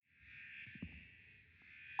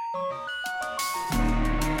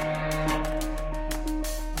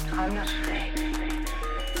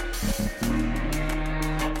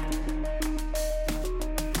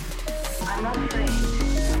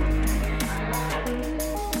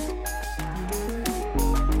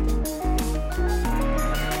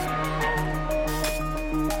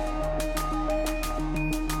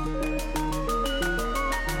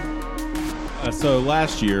So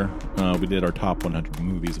last year, we did our top 100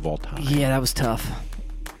 movies of all time. Yeah, that was tough.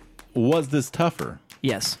 Was this tougher?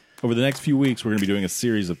 Yes. Over the next few weeks, we're going to be doing a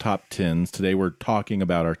series of top 10s. Today, we're talking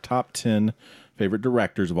about our top 10 favorite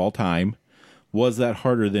directors of all time. Was that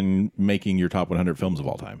harder than making your top 100 films of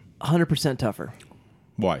all time? 100% tougher.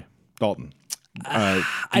 Why? Dalton. Was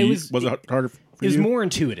it harder for you? It was more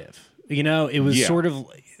intuitive. You know, it was sort of,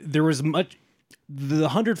 there was much, the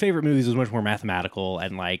 100 favorite movies was much more mathematical,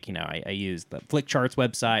 and like, you know, I used the Flick Charts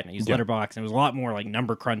website, and I used Letterboxd, and it was a lot more like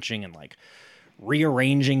number crunching and like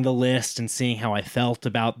rearranging the list and seeing how I felt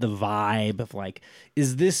about the vibe of like,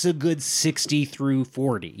 is this a good 60 through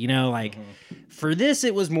 40? You know, like for this,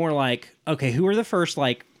 it was more like, okay, who are the first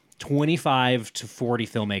like 25 to 40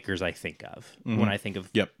 filmmakers I think of when I think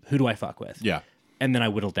of who do I fuck with? Yeah. And then I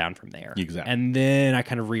whittled down from there. Exactly. And then I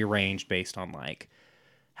kind of rearranged based on like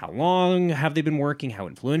how long have they been working, how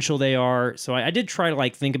influential they are. So I did try to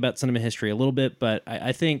like think about cinema history a little bit, but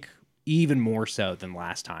I think even more so than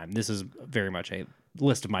last time, this is very much a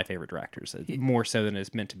list of my favorite directors. More so than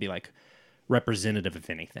it's meant to be like representative of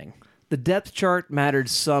anything. The depth chart mattered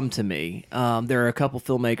some to me. There are a couple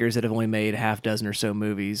filmmakers that have only made half dozen or so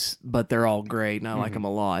movies, but they're all great, and I like them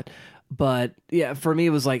a lot. But yeah, for me,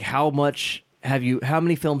 it was like, how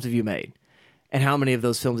many films have you made? And how many of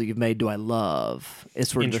those films that you've made do I love? Is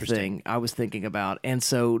sort of the thing I was thinking about. And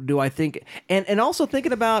so do I think, and also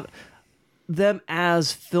thinking about them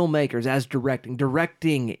as filmmakers, as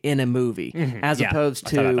directing in a movie, as opposed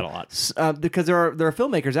to, I thought about that a lot. because there are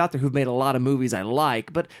filmmakers out there who've made a lot of movies I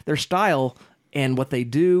like, but their style and what they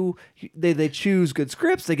do, they choose good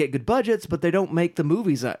scripts, they get good budgets, but they don't make the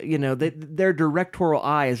movies. Their directorial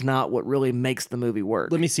eye is not what really makes the movie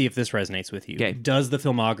work. Let me see if this resonates with you. Okay. Does the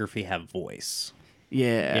filmography have voice?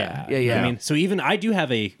 Yeah. I mean, so even I do have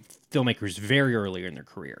a filmmakers very earlier in their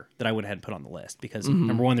career that I went ahead and put on the list because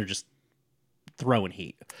number one, they're just throwing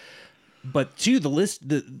heat. But two, the list,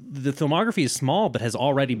 the filmography is small, but has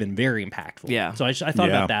already been very impactful. Yeah. So I thought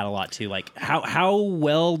about that a lot too. Like how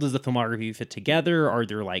well does the filmography fit together? Are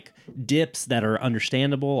there like dips that are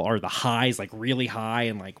understandable? Are the highs like really high?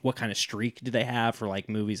 And like what kind of streak do they have for like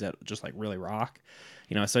movies that just like really rock?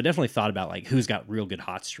 You know, so I definitely thought about like who's got real good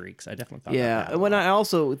hot streaks. I definitely thought about that. And when I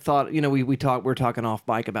also thought, you know, we're talking off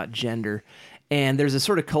mic about gender, and there's a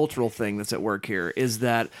sort of cultural thing that's at work here, is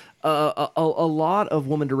that a lot of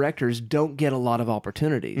women directors don't get a lot of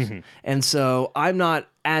opportunities. And so I'm not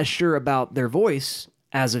as sure about their voice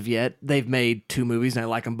as of yet. They've made 2 movies, and I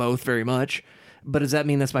like them both very much. But does that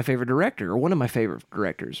mean that's my favorite director or one of my favorite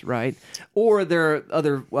directors, right? Or there are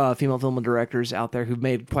other female film directors out there who've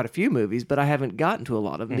made quite a few movies, but I haven't gotten to a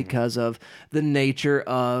lot of them because of the nature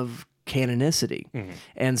of canonicity.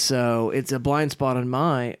 And so it's a blind spot on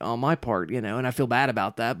my part, you know, and I feel bad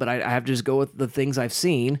about that, but I have to just go with the things I've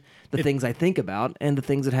seen, things I think about, and the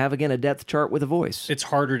things that have, again, a depth chart with a voice. It's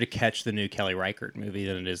harder to catch the new Kelly Reichardt movie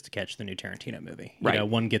than it is to catch the new Tarantino movie. You know,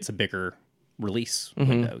 one gets a bigger release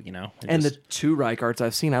window, you know. And the 2 Reicharts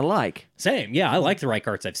I've seen I like. Same. Yeah, I like the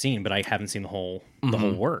Reicharts I've seen, but I haven't seen the whole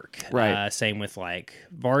work. Right. Same with like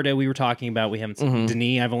Varda we were talking about. We haven't seen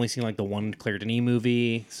Denis. I've only seen like the one Claire Denis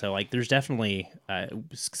movie. So like there's definitely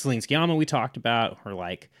Celine Sciamma we talked about, or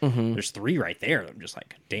like there's 3 right there. I'm just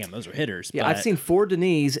like, damn, those are hitters. Yeah, but I've seen 4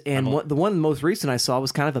 Denis, and the one most recent I saw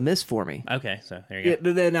was kind of a miss for me. Okay, so there you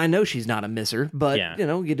go. Then I know she's not a misser, but you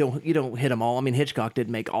know, you don't hit them all. I mean, Hitchcock did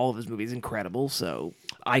make all of his movies incredible, so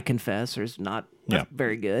I confess there's not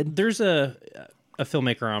very good. There's a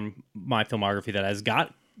filmmaker on my filmography that has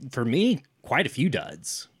got, for me, quite a few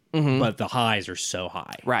duds, but the highs are so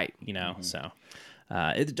high. Right. You know, so.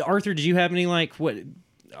 Arthur, did you have any, like,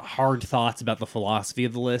 hard thoughts about the philosophy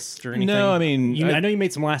of the list or anything? No, I mean... I know you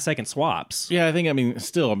made some last-second swaps. Yeah,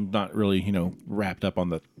 still, I'm not really, wrapped up on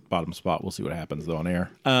the bottom spot. We'll see what happens, though, on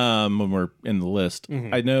air when we're in the list.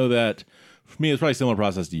 I know that, for me, it's probably a similar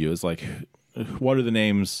process to you. It's like, what are the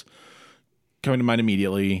names coming to mind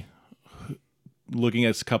immediately? Looking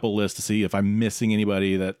at a couple lists to see if I'm missing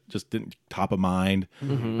anybody that just didn't top of mind.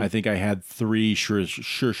 I think I had 3 sure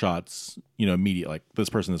shots, immediate, like this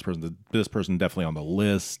person definitely on the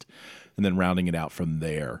list, and then rounding it out from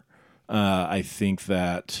there. I think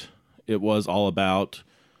that it was all about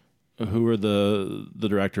who are the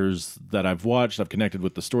directors that I've watched, I've connected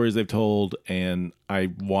with the stories they've told, and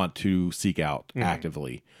I want to seek out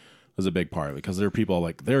actively. Was a big part of it, because there are people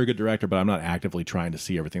like, they're a good director, but I'm not actively trying to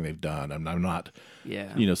see everything they've done. I'm not,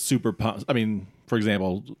 super pumped. I mean, for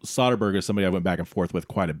example, Soderbergh is somebody I went back and forth with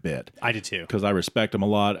quite a bit. I did too, because I respect him a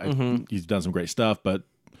lot. He's done some great stuff, but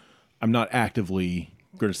I'm not actively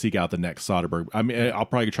going to seek out the next Soderbergh. I mean, I'll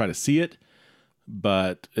probably try to see it,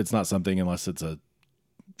 but it's not something unless it's a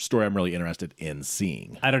story I'm really interested in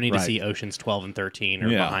seeing. I don't need to see Oceans 12 and 13 or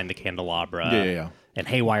Behind the Candelabra. Yeah. And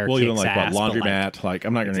Haywire Well, kicks even like ass, what, but, Laundromat. Like,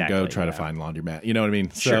 I'm not going to go try to find Laundromat. You know what I mean?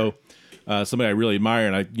 Sure. So somebody I really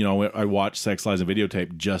admire, and I watched Sex, Lies, and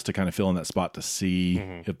Videotape just to kind of fill in that spot to see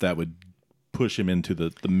if that would push him into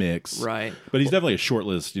the mix. Right. But he's definitely a short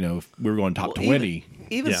list. If we were going top 20.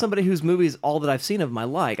 Even somebody whose movies, all that I've seen of him, I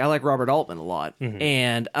like Robert Altman a lot.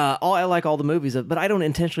 And I like all the movies, but I don't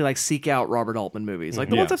intentionally like seek out Robert Altman movies. Like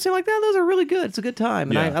the ones I've seen like that, those are really good. It's a good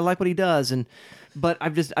time. And I like what he does. But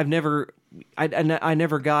I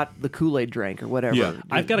never got the Kool-Aid drank or whatever. Yeah.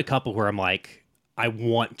 I've got a couple where I'm like, I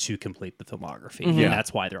want to complete the filmography. And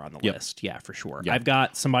that's why they're on the list. Yeah, for sure. I've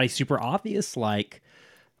got somebody super obvious like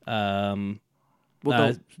I'll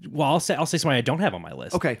say somebody I don't have on my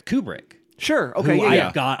list. Okay. Kubrick. Sure. Okay.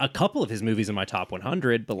 I've got a couple of his movies in my top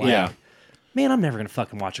 100, but man, I'm never gonna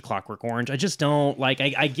fucking watch A Clockwork Orange. I just don't like.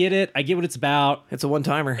 I get it. I get what it's about. It's a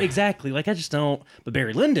one-timer. Exactly. Like I just don't. But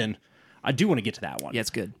Barry Lyndon, I do want to get to that one. Yeah,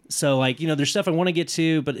 it's good. So like there's stuff I want to get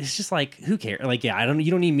to, but it's just like who cares? Like you don't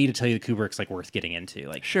need me to tell you that Kubrick's like worth getting into.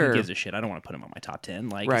 Like who gives a shit? I don't want to put him on my top 10.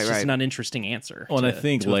 Like it's just an uninteresting answer. Well, and I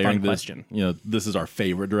think layering this, question. This is our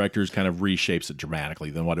favorite directors kind of reshapes it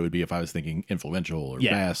dramatically than what it would be if I was thinking influential or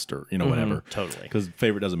best or whatever. Totally. Because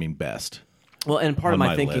favorite doesn't mean best. Well, and part of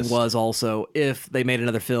my thinking list was also if they made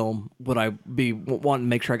another film, would I be wanting to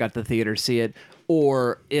make sure I got to the theater to see it?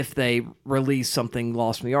 Or if they released something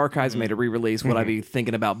lost from the archives, made a re-release, would I be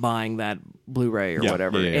thinking about buying that Blu-ray or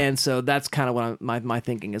whatever? Yeah. And so that's kind of what my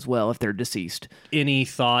thinking as well. If they're deceased, any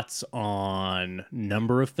thoughts on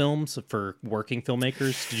number of films for working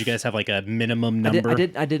filmmakers? Did you guys have like a minimum number?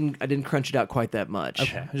 I didn't crunch it out quite that much.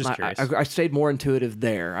 Okay, I'm just curious. I stayed more intuitive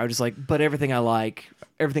there. I was just like, but everything I like,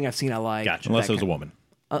 everything I've seen, I like. Gotcha. Unless it was a woman.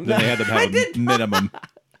 Then they had to have a minimum.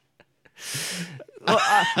 Well,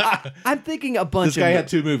 I'm thinking a bunch. This guy had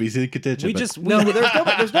 2 movies in contention. There's nobody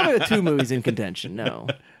with 2 movies in contention. No,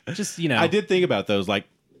 just I did think about those. Like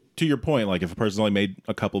to your point, like if a person only made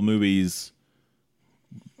a couple movies,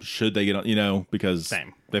 should they get on? Because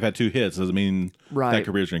they've had 2 hits doesn't mean that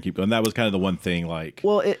career's going to keep going. That was kind of the one thing. Like,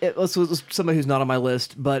 well, it was somebody who's not on my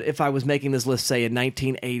list. But if I was making this list, say in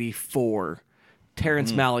 1984,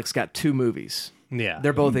 Terrence Malick's got 2 movies. Yeah.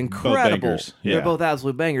 They're both incredible. They're both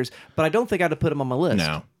absolute bangers. But I don't think I'd have put them on my list.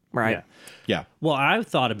 No. Right? Yeah. Well, I've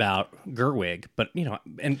thought about Gerwig, but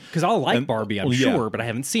and because I'll like Barbie, I'm sure, but I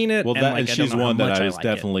haven't seen it. Well, and she's one that I was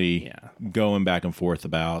definitely going back and forth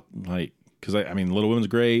about. Like, because I mean, Little Women's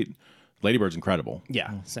great. Lady Bird's incredible.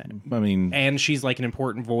 Yeah, same. I mean, and she's like an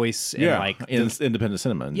important voice in in independent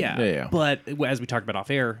cinema. Yeah. But as we talked about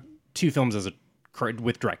off air, 2 films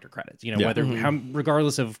with director credits. Whether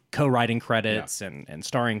regardless of co-writing credits and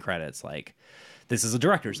starring credits, like this is a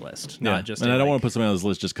director's list, not just. And I don't want to put something on this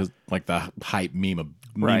list just because like the hype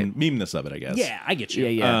memeness of it, I guess. Yeah, I get you.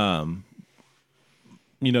 Yeah.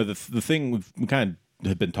 The thing we kind of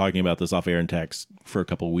have been talking about this off air and text for a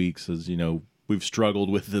couple of weeks is we've struggled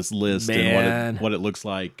with this list and what it looks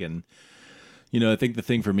like, and I think the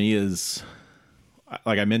thing for me is,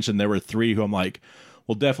 like I mentioned, there were 3 who I'm like,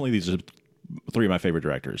 well, definitely these are 3 of my favorite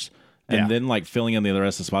directors. And then like filling in the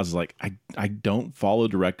rest of the spots is like, I don't follow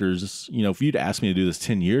directors. If you'd asked me to do this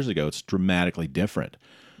 10 years ago, it's dramatically different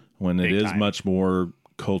when it is much more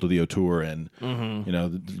cult of the auteur. And,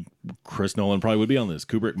 Chris Nolan probably would be on this.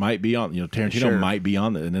 Kubrick might be on, Tarantino might be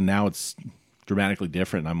on it. And then now it's dramatically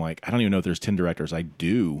different. And I'm like, I don't even know if there's 10 directors I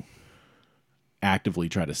do actively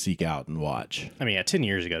try to seek out and watch. I mean, 10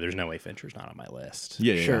 years ago, there's no way Fincher's not on my list.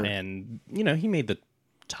 Yeah. Sure. And, he made the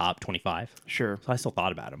top 25. Sure. So I still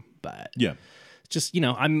thought about him, but just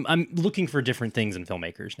I'm looking for different things in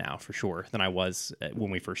filmmakers now for sure than I was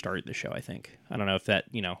when we first started the show. I think I don't know if that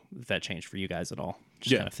if that changed for you guys at all.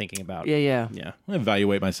 Just kind of thinking about yeah. I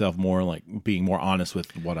evaluate myself more, like being more honest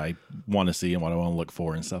with what I want to see and what I want to look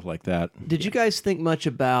for and stuff like that. Did you guys think much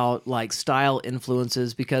about like style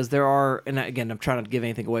influences? Because there are, and again, I'm trying not to give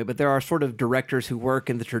anything away, but there are sort of directors who work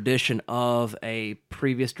in the tradition of a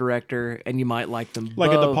previous director, and you might like them like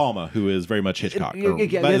both. a De Palma, who is very much Hitchcock. Is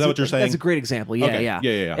that what you're saying? That's a great example. Yeah, Okay.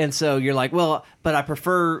 Yeah. And so you're like, well, but I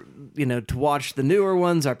prefer to watch the newer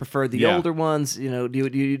ones. I prefer the older ones. Do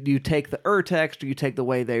you take the text, or you take the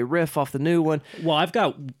way they riff off the new one? Well, I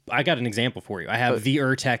got an example for you. I have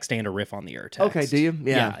the text and a riff on the text. Okay, do you?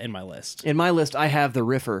 Yeah, in my list. In my list, I have the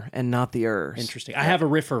riffer and not the Interesting. I have a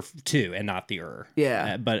riffer too, and not the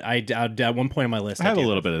Yeah. but I at one point in my list, I have a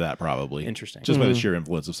little bit of that probably. Interesting. Just by the sheer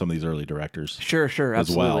influence of some of these early directors. Sure,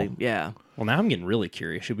 absolutely. Well. Yeah. Well, now I'm getting really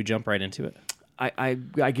curious. Should we jump right into it?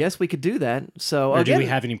 I guess we could do that. So Or again, do we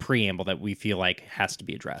have any preamble that we feel like has to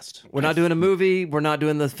be addressed? we're not doing a movie. We're not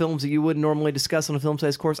doing the films that you would normally discuss on a film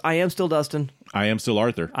studies course. I am still Dustin, I am still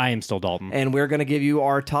Arthur. I am still Dalton. and we're going to give you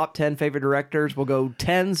our top 10 favorite directors. We'll go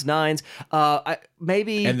 10s, 9s,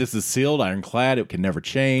 maybe. And this is sealed, ironclad. It can never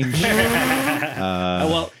change.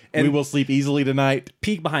 Well, We will sleep easily tonight.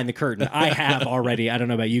 peek behind the curtain. I have already, I don't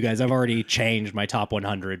know about you guys, I've already changed my top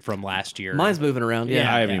 100 from last year. Mine's moving around.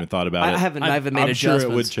 Yeah. I haven't even thought about it. I haven't made I'm sure adjustments.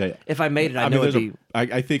 it would change. If I made it, I I know mean, it'd be.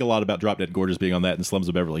 I think a lot about Drop Dead Gorgeous being on that and Slums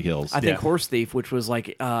of Beverly Hills. I think Horse Thief, which was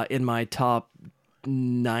like in my top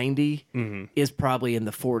 90, is probably in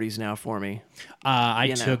the 40s now for me.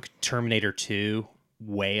 I took Terminator 2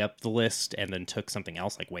 way up the list and then took something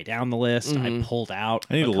else like way down the list. I pulled out.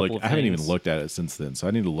 I need to a couple look. of I haven't even things. looked at it since then, so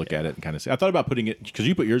I need to look at it and kind of see. I thought about putting it because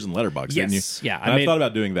you put yours in Letterboxd, didn't you? Yes, yeah, And I thought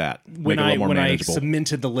about doing that. When make it a little more I manageable.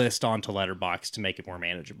 cemented the list onto Letterboxd to make it more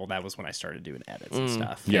manageable, that was when I started doing edits and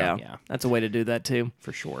stuff. Yeah, that's a way to do that too.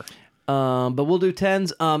 for sure. But we'll do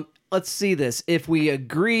 10s. Let's see this. If we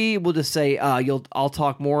agree, we'll just say I'll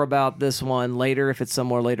talk more about this one later if it's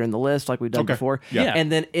somewhere later in the list, like we've done Okay. before. Yeah. And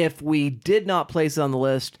then if we did not place it on the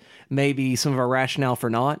list, maybe some of our rationale for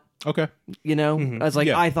not. Okay. You know, I was like,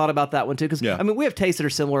 Yeah. I thought about that one too because Yeah. I mean we have tastes that are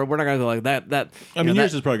similar. We're not going to go like that. I mean,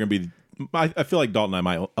 yours is probably going to be. I feel like Dalton and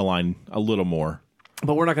I might align a little more.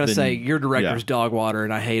 but we're not going to say your director's yeah. dog water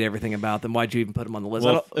and I hate everything about them. Why'd you even put them on the list?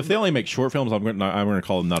 Well, if they only make short films, I'm going to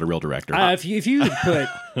call them not a real director. If you put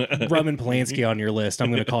Roman Polanski on your list, I'm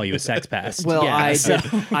going to call you a sex pest. well, Yeah,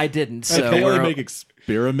 I didn't. So if they only we're- make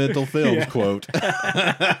experimental films. Quote.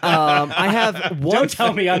 I have one. don't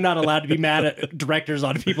tell me I'm not allowed to be mad at directors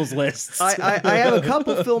on people's lists. I have a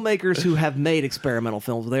couple filmmakers who have made experimental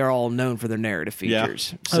films. They are all known for their narrative Yeah.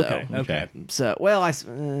 features. So, Okay. So, well,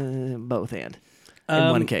 both and in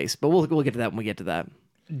one case, but we'll get to that when we get to that.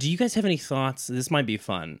 Do you guys have any thoughts? This might be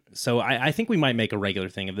fun. So I think we might make a regular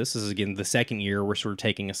thing of this. This is, again, the second year we're sort of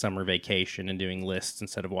taking a summer vacation and doing lists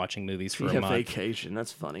instead of watching movies for a month. Vacation.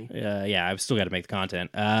 That's funny. Yeah, I've still got to make the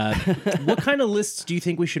content. What kind of lists do you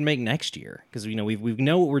think we should make next year? Because we know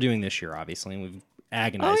what we're doing this year, obviously, and we've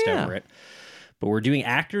agonized over it. But we're doing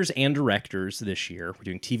actors and directors this year. We're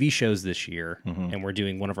doing TV shows this year, and we're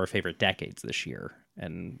doing one of our favorite decades this year.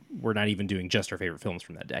 And we're not even doing just our favorite films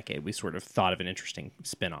from that decade. We sort of thought of an interesting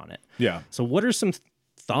spin on it. Yeah. So what are some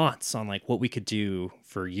thoughts on like what we could do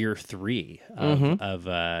for year 3 of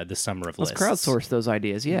the summer of Let's lists? crowdsource those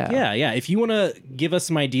ideas. Yeah. Yeah. If you want to give us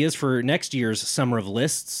some ideas for next year's summer of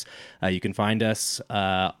lists, you can find us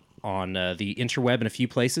on the interweb in a few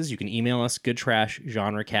places. You can email us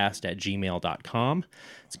goodtrashgenrecast@gmail.com.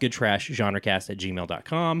 It's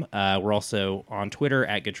goodtrashgenrecast@gmail.com. We're also on Twitter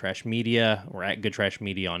at goodtrashmedia or at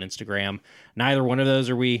goodtrashmedia on Instagram. Neither one of those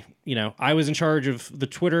are we, I was in charge of the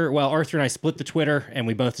Twitter. Well, Arthur and I split the Twitter and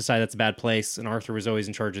we both decided that's a bad place. And Arthur was always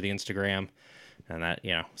in charge of the Instagram. And that,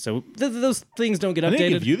 so those things don't get I updated.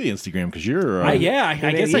 didn't give you the Instagram because you're. I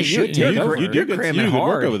guess I should take over. You do good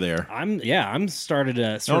work over there. I'm started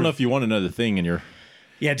to. I don't know if you want another thing in your.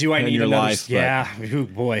 Yeah, do I in need your another? life, but- Yeah, oh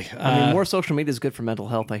boy. I mean, more social media is good for mental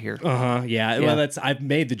health, I hear. Yeah. Well, I've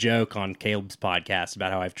made the joke on Caleb's podcast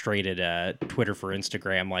about how I've traded Twitter for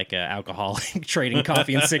Instagram like an alcoholic trading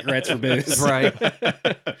coffee and cigarettes for booze. Right.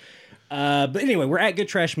 But anyway, we're at Good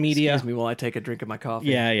Trash Media. Excuse me while I take a drink of my coffee.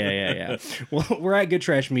 Yeah. Well, we're at Good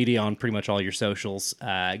Trash Media on pretty much all your socials.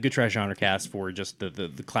 Good Trash Genrecast for just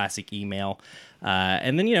the classic email.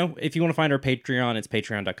 And then, if you want to find our Patreon, it's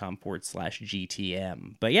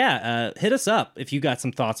patreon.com/GTM. But yeah, hit us up if you got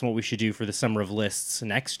some thoughts on what we should do for the summer of lists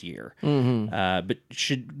next year. But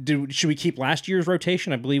should we keep last year's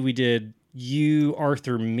rotation? I believe we did you,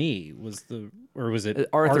 Arthur, me or was it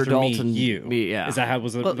Arthur, Dalton, me, you? me, yeah. Is that how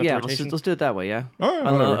was it? Yeah, let's do it that way, yeah. All right,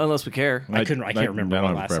 whatever. Unless we care. I can't remember I what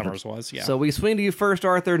don't have last a preference. summer's was. Yeah. So we swing to you first,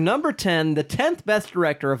 Arthur. Number 10, the 10th best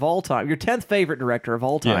director of all time. Your 10th favorite director of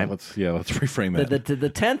all Yeah, time. let's reframe that. The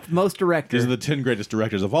 10th most director. These are the 10 greatest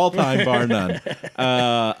directors of all time, bar none.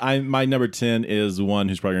 My number 10 is one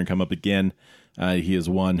who's probably going to come up again. He is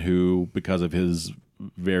one who, because of his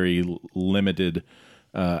very limited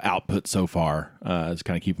output so far, is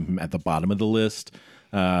kind of keeping him at the bottom of the list.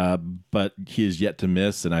 But he is yet to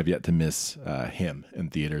miss, and I've yet to miss him in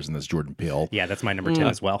theaters, and that's Jordan Peele. Yeah, that's my number 10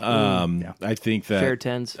 as well. I think that Fair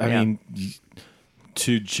tens, I yeah. mean,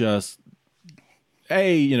 to just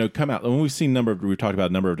come out. When we've talked about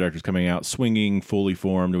a number of directors coming out swinging, fully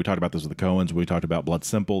formed. We talked about this with the Coens. We talked about Blood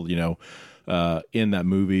Simple. In that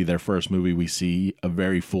movie, their first movie, we see a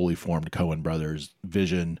very fully formed Coen brothers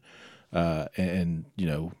vision, and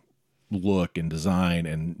look and design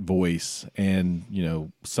and voice.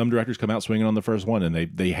 And some directors come out swinging on the first one, and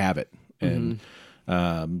they have it. And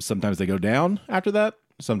sometimes they go down after that.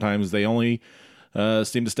 Sometimes they only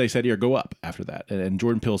seem to stay steady or go up after that. And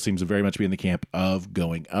Jordan Peele seems to very much be in the camp of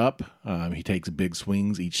going up. He takes big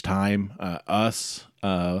swings each time. Us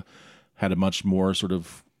had a much more sort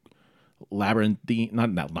of labyrinthine,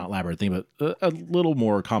 not labyrinthine, but a little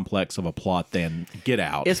more complex of a plot than Get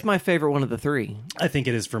Out. It's my favorite one of the three. I think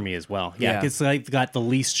it is for me as well. Yeah. It's like got the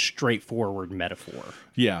least straightforward metaphor.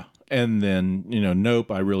 Yeah. And then,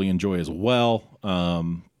 Nope, I really enjoy as well.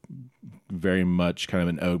 Very much kind of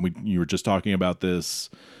an ode. You were just talking about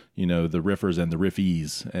this, the riffers and the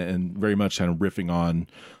riffies, and very much kind of riffing on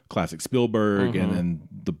classic Spielberg and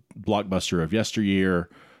the blockbuster of yesteryear,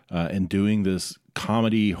 and doing this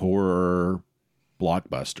comedy horror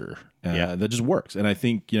blockbuster that just works. And I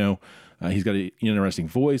think, he's got an interesting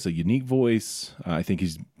voice, a unique voice. I think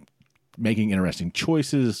he's making interesting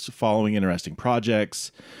choices, following interesting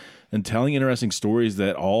projects, and telling interesting stories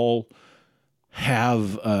that all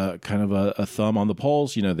have kind of a thumb on the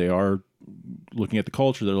pulse. They are looking at the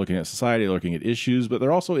culture, they're looking at society, they're looking at issues, but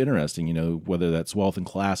they're also interesting, whether that's Wealth and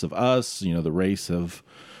Class of Us, the race of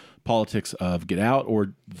politics of Get Out,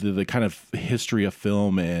 or the kind of history of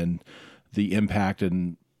film and the impact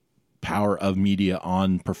and power of media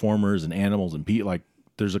on performers and animals and people. Like,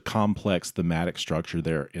 there's a complex thematic structure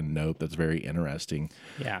there in Nope that's very interesting.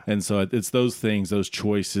 Yeah. And so it's those things, those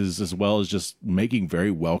choices, as well as just making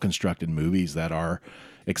very well-constructed movies that are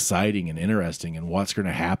exciting and interesting and what's going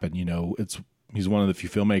to happen. He's one of the few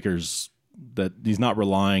filmmakers that he's not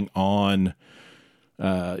relying on,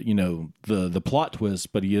 the plot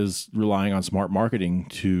twist, but he is relying on smart marketing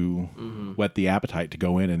to whet the appetite to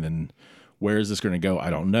go in, and then where is this going to go?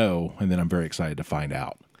 I don't know. And then I'm very excited to find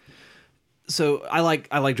out. So I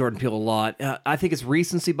like Jordan Peele a lot. I think it's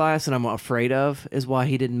recency bias, and I'm afraid of is why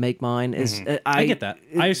he didn't make mine. I get that.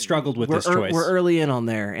 I struggled with this choice. We're early in on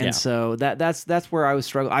there, and so that's where I was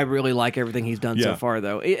struggling. I really like everything he's done so far,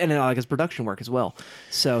 though, and I like his production work as well.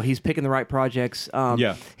 So he's picking the right projects.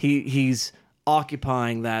 He's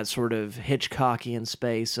occupying that sort of Hitchcockian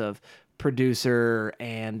space of producer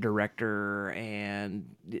and director,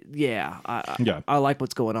 and I like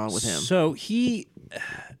what's going on with him. So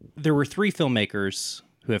there were three filmmakers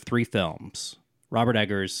who have three films: Robert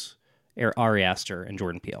Eggers, Ari Aster, and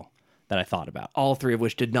Jordan Peele, that I thought about. All three of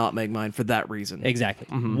which did not make mine for that reason. Exactly.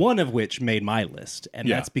 One of which made my list, and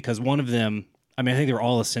that's because one of them, I think they're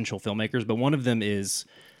all essential filmmakers, but one of them is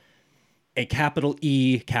a capital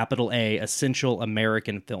E, capital A, essential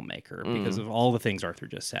American filmmaker because of all the things Arthur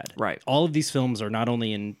just said. Right. All of these films are not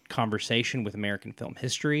only in conversation with American film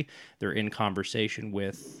history, they're in conversation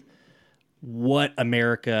with what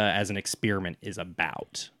America as an experiment is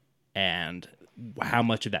about, and how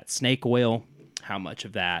much of that snake oil, how much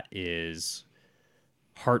of that is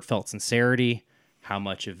heartfelt sincerity, how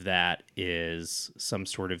much of that is some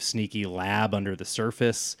sort of sneaky lab under the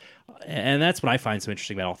surface. And that's what I find so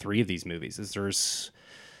interesting about all three of these movies, is there's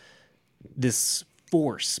this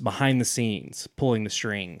force behind the scenes pulling the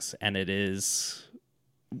strings, and it is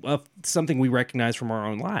something we recognize from our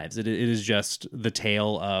own lives. It is just the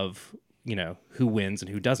tale of, who wins and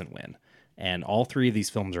who doesn't win. And all three of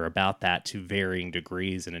these films are about that to varying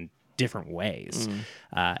degrees and in different ways.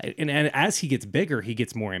 And as he gets bigger, he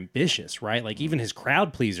gets more ambitious, right? Like, even his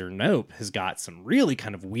crowd pleaser Nope has got some really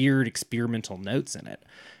kind of weird experimental notes in it.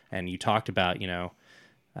 And you talked about,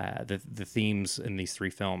 the themes in these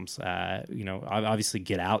three films. Obviously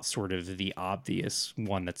Get Out, sort of the obvious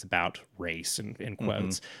one that's about race in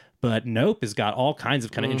quotes. But Nope has got all kinds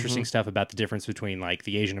of kind of interesting stuff about the difference between, like,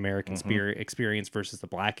 the Asian American experience versus the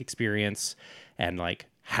Black experience, and like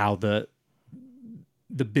how the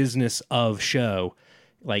business of show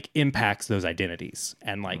impacts those identities,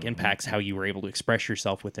 and impacts how you were able to express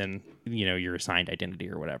yourself within, your assigned identity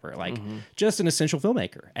or whatever. Just an essential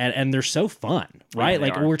filmmaker. And they're so fun, right?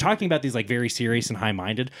 Yeah, we're talking about these very serious and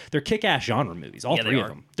high-minded, they're kick-ass genre movies, all three of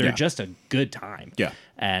them. They're just a good time. Yeah.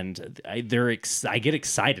 And I get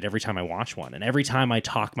excited every time I watch one, and every time I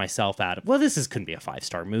talk myself out of, this couldn't be a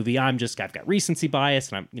 5-star movie. I've got recency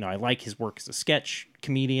bias, and I like his work as a sketch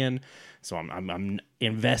comedian. So I'm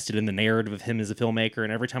invested in the narrative of him as a filmmaker,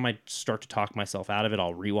 and every time I start to talk myself out of it,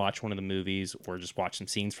 I'll rewatch one of the movies or just watch some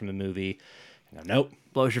scenes from the movie and go, nope,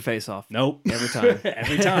 Blows your face off. Nope. Every time.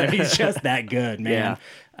 Every time. He's just that good, man.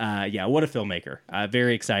 Yeah. What a filmmaker.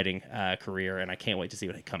 Very exciting career, and I can't wait to see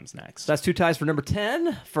what comes next. That's 2 ties for number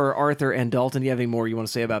 10 for Arthur and Dalton. Do you have any more you want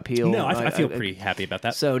to say about Peele? No, I feel pretty happy about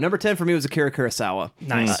that. So number 10 for me was Akira Kurosawa.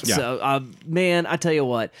 Nice. So, man, I tell you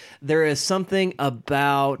what, there is something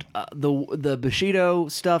about the Bushido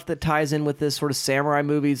stuff that ties in with this sort of samurai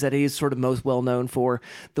movies that he's sort of most well known for.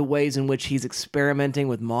 The ways in which he's experimenting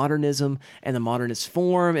with modernism and the modernist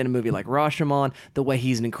form in a movie like Rashomon. The way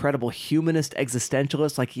he's an incredible humanist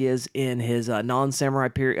existentialist, like he is in his non-samurai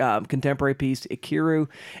contemporary piece Ikiru,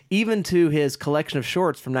 even to his collection of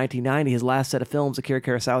shorts from 1990, his last set of films, Akira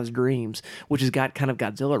Kurosawa's Dreams, which has got kind of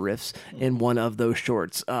Godzilla riffs in one of those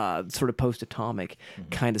shorts, sort of post-atomic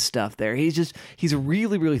kind of stuff there. He's a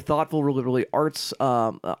really, really thoughtful, really, really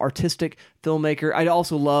artistic filmmaker. I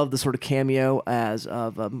also love the sort of cameo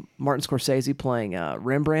of Martin Scorsese playing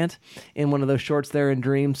Rembrandt in one of those shorts there in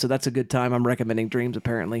Dreams, so that's a good time. I'm recommending Dreams,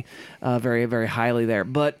 apparently, very, very highly there.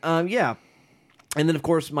 But, yeah. And then, of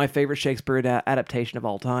course, my favorite Shakespeare adaptation of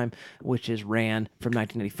all time, which is Ran from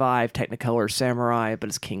 1985, Technicolor Samurai, but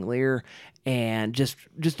it's King Lear. And just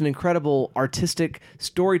an incredible artistic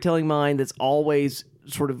storytelling mind that's always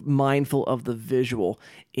sort of mindful of the visual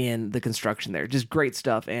in the construction there. Just great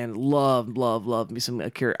stuff, and love me some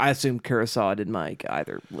Akira. I assume Kurosawa didn't make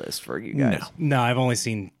either list for you guys. No, I've only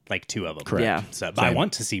seen like 2 of them. Correct. Yeah. So, but I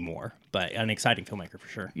want to see more, but an exciting filmmaker for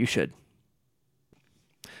sure. You should.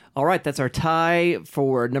 All right, that's our tie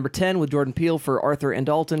for number 10 with Jordan Peele for Arthur and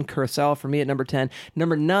Dalton. Kurosawa for me at number 10.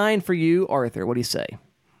 Number 9 for you, Arthur. What do you say?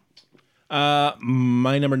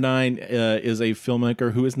 My number 9 is a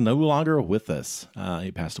filmmaker who is no longer with us.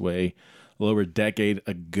 He passed away a little over a decade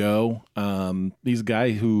ago. He's a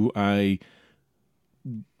guy who I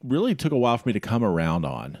really took a while for me to come around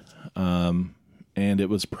on. And it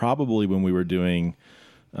was probably when we were doing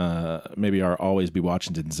maybe our Always Be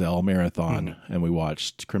Watching Denzel marathon, and we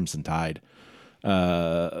watched Crimson Tide,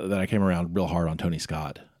 that I came around real hard on Tony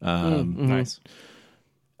Scott. Nice.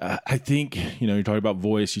 I think, you're talking about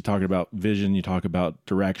voice, you're talking about vision, you talk about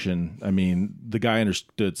direction. I mean, the guy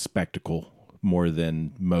understood spectacle more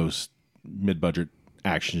than most mid-budget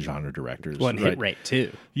action genre directors. Well, and hit rate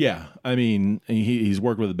too. Yeah. I mean, he's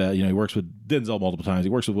worked with he works with Denzel multiple times. He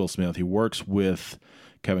works with Will Smith. He works with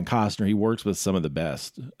Kevin Costner. He works with some of the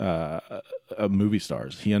best movie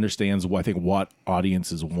stars. He understands, I think, what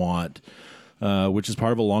audiences want, which is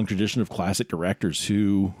part of a long tradition of classic directors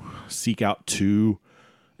who seek out to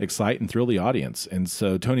excite and thrill the audience. And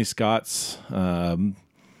so Tony Scott's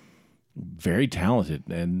very talented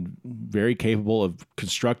and very capable of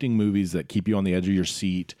constructing movies that keep you on the edge of your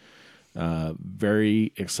seat.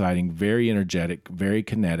 Very exciting, very energetic, very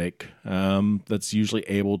kinetic. That's usually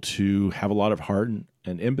able to have a lot of heart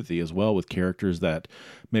and empathy as well with characters that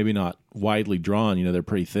maybe not widely drawn. They're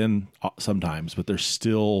pretty thin sometimes, but they're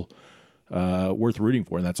still worth rooting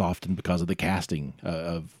for, and that's often because of the casting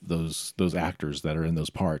of those actors that are in those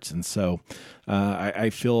parts. And so I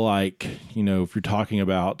feel like, if you're talking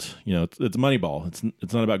about, it's Moneyball.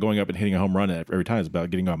 It's not about going up and hitting a home run every time. It's about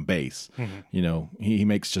getting on base. He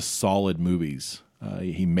makes just solid movies.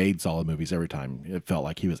 He made solid movies every time. It felt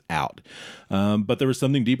like he was out. But there was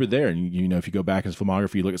something deeper there. And, if you go back in his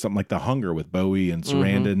filmography, you look at something like The Hunger with Bowie and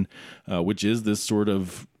Sarandon, which is this sort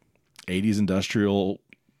of 80s industrial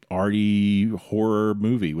arty horror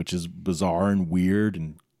movie, which is bizarre and weird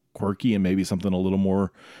and quirky and maybe something a little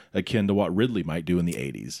more akin to what Ridley might do in the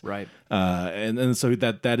 80s. Right. And so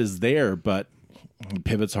that is there, but he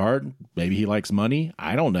pivots hard. Maybe he likes money.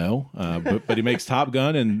 I don't know. But he makes Top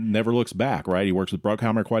Gun and never looks back, right? He works with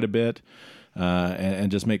Bruckheimer quite a bit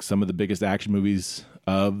and just makes some of the biggest action movies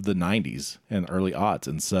of the 90s and early aughts.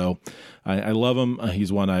 And so I love him.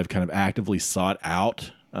 He's one I've kind of actively sought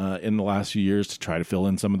out in the last few years to try to fill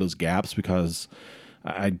in some of those gaps because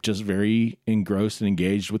I'm just very engrossed and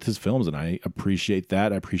engaged with his films, and I appreciate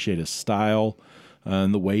that. I appreciate his style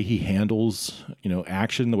and the way he handles,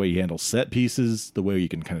 action, the way he handles set pieces, the way you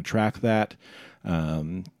can kind of track that.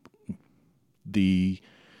 The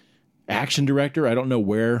action director, I don't know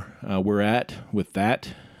where we're at with that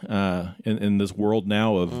in this world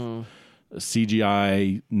now of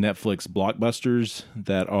CGI Netflix blockbusters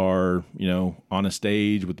that are, on a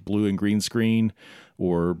stage with blue and green screen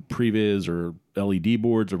or previs or LED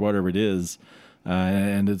boards or whatever it is.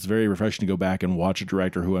 And it's very refreshing to go back and watch a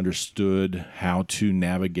director who understood how to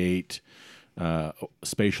navigate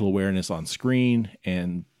spatial awareness on screen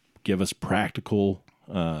and give us practical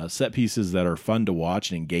set pieces that are fun to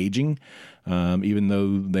watch and engaging, even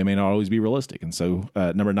though they may not always be realistic. And so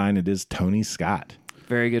number 9, it is Tony Scott.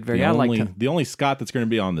 Very good. The only Scott that's going to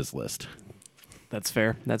be on this list. That's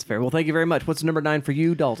fair. That's fair. Well, thank you very much. What's number 9 for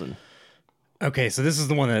you, Dalton? Okay, so this is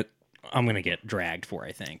the one that I'm going to get dragged for,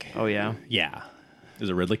 I think. Oh, yeah? Yeah. Is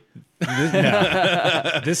it Ridley? No.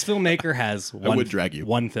 This filmmaker has would drag you.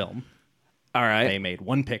 one film. All right. They made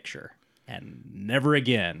one picture. And never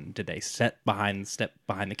again did they step behind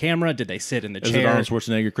the camera. Did they sit in the Is chair? it Arnold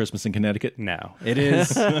Schwarzenegger, Christmas in Connecticut? No, it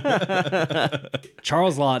is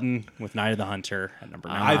Charles Laughton with Night of the Hunter at number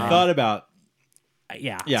 9. I thought about.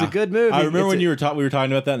 Yeah, It's a good movie. I remember It's when a- we were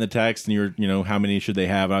talking about that in the text, and you were, how many should they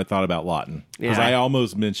have? And I thought about Lawton because Yeah. I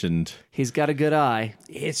almost mentioned. He's got a good eye.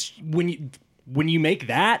 It's when you make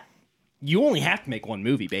that, you only have to make one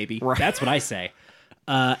movie, baby. Right. That's what I say.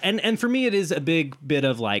 And for me, it is a big bit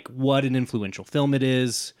of like what an influential film it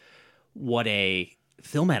is, what a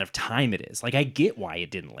film out of time it is. Like, I get why it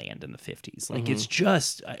didn't land in the 50s. Like, it's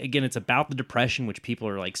just, again, it's about the Depression, which people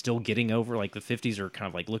are like still getting over. Like, the 50s are kind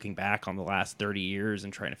of like looking back on the last 30 years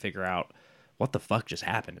and trying to figure out what the fuck just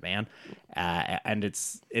happened, man. And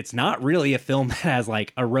it's not really a film that has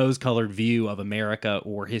like a rose-colored view of America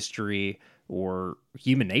or history or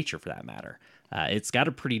human nature, for that matter. It's got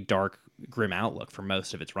a pretty dark, grim outlook for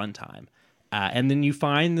most of its runtime. And then you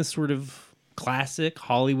find this sort of classic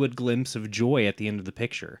Hollywood glimpse of joy at the end of the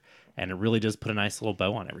picture. And it really does put a nice little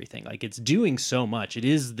bow on everything. Like, it's doing so much. It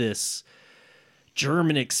is this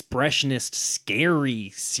German expressionist, scary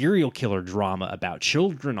serial killer drama about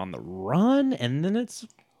children on the run. And then it's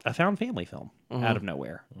a found family film out of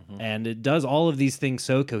nowhere. And it does all of these things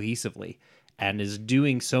so cohesively and is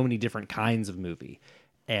doing so many different kinds of movie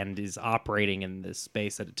and is operating in this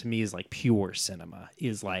space that to me is like pure cinema,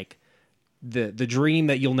 is like the dream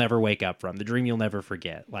that you'll never wake up from, the dream you'll never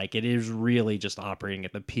forget. Like, it is really just operating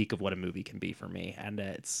at the peak of what a movie can be for me. And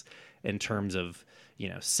it's in terms of,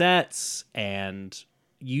 sets and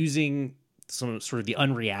using some sort of the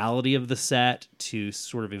unreality of the set to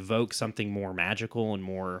sort of evoke something more magical and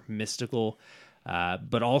more mystical.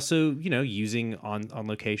 But also, using on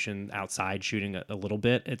location outside shooting a little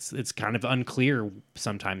bit. It's kind of unclear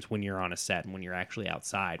sometimes when you're on a set and when you're actually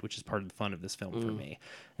outside, which is part of the fun of this film for me.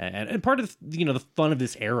 And part of, the fun of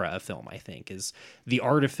this era of film, I think, is the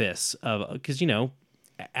artifice of, because,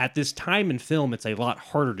 at this time in film, it's a lot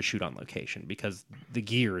harder to shoot on location because the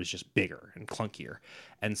gear is just bigger and clunkier.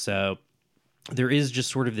 And so there is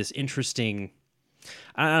just sort of this interesting,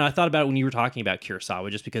 I thought about it when you were talking about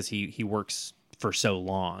Kurosawa, just because he works for so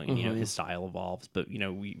long, and, his style evolves. But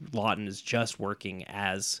Lawton is just working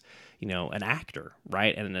as an actor,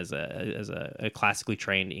 right, and as a classically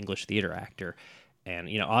trained English theater actor, and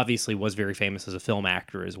obviously was very famous as a film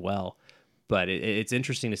actor as well. But it's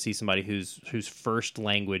interesting to see somebody whose first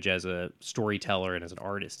language as a storyteller and as an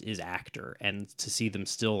artist is actor, and to see them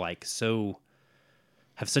still like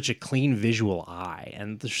have such a clean visual eye.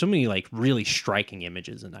 And there's so many like really striking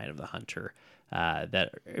images in Night of the Hunter.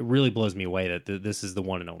 That it really blows me away that this is the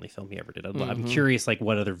one and only film he ever did. I'm curious, like,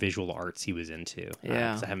 what other visual arts he was into.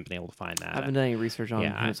 Yeah, 'cause I haven't been able to find that. I haven't done any research on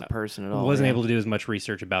him as a person at all. Wasn't able to do as much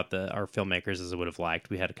research about our filmmakers as I would have liked.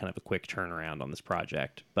 We had kind of a quick turnaround on this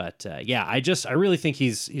project, but I really think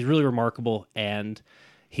he's really remarkable, and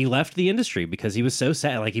he left the industry because he was so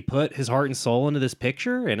sad. Like, he put his heart and soul into this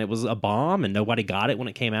picture, and it was a bomb, and nobody got it when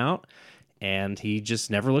it came out. And he just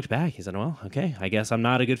never looked back. He said, well, okay, I guess I'm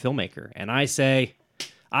not a good filmmaker. And I say,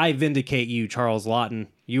 I vindicate you, Charles Laughton.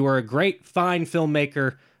 You are a great, fine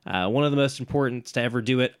filmmaker, one of the most important to ever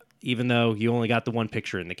do it, even though you only got the one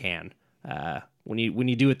picture in the can. When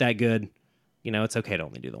you do it that good, it's okay to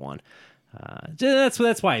only do the one.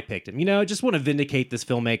 That's why I picked him. I just want to vindicate this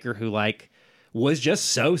filmmaker who, like, was just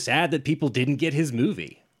so sad that people didn't get his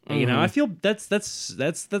movie. I feel that's the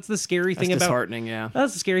scary thing about disheartening. Yeah,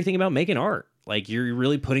 that's the scary thing about making art. Like, you're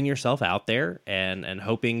really putting yourself out there and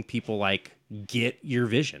hoping people like get your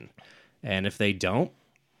vision. And if they don't,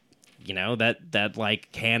 that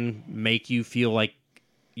like can make you feel like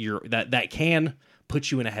that can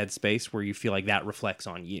put you in a headspace where you feel like that reflects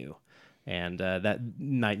on you, and that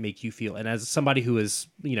might make you feel. And as somebody who is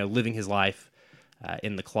living his life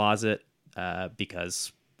in the closet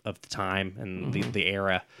because of the time and the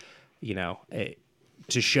era,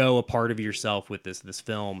 to show a part of yourself with this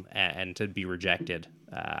film and to be rejected,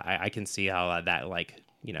 I can see how that like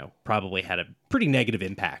probably had a pretty negative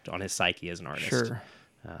impact on his psyche as an artist. Sure.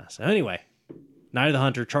 So anyway, Night of the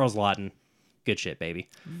Hunter, Charles Laughton. Good shit, baby.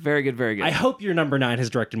 Very good, very good. I hope your number 9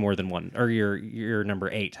 has directed more than one, or your number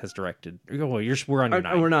 8 has directed. Well, we're on your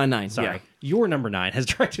 9. We're on 9. Sorry, Yeah. Your number 9 has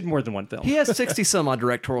directed more than one film. He has 60 some odd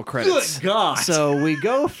directorial credits. Good God. So we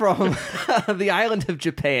go from the island of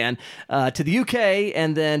Japan to the UK,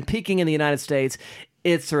 and then peaking in the United States.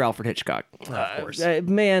 It's Sir Alfred Hitchcock. Of course,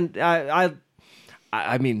 man.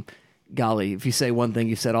 I mean, golly, if you say one thing,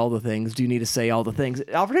 you've said all the things. Do you need to say all the things?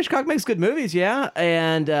 Alfred Hitchcock makes good movies, yeah,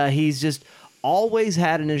 and he's just always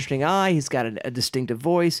had an interesting eye. He's got a distinctive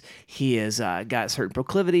voice. He has got certain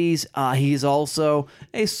proclivities. He's also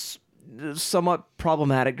a somewhat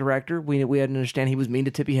problematic director. We had to understand he was mean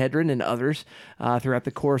to Tippi Hedren and others throughout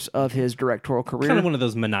the course of his directorial career. Kind of one of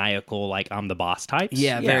those maniacal, like, I'm the boss types.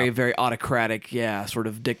 Yeah, very, very autocratic, sort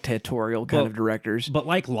of dictatorial kind of directors. But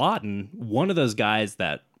like Lawton, one of those guys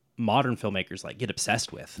that modern filmmakers like get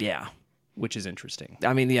obsessed with. Yeah. Which is interesting.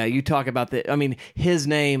 I mean, you talk about his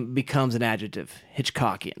name becomes an adjective,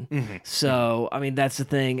 Hitchcockian. Mm-hmm. So, I mean, that's the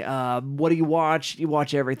thing. What do you watch? You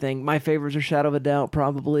watch everything. My favorites are Shadow of a Doubt,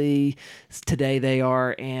 probably. Today they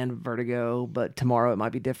are, and Vertigo, but tomorrow it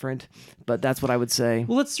might be different. But that's what I would say.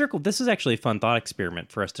 Well, let's circle. This is actually a fun thought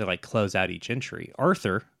experiment for us to like close out each entry.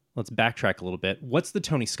 Arthur, let's backtrack a little bit. What's the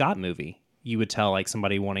Tony Scott movie you would tell like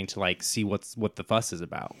somebody wanting to like see what the fuss is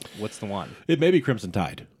about? What's the one? It may be Crimson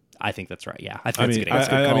Tide. I think that's right. Yeah, I think that's a good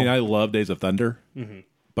answer. I mean, I love Days of Thunder,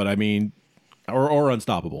 but I mean, or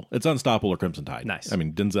Unstoppable. It's Unstoppable or Crimson Tide. Nice. I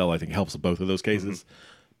mean, Denzel, I think, helps with both of those cases.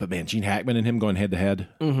 But man, Gene Hackman and him going head to head,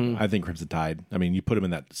 I think Crimson Tide. I mean, you put him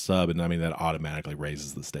in that sub, and I mean that automatically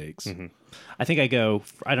raises the stakes. I think I go.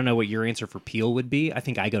 I don't know what your answer for Peele would be. I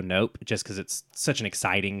think I go Nope, just because it's such an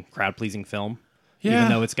exciting, crowd pleasing film. Yeah. Even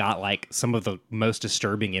though it's got like some of the most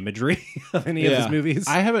disturbing imagery of any of his movies.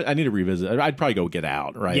 I need to revisit. I'd probably go Get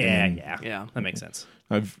Out, right? Yeah. That makes sense.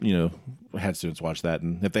 I've had students watch that,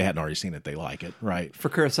 and if they hadn't already seen it, they like it, right? For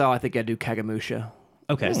Kurosawa, I think I'd do Kagemusha.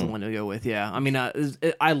 Okay. That's the one to go with, yeah. I mean,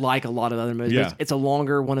 I like a lot of other movies. Yeah. It's a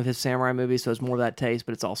longer one of his samurai movies, so it's more of that taste,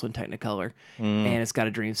 but it's also in Technicolor. And it's got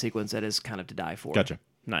a dream sequence that is kind of to die for. Gotcha.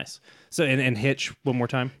 Nice. So, and Hitch, one more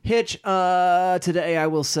time? Hitch, today I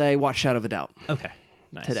will say watch Shadow of a Doubt. Okay.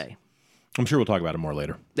 Nice. Today. I'm sure we'll talk about it more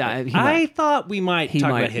later. I thought we might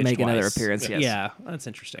talk about Hitch make twice. another appearance, yes. Yeah, that's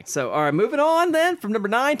interesting. So, all right, moving on then from number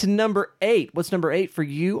 9 to number 8. What's number 8 for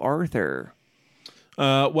you, Arthur?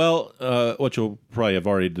 What you'll probably have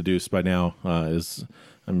already deduced by now is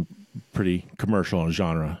I'm pretty commercial and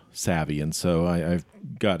genre savvy, and so I've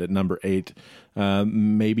got at number 8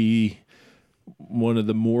 maybe one of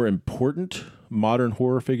the more important modern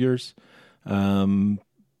horror figures who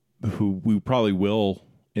we probably will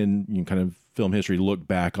in kind of film history look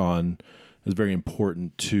back on as very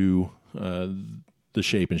important to the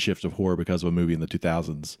shape and shift of horror because of a movie in the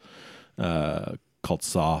 2000s called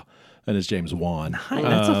Saw. And it's James Wan.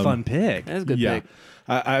 That's a fun pick. That's a good pick.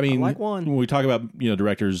 I mean, I like Wan. When we talk about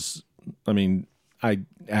directors, I mean, I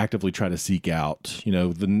actively try to seek out,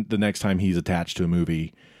 the next time he's attached to a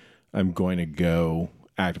movie, I'm going to go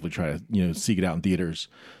actively try to seek it out in theaters.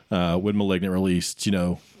 When Malignant released,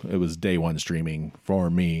 it was day one streaming for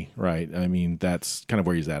me, right? I mean, that's kind of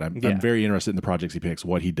where he's at. I'm very interested in the projects he picks,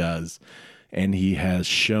 what he does, and he has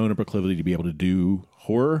shown a proclivity to be able to do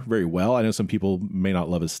horror very well. I know some people may not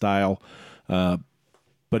love his style, but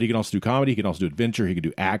he can also do comedy. He can also do adventure. He can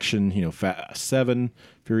do action.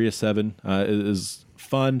 Furious 7 is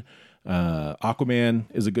fun. Aquaman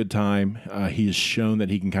is a good time. He has shown that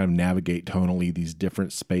he can kind of navigate tonally these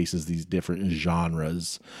different spaces, these different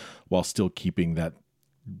genres, while still keeping that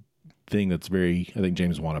thing that's very, I think,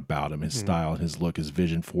 James Wan about him, his style, his look, his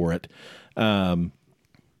vision for it.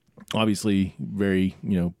 Obviously, very,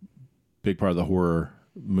 big part of the horror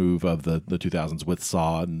move of the 2000s with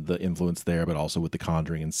Saw and the influence there, but also with The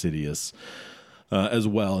Conjuring, Insidious as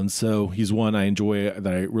well. And so he's one I enjoy,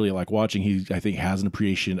 that I really like watching. He, I think, has an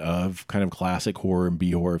appreciation of kind of classic horror and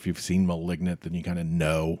B horror. If you've seen Malignant, then you kind of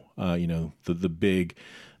know, the big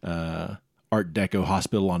Art Deco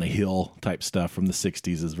hospital on a hill type stuff from the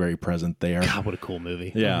 60s is very present there. God, what a cool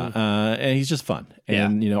movie. Yeah. And he's just fun.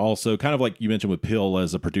 And, also kind of like you mentioned with Pill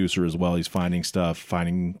as a producer as well, he's finding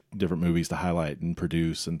different movies to highlight and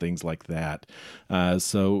produce and things like that.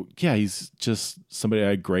 He's just somebody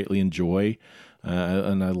I greatly enjoy.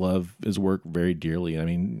 And I love his work very dearly. I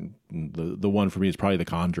mean, the one for me is probably The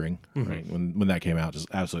Conjuring. Right? When that came out, just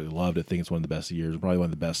absolutely loved it. I think it's one of the best years, probably one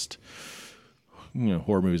of the best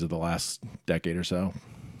horror movies of the last decade or so.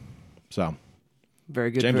 So,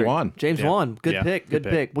 very good. James Wan. James Wan. Good pick. Good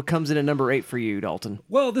pick. What comes in at number 8 for you, Dalton?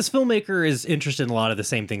 Well, this filmmaker is interested in a lot of the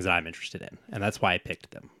same things that I'm interested in, and that's why I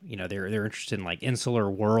picked them. They're interested in like insular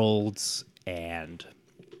worlds and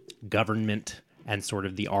government and sort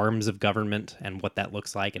of the arms of government and what that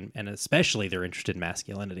looks like, and especially they're interested in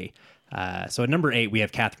masculinity. So at number 8, we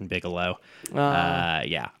have Catherine Bigelow.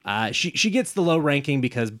 She gets the low ranking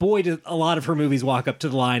because, boy, did a lot of her movies walk up to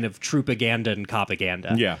the line of troopaganda and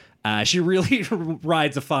copaganda. Yeah. She really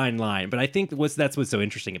rides a fine line. But I think that's what's so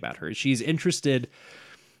interesting about her. She's interested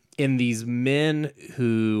in these men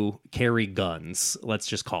who carry guns, let's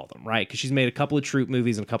just call them, right? Because she's made a couple of troop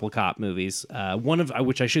movies and a couple of cop movies. One of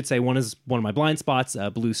which I should say one is one of my blind spots,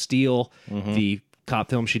 Blue Steel, the cop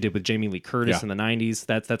film she did with Jamie Lee Curtis in the 90s.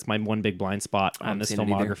 That's my one big blind spot on this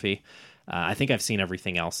filmography. I think I've seen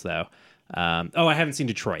everything else though. I haven't seen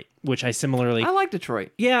Detroit, which I similarly... I like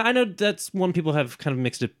Detroit. Yeah, I know that's one people have kind of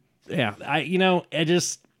mixed it. Yeah, I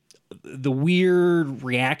just... The weird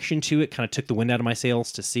reaction to it kind of took the wind out of my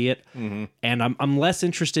sails to see it. And I'm less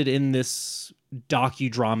interested in this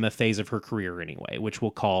docudrama phase of her career anyway, which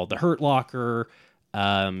we'll call The Hurt Locker,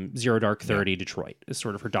 Zero Dark 30, Detroit is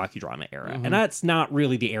sort of her docudrama era. And that's not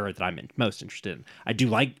really the era that I'm most interested in. I do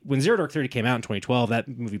like when Zero Dark 30 came out in 2012, that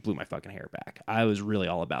movie blew my fucking hair back. I was really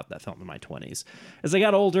all about that film in my 20s. As I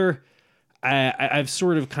got older, I've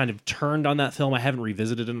sort of kind of turned on that film. I haven't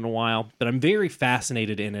revisited it in a while, but I'm very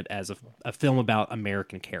fascinated in it as a film about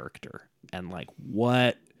American character and like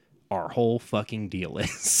what our whole fucking deal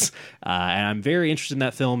is. And I'm very interested in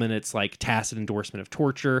that film and its like tacit endorsement of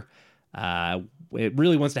torture. It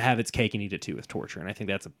really wants to have its cake and eat it too with torture, and I think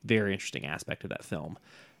that's a very interesting aspect of that film.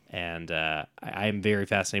 And I am very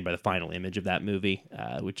fascinated by the final image of that movie,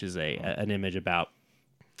 which is an image about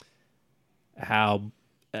how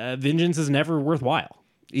vengeance is never worthwhile,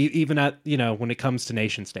 even at when it comes to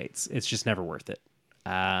nation states. It's just never worth it.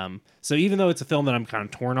 So even though it's a film that I'm kind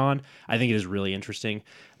of torn on, I think it is really interesting.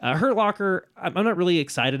 Hurt Locker, I'm not really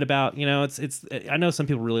excited about. It's I know some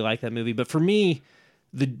people really like that movie, but for me,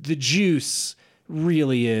 the juice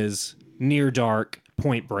really is Near Dark,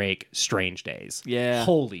 Point Break, Strange Days. Yeah.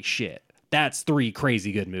 Holy shit. That's 3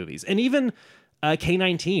 crazy good movies. And even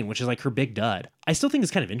K-19, which is like her big dud, I still think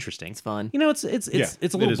it's kind of interesting. It's fun. It's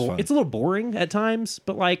a little boring at times,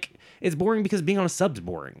 but like it's boring because being on a sub's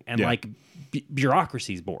boring and like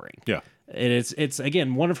bureaucracy is boring. Yeah. And it's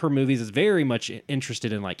again, one of her movies is very much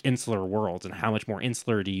interested in like insular worlds and how much more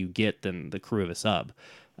insular do you get than the crew of a sub.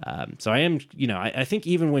 So I am, I think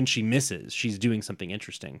even when she misses, she's doing something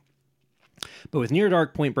interesting. But with Near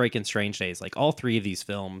Dark, Point Break, and Strange Days, like all 3 of these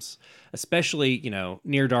films, especially,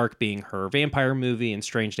 Near Dark being her vampire movie and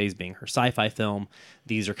Strange Days being her sci-fi film,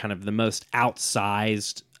 these are kind of the most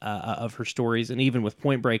outsized of her stories. And even with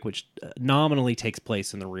Point Break, which nominally takes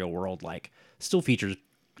place in the real world, like still features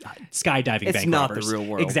skydiving it's bank not robbers. The real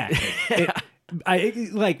world. Exactly.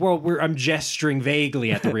 I'm gesturing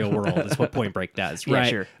vaguely at the real world is what Point Break does, right? Yeah,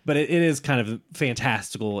 sure. But it is kind of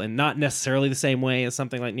fantastical and not necessarily the same way as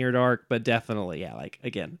something like Near Dark, but definitely, like,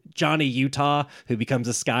 again, Johnny Utah, who becomes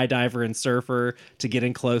a skydiver and surfer to get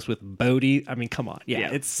in close with Bodhi. I mean, come on. Yeah,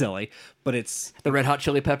 it's silly, but it's... The Red Hot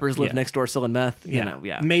Chili Peppers live next door selling meth.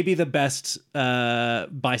 Maybe the best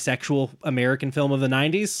bisexual American film of the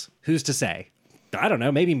 90s. Who's to say? I don't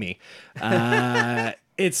know. Maybe me. I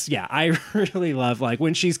really love, like,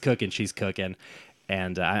 when she's cooking,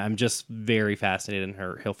 and I'm just very fascinated in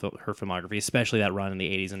her filmography, especially that run in the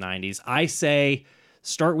 80s and 90s. I say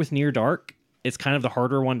start with Near Dark. It's kind of the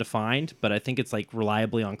harder one to find, but I think it's like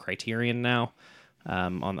reliably on Criterion now,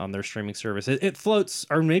 on their streaming service. It floats,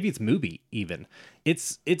 or maybe it's Mubi even.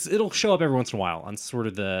 It'll show up every once in a while on sort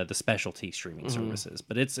of the specialty streaming services,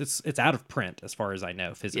 but it's out of print as far as I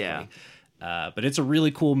know physically. Yeah. But it's a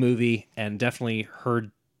really cool movie, and definitely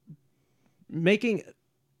her making...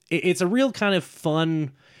 It's a real kind of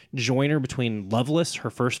fun joiner between Loveless, her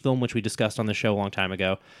first film, which we discussed on the show a long time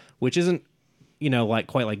ago, which isn't, like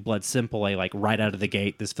quite like Blood Simple, like right out of the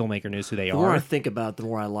gate, this filmmaker knows who they are. The more I think about it, the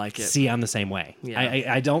more I like it. See, I'm the same way. Yeah.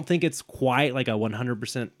 I don't think it's quite like a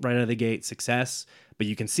 100% right out of the gate success, but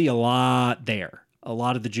you can see a lot there. A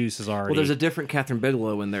lot of the juice is already... Well, there's a different Catherine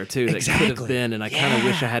Bigelow in there, too, that could have been, and I kind of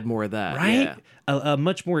wish I had more of that. Right? Yeah. A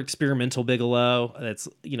much more experimental Bigelow that's,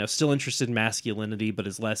 still interested in masculinity, but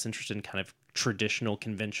is less interested in kind of traditional,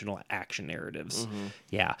 conventional action narratives.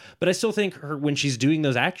 Yeah. But I still think when she's doing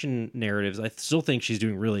those action narratives, I still think she's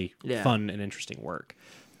doing really fun and interesting work.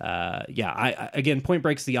 Again, Point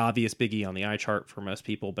Break's the obvious biggie on the eye chart for most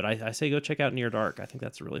people, but I say go check out Near Dark. I think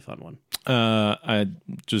that's a really fun one. I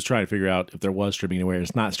just trying to figure out if there was streaming anywhere.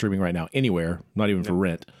 It's not streaming right now anywhere, not even for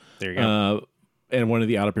rent. There you go. And one of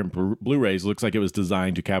the out-of-print Blu-rays looks like it was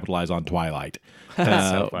designed to capitalize on Twilight.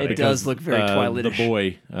 It does look very Twilight-ish. The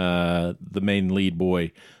boy, the main lead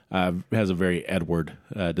boy, has a very Edward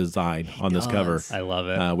design on this cover. I love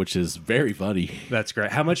it. Which is very funny. That's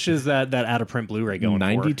great. How much is that out-of-print Blu-ray going for?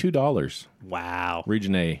 $92. Wow.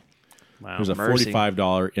 Region A. Wow. There's a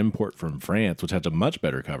 $45 import from France, which has a much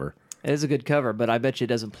better cover. It is a good cover, but I bet you it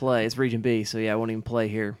doesn't play. It's Region B, so I won't even play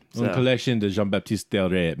here. So. Une collection de Jean-Baptiste Del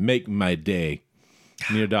Rey. Make my day.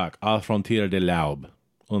 Near Dark. À frontière de l'aube.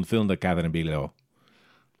 Un film de Catherine Bigelow.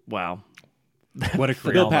 Wow. What a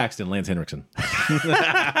career. Bill Paxton, Lance Henriksen.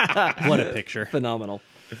 What a picture. Phenomenal.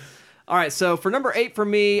 All right, so for number 8 for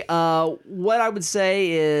me, what I would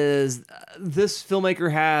say is this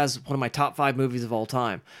filmmaker has one of my top 5 movies of all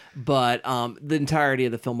time, but the entirety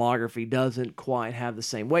of the filmography doesn't quite have the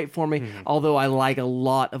same weight for me, although I like a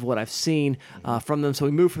lot of what I've seen from them. So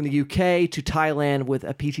we moved from the UK to Thailand with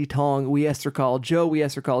Apiti Tong Joe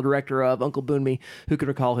Wieserkal, director of Uncle Boonmi, Who Could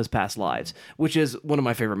Recall His Past Lives, which is one of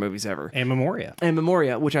my favorite movies ever. And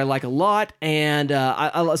Memoria, which I like a lot, and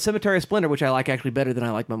I Cemetery of Splendor, which I like actually better than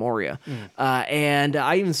I like Memoria. And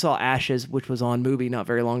I even saw Ashes, which was on Movie not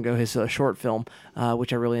very long ago, his short film,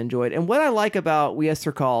 which I really enjoyed. And what I like about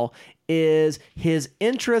Wieserkal is his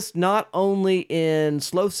interest not only in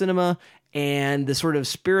slow cinema and the sort of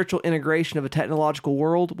spiritual integration of a technological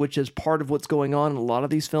world, which is part of what's going on in a lot of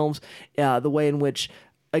these films, the way in which,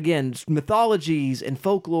 again, mythologies and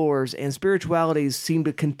folklores and spiritualities seem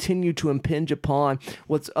to continue to impinge upon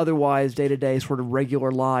what's otherwise day-to-day sort of regular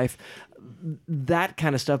life, that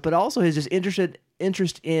kind of stuff, but also his just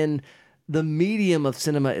interest in the medium of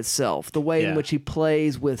cinema itself, the way in which he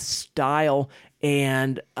plays with style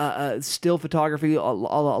and still photography, a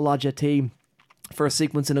la Jetty, for a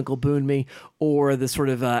sequence in Uncle Boonmi, or the sort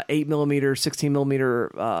of 8mm,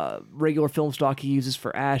 16mm regular film stock he uses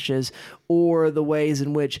for Ashes, or the ways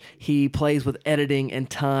in which he plays with editing and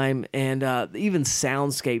time and even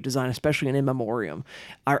soundscape design, especially in Memoriam.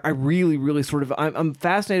 I really, really sort of, I'm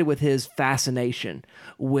fascinated with his fascination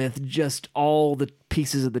with just all the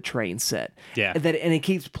pieces of the train set. Yeah. And he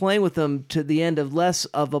keeps playing with them to the end of less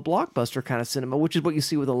of a blockbuster kind of cinema, which is what you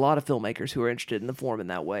see with a lot of filmmakers who are interested in the form in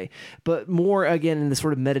that way, but more, again, in the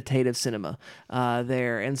sort of meditative cinema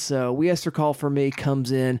there. And so Wieserkal for me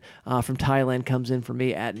comes in from Thailand, comes in for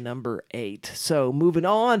me at number 8. So moving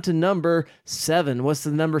on to number 7. What's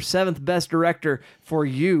the number 7th best director for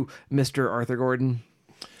you, Mr. Arthur Gordon?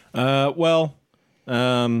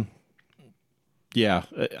 Yeah,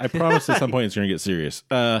 I promise at some point it's going to get serious.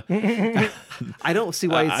 I don't see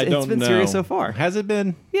why it's been know. serious so far. Has it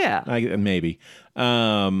been? Yeah. Maybe.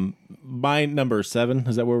 My number 7,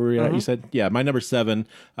 is that where we're at? You said? Yeah, my number 7.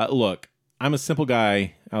 Look, I'm a simple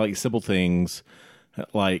guy. I like simple things,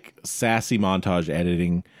 like sassy montage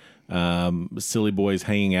editing, silly boys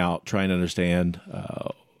hanging out, trying to understand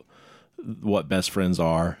what best friends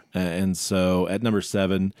are. And so at number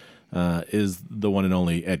 7... is the one and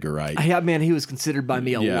only Edgar Wright. Yeah, man, he was considered by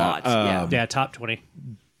me a lot. Yeah, top 20.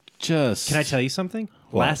 Just Can I tell you something?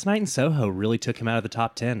 What? Last Night in Soho really took him out of the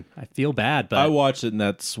top 10. I feel bad, but I watched it, and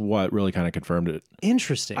that's what really kind of confirmed it.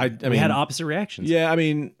 Interesting. I we mean, had opposite reactions. Yeah, I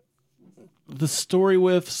mean, the story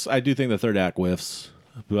whiffs. I do think the third act whiffs,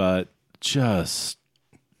 but just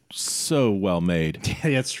so well made.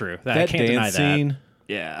 Yeah, that's true. I That can't deny dance scene.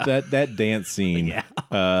 Yeah. That dance scene.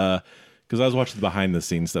 Yeah. Because I was watching the behind the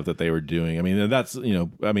scenes stuff that they were doing. I mean, and that's, a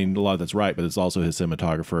lot of that's right, but it's also his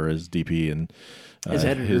cinematographer, his DP, and his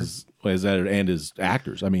editor. his editor, and his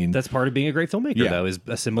actors. I mean, That's part of being a great filmmaker, though, is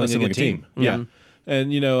assembling a good team. Yeah.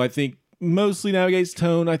 And, I think mostly navigates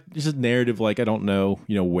tone. Just narrative, like, I don't know,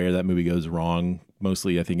 where that movie goes wrong.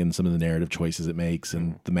 Mostly, I think, in some of the narrative choices it makes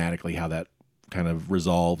and thematically how that kind of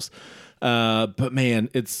resolves. But, man,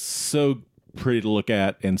 it's so pretty to look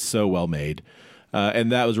at and so well made.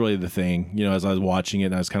 And that was really the thing, as I was watching it,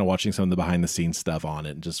 and I was kind of watching some of the behind the scenes stuff on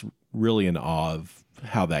it, and just really in awe of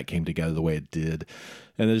how that came together the way it did.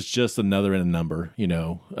 And there's just another in a number,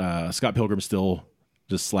 Scott Pilgrim still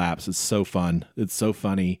just slaps. It's so fun. It's so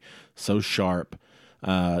funny, so sharp.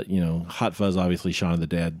 Hot Fuzz, obviously, Shaun of the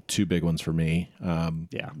Dead, 2 big ones for me.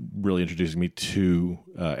 Really introducing me to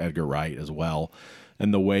Edgar Wright as well.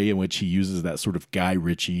 And the way in which he uses that sort of Guy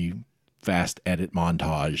Ritchie fast edit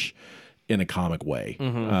montage in a comic way,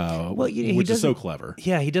 which is so clever.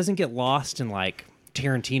 Yeah, he doesn't get lost in like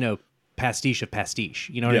Tarantino pastiche of pastiche.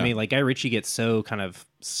 You know what I mean? Like Guy Ritchie gets so kind of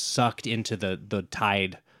sucked into the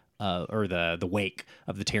tide or the wake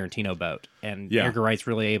of the Tarantino boat, and Edgar Wright's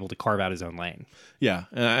really able to carve out his own lane. Yeah,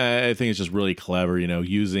 and I think it's just really clever.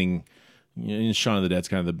 Using Shaun of the Dead's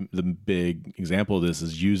kind of the big example of this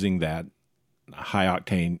is using that high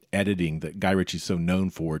octane editing that Guy Ritchie's so known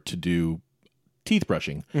for to do teeth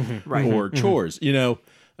brushing or chores, to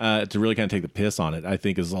really kind of take the piss on it, I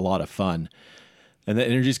think is a lot of fun. And that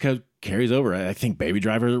energy just kind of carries over. I think Baby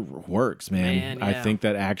Driver works, man. Yeah. I think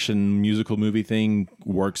that action musical movie thing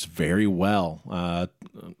works very well.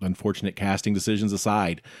 Unfortunate casting decisions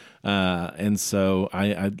aside. And so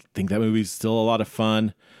I think that movie's still a lot of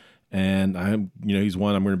fun. And he's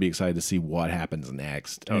one I'm going to be excited to see what happens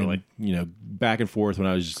next. Totally. And, back and forth when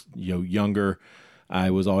I was younger, I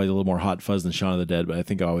was always a little more Hot Fuzz than Shaun of the Dead, but I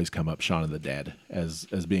think I always come up Shaun of the Dead as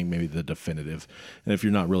being maybe the definitive. And if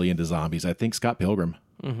you're not really into zombies, I think Scott Pilgrim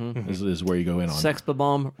is where you go in on. Sex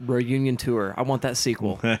Bomb Reunion Tour. I want that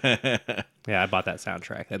sequel. Yeah, I bought that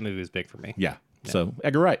soundtrack. That movie was big for me. Yeah. So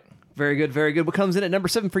Edgar Wright. Very good, very good. What comes in at number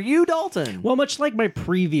 7 for you, Dalton? Well, much like my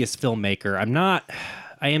previous filmmaker,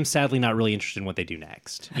 I am sadly not really interested in what they do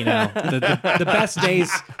next. You know, the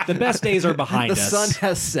best days are behind The us. sun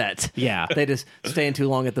has set. Yeah. They just staying too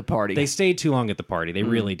long at the party. They stayed too long at the party. They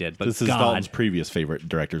really did. But This is Dalton's previous favorite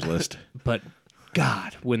director's list. But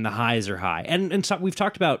God, when the highs are high. And so we've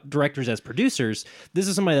talked about directors as producers. This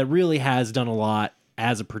is somebody that really has done a lot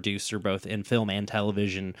as a producer, both in film and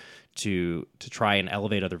television, to try and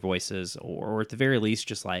elevate other voices, or at the very least,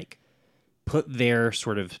 just like put their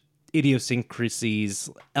sort of idiosyncrasies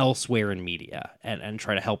elsewhere in media and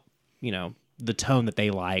try to help, you know, the tone that they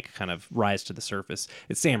like kind of rise to the surface.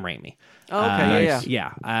 It's Sam Raimi. Oh,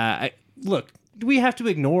 okay, Look, do we have to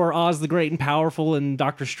ignore Oz the Great and Powerful and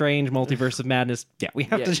Doctor Strange, Multiverse of Madness? Yeah, we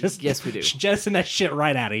have to just yes, we do. jettison that shit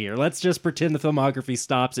right out of here. Let's just pretend the filmography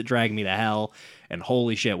stops at Drag Me to Hell, and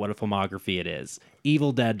holy shit, what a filmography it is.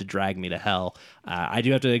 Evil Dead to Drag Me to Hell. I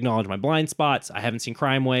do have to acknowledge my blind spots. I haven't seen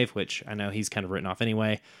Crime Wave, which I know he's kind of written off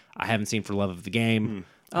anyway. I haven't seen For Love of the Game.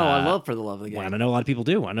 Oh, I love For the Love of the Game. Well, I know a lot of people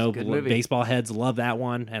do. I know movie. baseball heads love that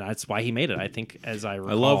one, and that's why he made it. I think, as I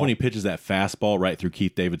recall. I love when he pitches that fastball right through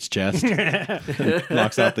Keith David's chest.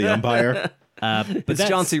 Knocks out the umpire. But It's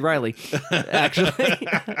John C. Reilly, actually.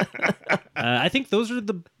 I think those are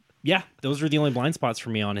the only blind spots for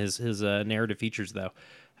me on his narrative features, though.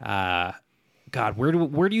 God, where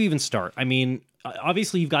do you even start? I mean,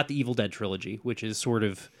 obviously you've got the Evil Dead trilogy, which is sort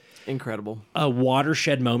of Incredible. a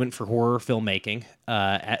watershed moment for horror filmmaking,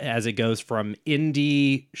 as it goes from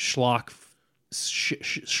indie schlock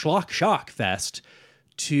shock fest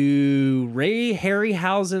to Ray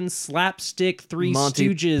Harryhausen slapstick Three Monty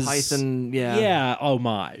Stooges Python,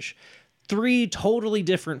 homage. 3 totally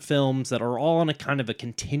different films that are all on a kind of a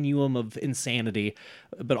continuum of insanity,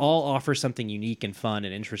 but all offer something unique and fun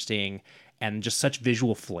and interesting and just such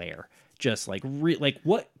visual flair. Just like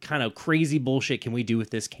what kind of crazy bullshit can we do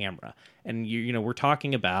with this camera? And you know, we're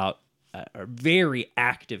talking about a very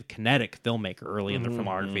active, kinetic filmmaker early in their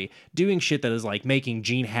filmography, doing shit that is like making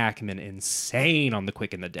Gene Hackman insane on The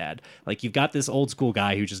Quick and the Dead. Like, you've got this old school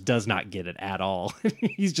guy who just does not get it at all.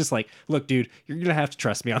 He's just like, look, dude, you're gonna have to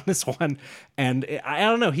trust me on this one. And I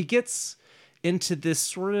don't know, he gets into this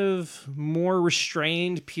sort of more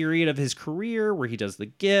restrained period of his career where he does The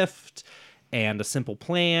Gift and A Simple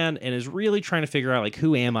Plan, and is really trying to figure out, like,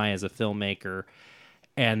 who am I as a filmmaker,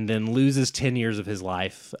 and then loses 10 years of his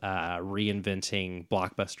life reinventing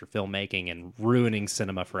blockbuster filmmaking and ruining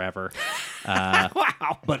cinema forever.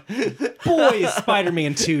 Wow. But boy, is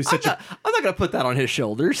Spider-Man 2 such I'm not going to put that on his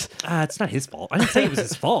shoulders. it's not his fault. I didn't say it was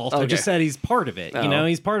his fault. I just said he's part of it. You know,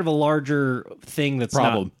 he's part of a larger thing that's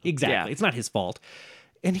Problem. not... Exactly. Yeah. It's not his fault.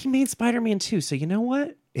 And he made Spider-Man 2, so you know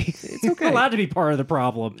what? It's okay. allowed to be part of the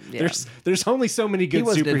problem. Yeah. There's only so many good He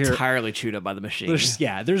wasn't superhero... entirely chewed up by the machine.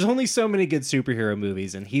 There's only so many good superhero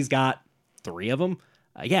movies, and he's got 3 of them.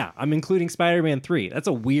 I'm including Spider-Man 3. That's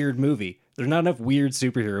a weird movie. There's not enough weird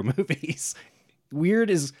superhero movies. Weird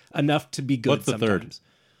is enough to be good. What's the sometimes. third?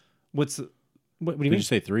 What do you Did mean? you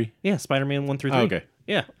say 3? Yeah, Spider-Man 1 through 3. Oh, okay.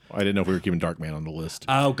 Yeah. I didn't know if we were keeping Darkman on the list.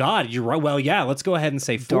 Oh God, you're right. Well, yeah. Let's go ahead and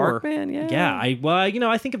say 4. Darkman, yeah. Yeah.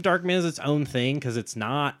 I think of Darkman as its own thing because it's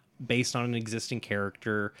not based on an existing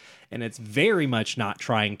character, and it's very much not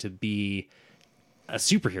trying to be a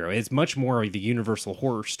superhero. It's much more of the universal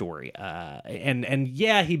horror story. And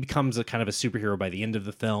yeah, he becomes a kind of a superhero by the end of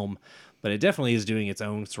the film, but it definitely is doing its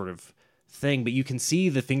own sort of thing. But you can see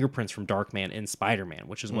the fingerprints from Darkman in Spider-Man,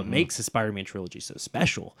 which is what makes his Spider-Man trilogy so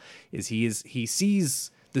special. He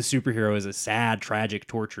sees the superhero as a sad, tragic,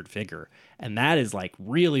 tortured figure, and that is like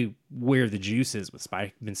really where the juice is with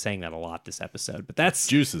Spider. I've been saying that a lot this episode, but that's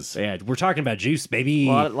Juices. Yeah, we're talking about juice, baby.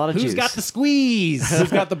 A lot of Who's juice. got the squeeze?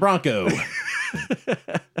 Who's got the Bronco?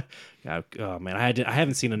 Oh man, I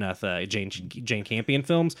haven't seen enough Jane Campion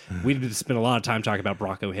films. We'd spend a lot of time talking about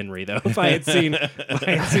Bronco Henry, though. If I had seen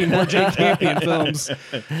more Jane Campion films,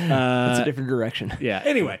 It's a different direction. yeah.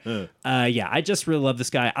 Anyway, I just really love this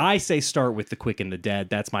guy. I say start with The Quick and the Dead.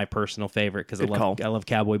 That's my personal favorite because I love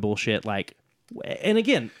cowboy bullshit. Like, and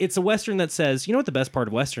again, it's a Western that says, you know what the best part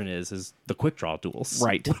of Western is the quick draw duels.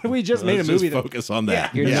 Right. We just made a Let's movie. just focus on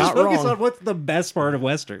that. You're Just not focus wrong. on what's the best part of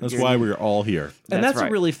Western. That's why we're all here. And that's right.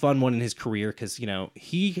 a really fun one in his career because, you know,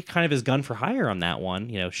 he kind of is gun for hire on that one.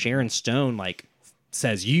 You know, Sharon Stone, like,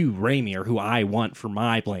 says, you, Raimi, are who I want for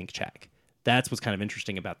my blank check. that's what's kind of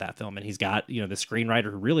interesting about that film. And he's got, the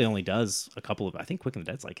screenwriter who really only does a couple of, I think Quick and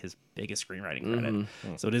the Dead's like his biggest screenwriting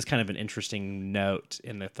credit. So it is kind of an interesting note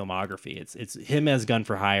in the filmography. It's him as gun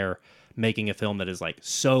for hire making a film that is like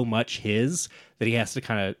so much his that he has to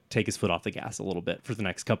kind of take his foot off the gas a little bit for the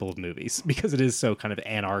next couple of movies because it is so kind of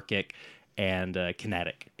anarchic and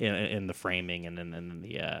kinetic in the framing and then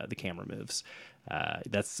the camera moves.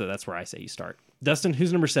 That's where I say you start. Dustin,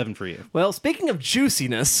 who's number 7 for you? Well, speaking of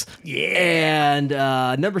juiciness, and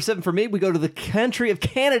number 7 for me, we go to the country of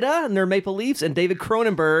Canada and their Maple Leafs and David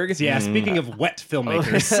Cronenberg. Yeah, speaking of wet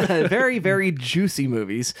filmmakers. Very, very juicy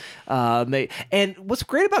movies. And what's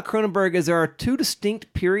great about Cronenberg is there are 2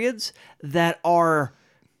 distinct periods that are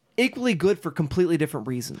equally good for completely different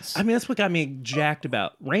reasons. I mean, that's what got me jacked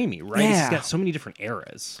about Raimi, right? Yeah. He's got so many different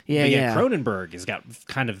eras. Yeah, but yeah. Cronenberg has got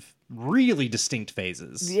kind of really distinct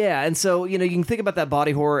phases. Yeah, and so, you can think about that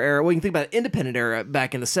body horror era. Well, you can think about independent era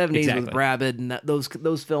back in the 70s with Rabid and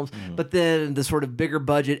those films. But then the sort of bigger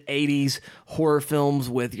budget 80s horror films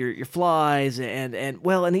with your Flies and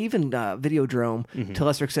even Videodrome to a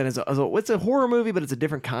lesser extent. It's a horror movie, but it's a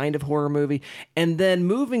different kind of horror movie. And then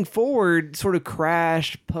moving forward, sort of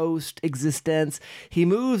Crash, post-existence, he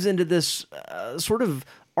moves into this sort of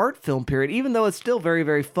art film period, even though it's still very,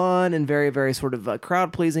 very fun and very, very sort of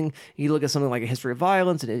crowd-pleasing. You look at something like A History of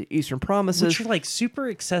Violence and Eastern Promises. Which are like super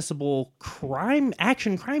accessible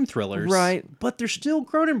action crime thrillers. Right. But they're still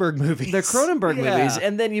Cronenberg movies. They're Cronenberg movies.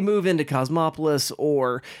 And then you move into Cosmopolis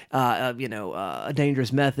or, A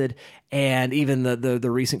Dangerous Method, and even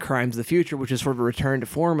the recent Crimes of the Future, which is sort of a return to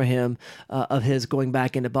form of his going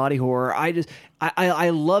back into body horror. I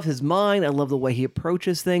love his mind. I love the way he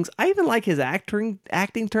approaches things. I even like his acting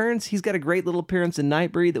turns. He's got a great little appearance in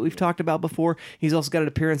Nightbreed that we've talked about before. He's also got an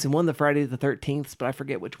appearance in one of the Friday the 13th, but I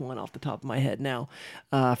forget which one off the top of my head now.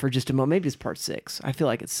 For just a moment, maybe it's part 6. I feel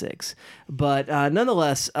like it's 6, but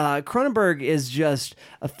nonetheless, Cronenberg is just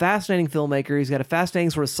a fascinating filmmaker. He's got a fascinating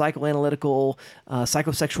sort of psychoanalytical,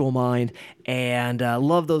 psychosexual mind, and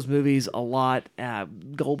love those movies a lot.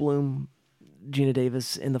 Goldblum, Gina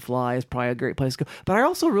Davis in The Fly is probably a great place to go. But I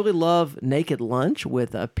also really love Naked Lunch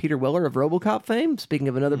with Peter Weller of RoboCop fame. Speaking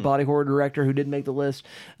of another body horror director who didn't make the list,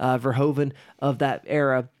 Verhoeven of that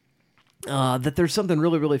era. That there's something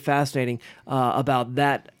really, really fascinating about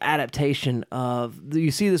that adaptation of...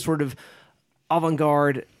 You see this sort of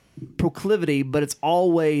avant-garde proclivity, but it's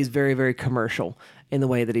always very, very commercial in the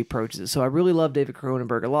way that he approaches it. So I really love David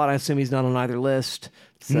Cronenberg a lot. I assume he's not on either list.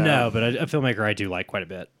 So. No, but a filmmaker I do like quite a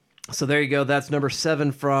bit. So there you go. That's number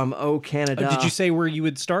 7 from Canada. Did you say where you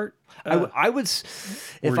would start? I would,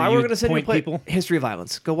 if I were going to send you people History of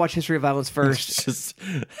Violence, go watch History of Violence first.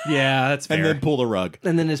 Yeah, that's fair. And then pull the rug.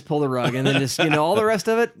 And then just pull the rug, and then just all the rest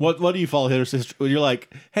of it. What do you follow history? You're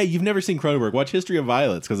like, hey, you've never seen Cronenberg. Watch History of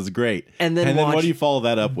Violence because it's great. And then what do you follow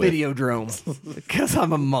that up with? Videodrome, because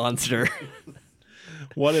I'm a monster.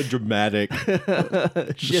 What a dramatic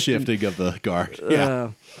shifting of the guard.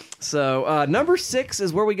 Yeah. So number 6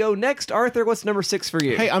 is where we go next. Arthur, what's number 6 for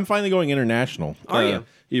you? Hey, I'm finally going international. Are you?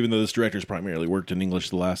 Even though this director's primarily worked in English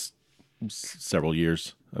the last several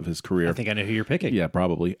years of his career. I think I know who you're picking. Yeah,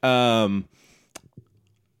 probably. When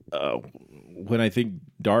I think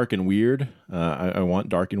dark and weird, I want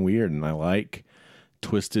dark and weird, and I like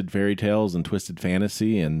twisted fairy tales and twisted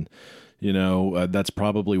fantasy, and that's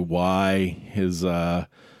probably why his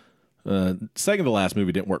second to last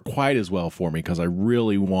movie didn't work quite as well for me, because I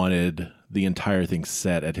really wanted the entire thing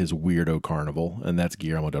set at his weirdo carnival, and that's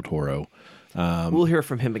Guillermo del Toro. We'll hear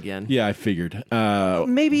from him again. Yeah, I figured.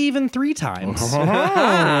 Maybe even 3 times.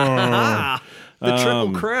 The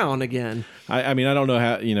Triple Crown again. I mean, I don't know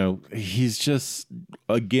how, he's just,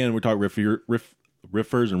 again, we're talking riffers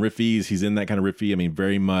and riffies. He's in that kind of riffy. I mean,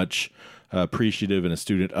 very much appreciative and a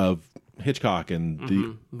student of Hitchcock and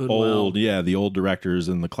the old directors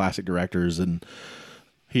and the classic directors, and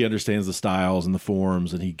he understands the styles and the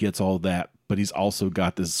forms, and he gets all that, but he's also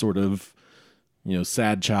got this sort of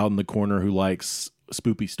sad child in the corner who likes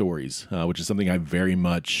spoopy stories, which is something I very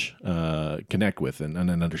much connect with and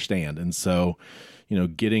understand. And so,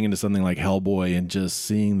 getting into something like Hellboy and just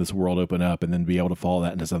seeing this world open up, and then be able to follow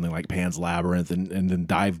that into something like Pan's Labyrinth, and then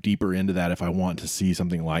dive deeper into that if I want to see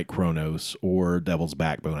something like Kronos or Devil's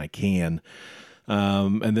Backbone, I can.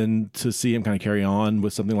 And then to see him kind of carry on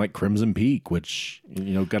with something like Crimson Peak, which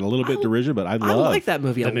got a little bit derision, but I like that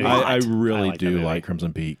movie a lot. I really do like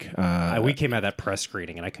Crimson Peak. We came out of that press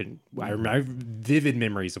screening, and I have vivid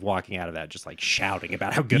memories of walking out of that just like shouting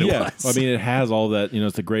about how good it was. I mean, it has all that.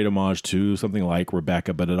 It's a great homage to something like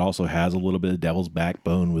Rebecca, but it also has a little bit of Devil's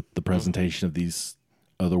Backbone with the presentation of these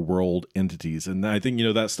other world entities. And I think,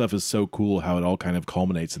 that stuff is so cool how it all kind of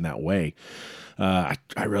culminates in that way. I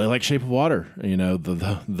really like Shape of Water,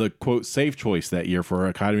 the quote safe choice that year for our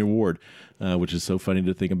Academy Award, which is so funny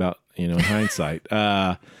to think about, in hindsight.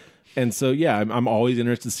 And so, yeah, I'm always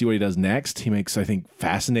interested to see what he does next. He makes, I think,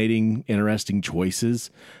 fascinating, interesting choices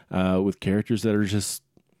with characters that are just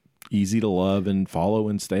easy to love and follow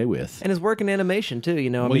and stay with. And his work in animation, too.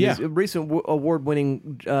 His recent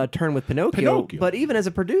award-winning turn with Pinocchio. But even as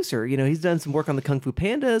a producer, he's done some work on the Kung Fu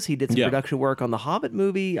Pandas. He did some production work on the Hobbit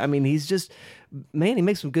movie. I mean, he's just... Man, he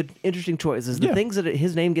makes some good, interesting choices. The things that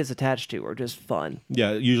his name gets attached to are just fun.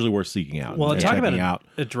 Yeah, usually worth seeking out. Well, talk about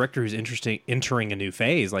a director who's entering a new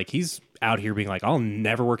phase. Like, he's out here being like, I'll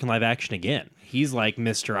never work in live action again. He's like,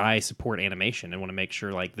 Mr. I support animation and want to make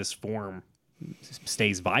sure, like, this form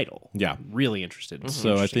stays vital. Yeah. Really interested.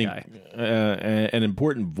 So I think an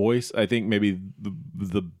important voice, I think maybe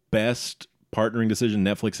the best partnering decision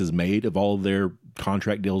Netflix has made of all of their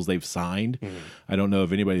contract deals they've signed. I don't know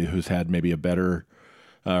of anybody who's had maybe a better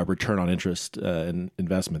return on interest and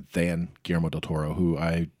investment than Guillermo del Toro, who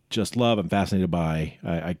I just love. I'm fascinated by.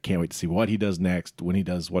 I can't wait to see what he does next, when he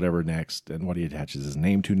does whatever next, and what he attaches his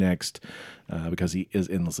name to next, because he is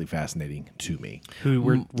endlessly fascinating to me.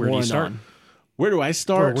 Where do you start? Where do I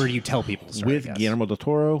start? Or where do you tell people to start? With Guillermo del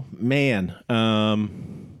Toro? Man,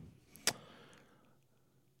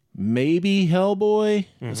 maybe Hellboy,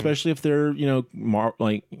 especially if they're, blockbuster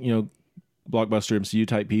MCU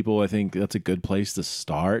type people. I think that's a good place to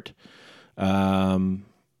start. Pan's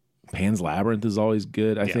Labyrinth is always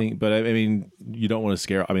good, I think. But I mean, you don't want to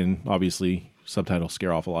scare. I mean, obviously, subtitles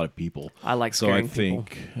scare off a lot of people. I like scaring people.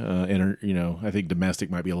 I think domestic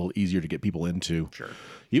might be a little easier to get people into. Sure.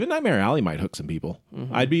 Even Nightmare Alley might hook some people.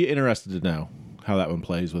 I'd be interested to know how that one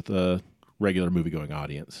plays with a regular movie-going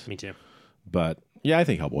audience. Me too. But yeah, I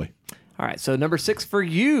think Hellboy. All right, so number 6 for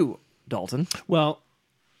you, Dalton. Well,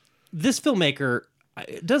 this filmmaker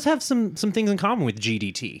does have some things in common with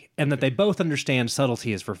GDT, and that they both understand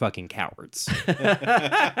subtlety is for fucking cowards.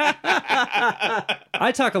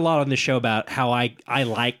 I talk a lot on this show about how I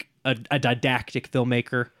like a didactic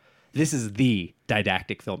filmmaker. This is the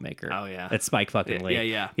didactic filmmaker. Oh, yeah. That's Spike fucking Lee.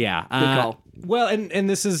 Yeah. Yeah. Good call. Well, and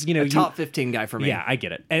this is, a top 15 guy for me. Yeah, I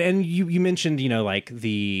get it. And you mentioned, like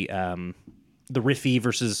the riffy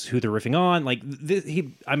versus who they're riffing on. Like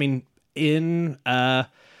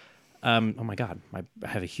oh my God, I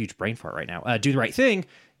have a huge brain fart right now. Do the Right Thing.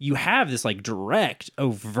 You have this like direct,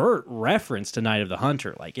 overt reference to Night of the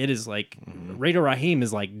Hunter. Like it is like Rado Rahim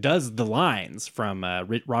is like does the lines from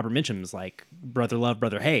Robert Mitchum's like Brother Love,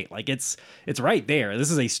 Brother Hate. Like it's right there. This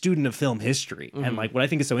is a student of film history, and like what I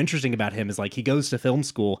think is so interesting about him is like he goes to film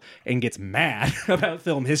school and gets mad about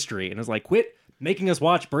film history and is like, quit making us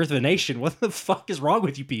watch Birth of a Nation. What the fuck is wrong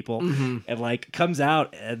with you people? And like comes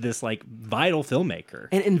out this like vital filmmaker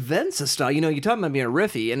and invents a style. You're talking about being a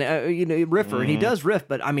riffy and riffer, and he does riff,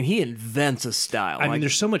 but I mean he invents a style. I mean,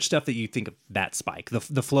 there's so much stuff that you think of that Spike,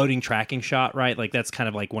 the floating tracking shot, right? Like that's kind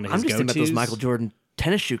of like one of his. I'm just go-tos. thinking about those Michael Jordan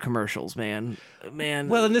tennis shoe commercials, man.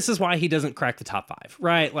 Well, and this is why he doesn't crack the top 5,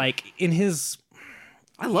 right? Like in his,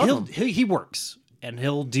 I love him. He works and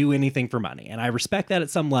he'll do anything for money, and I respect that at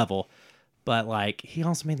some level. But like he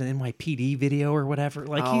also made the NYPD video or whatever.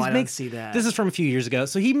 Like I don't see that. This is from a few years ago,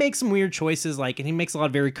 so he makes some weird choices. Like, and he makes a lot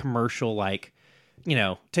of very commercial, like,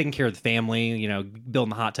 taking care of the family, building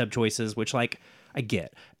the hot tub choices, which like I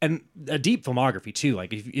get, and a deep filmography too.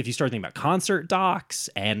 Like if you start thinking about concert docs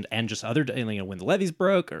and just other, when the levees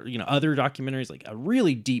broke or other documentaries, like a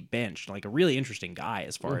really deep bench, like a really interesting guy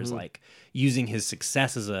as far as like using his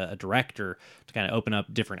success as a director to kind of open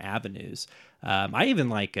up different avenues. I even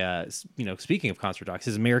like, speaking of concert docs,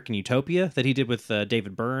 his American Utopia that he did with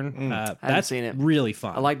David Byrne. That's seen it. Really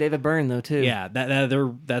fun. I like David Byrne though too. Yeah,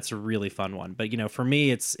 that's a really fun one. But for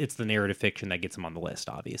me, it's the narrative fiction that gets him on the list.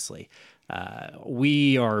 Obviously,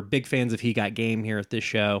 we are big fans of He Got Game here at this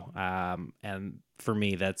show, and for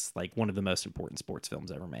me, that's like one of the most important sports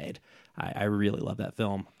films ever made. I really love that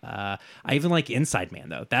film. I even like Inside Man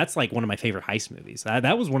though. That's like one of my favorite heist movies.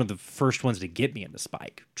 That was one of the first ones to get me into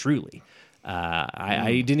Spike. Truly.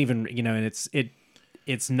 I didn't even, and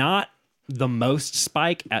it's not the most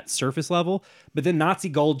Spike at surface level, but then Nazi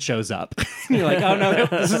Gold shows up. And you're like, oh no,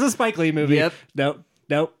 this is a Spike Lee movie. Yep.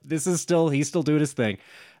 Nope. He's still doing his thing.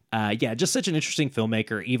 Just such an interesting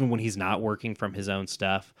filmmaker, even when he's not working from his own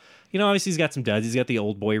stuff. Obviously he's got some duds. He's got the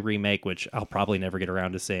Old Boy remake, which I'll probably never get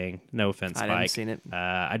around to seeing. No offense, Spike. I haven't seen it.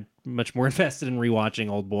 I'm much more invested in rewatching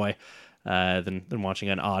Old Boy than watching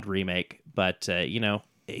an odd remake. But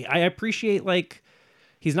I appreciate like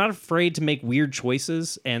he's not afraid to make weird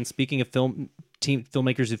choices. And speaking of film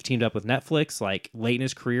filmmakers who've teamed up with Netflix, like late in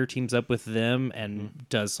his career, teams up with them and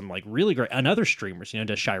does some like really great, and other streamers,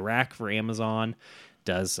 does Chirac for Amazon,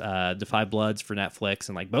 does Defy Bloods for Netflix,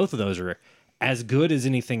 and like both of those are as good as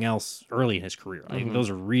anything else early in his career. I think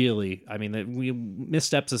those are really, we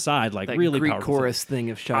missteps aside, like that really Greek powerful chorus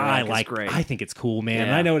thing of Chirac is great. I think it's cool, man. Yeah.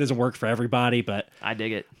 And I know it doesn't work for everybody, but I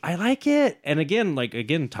dig it. I like it. And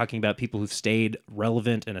again, talking about people who've stayed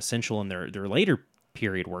relevant and essential in their later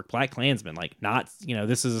period work, Black Klansman,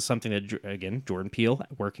 this is something that, again, Jordan Peele,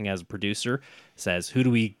 working as a producer, says, who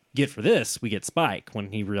do we get for this? We get Spike,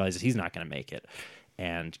 when he realizes he's not going to make it.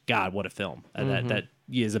 And God, what a film. That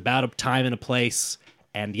is about a time and a place,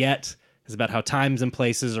 and yet is about how times and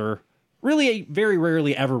places are really very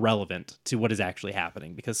rarely ever relevant to what is actually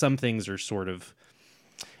happening, because some things are sort of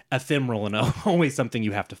ephemeral and always something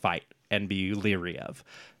you have to fight and be leery of.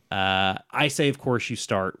 I say, of course, you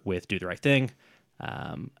start with Do the Right Thing.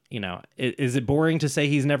 Is it boring to say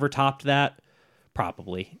he's never topped that?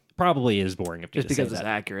 Probably is boring just because it's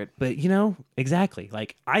accurate. But exactly.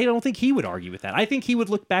 Like, I don't think he would argue with that. I think he would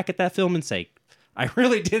look back at that film and say, I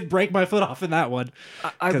really did break my foot off in that one.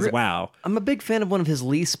 Wow. I'm a big fan of one of his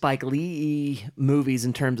least Spike Lee movies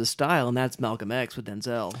in terms of style, and that's Malcolm X with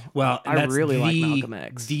Denzel. Well, I really like Malcolm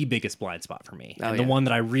X. The biggest blind spot for me. The one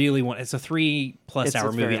that I really want. It's a 3+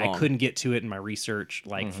 hour movie. I couldn't get to it in my research,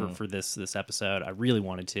 for this episode. I really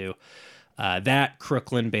wanted to. That,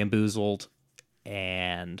 Crooklyn, Bamboozled,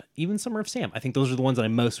 and even Summer of Sam. I think those are the ones that I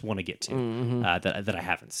most want to get to that I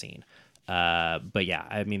haven't seen. But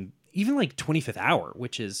yeah, even like 25th Hour,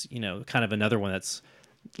 which is, kind of another one that's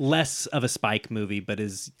less of a Spike movie, but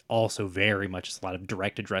is also very much a lot of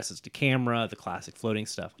direct addresses to camera, the classic floating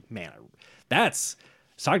stuff. Man, that's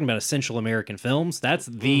talking about essential American films. That's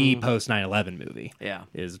the post 9/11 movie. Yeah,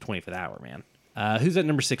 is 25th Hour, man. Who's at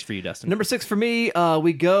number 6 for you, Dustin? Number 6 for me,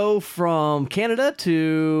 we go from Canada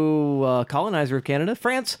to colonizer of Canada,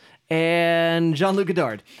 France, and Jean-Luc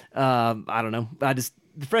Godard. I don't know.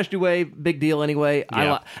 The French New Wave, big deal anyway.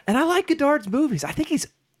 Yeah. I like Godard's movies. I think he's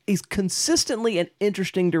consistently an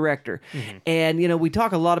interesting director. And, we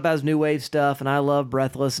talk a lot about his New Wave stuff, and I love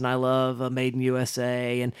Breathless, and I love Made in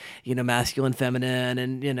USA, and, Masculine, Feminine,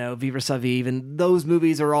 and, Vivre sa Vive, and those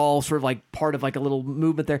movies are all sort of like part of like a little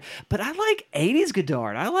movement there. But I like 80s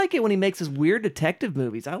Godard. I like it when he makes his weird detective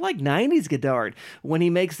movies. I like 90s Godard when he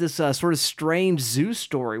makes this sort of strange zoo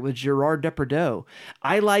story with Gerard Depardieu.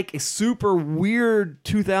 I like a super weird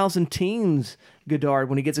 2000 teens Godard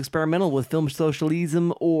when he gets experimental with film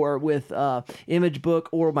socialism or with Image Book,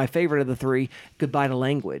 or my favorite of the three, Goodbye to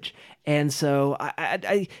Language. And so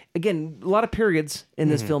I again, a lot of periods in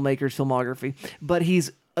this filmmaker's filmography, but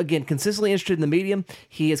he's again consistently interested in the medium.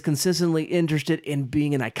 He is consistently interested in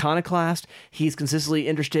being an iconoclast. He's consistently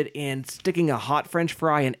interested in sticking a hot French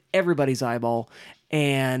fry in everybody's eyeball.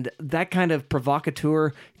 And that kind of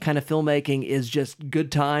provocateur kind of filmmaking is just good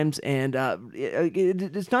times. And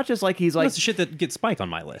it's not just like he's like... That's the shit that gets Spike on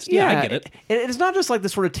my list. Yeah, I get it. It's not just like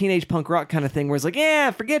this sort of teenage punk rock kind of thing where it's like, yeah,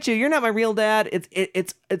 forget you. You're not my real dad.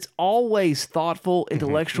 It's always thoughtful,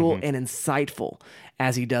 intellectual, and insightful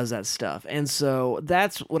as he does that stuff. And so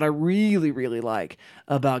that's what I really, really like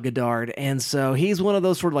about Godard. And so he's one of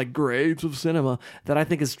those sort of like greats of cinema that I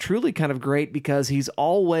think is truly kind of great because he's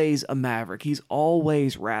always a maverick. He's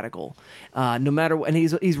always radical, no matter what. And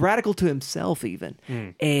he's radical to himself even.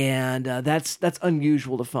 And that's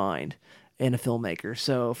unusual to find in a filmmaker.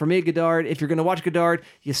 So for me, Godard, if you're going to watch Godard,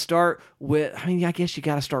 you start with, I guess you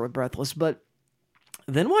got to start with Breathless, but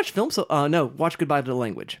then watch watch Goodbye to the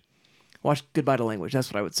Language. Watch Goodbye to Language.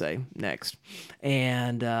 That's what I would say next,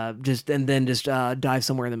 and then dive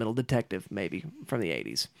somewhere in the middle. Detective, maybe from the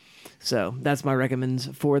 80s. So that's my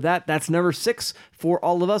recommends for that. That's number 6 for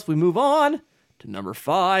all of us. We move on to number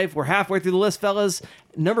 5. We're halfway through the list, fellas.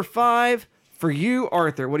 Number 5 for you,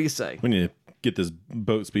 Arthur. What do you say? We need to get this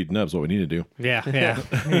boat speeding up. Is what we need to do. Yeah.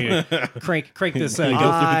 crank this.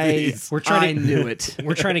 I knew it.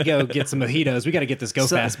 We're trying to go get some mojitos. We got to get this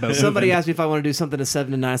fast boat. Somebody moving. asked me if I want to do something to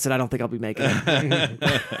 7 to 9. I said I don't think I'll be making it.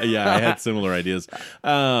 Yeah, I had similar ideas.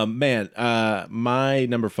 My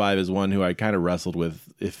number 5 is one who I kind of wrestled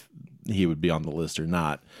with if he would be on the list or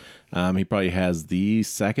not. He probably has the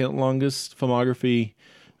second longest filmography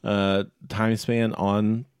time span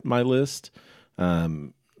on my list.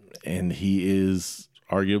 And he is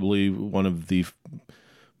arguably one of the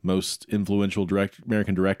most influential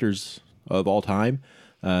American directors of all time.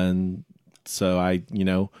 And so I,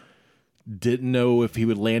 didn't know if he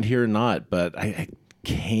would land here or not, but I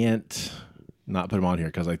can't not put him on here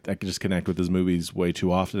because I could just connect with his movies way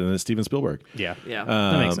too often. And it's Steven Spielberg. Yeah.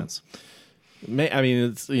 That makes sense.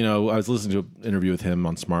 It's, I was listening to an interview with him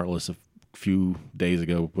on Smartless a few days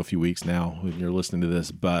ago, a few weeks now, when you're listening to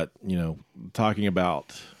this, but talking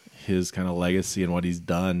about his kind of legacy and what he's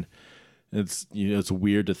done, it's it's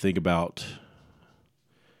weird to think about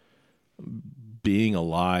being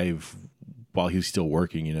alive while he's still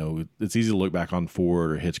working. It's easy to look back on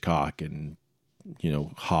Ford or Hitchcock and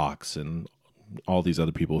Hawks and all these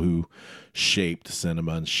other people who shaped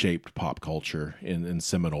cinema and shaped pop culture in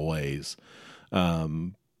seminal ways.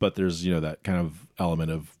 But there's, that kind of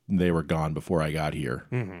element of they were gone before I got here.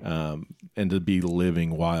 Mm-hmm. And to be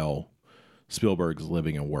living while Spielberg's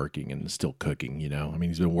living and working and still cooking,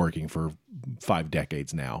 he's been working for 5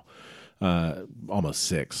 decades now, almost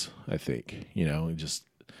 6, I think, just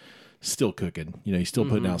still cooking, he's still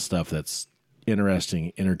putting out stuff that's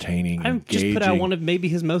interesting, entertaining, engaging. Just put out one of maybe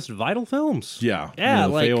his most vital films. Yeah.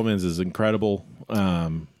 Like Fabelmans is incredible.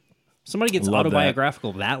 Somebody gets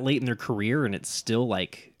autobiographical that late in their career and it's still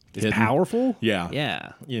it's powerful. Yeah.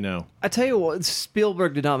 Yeah. I tell you what,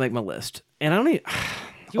 Spielberg did not make my list. And I don't even...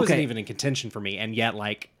 He wasn't even in contention for me. And yet,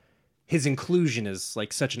 his inclusion is,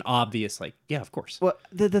 such an obvious, yeah, of course. Well,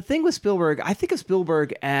 the thing with Spielberg, I think of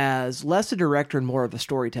Spielberg as less a director and more of a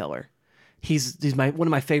storyteller. He's one of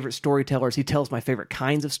my favorite storytellers. He tells my favorite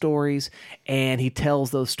kinds of stories, and he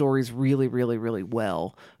tells those stories really, really, really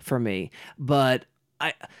well for me. But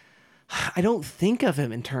I don't think of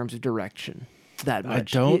him in terms of direction that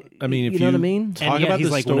much. I don't. I mean, if you know what I mean? Talk and about he's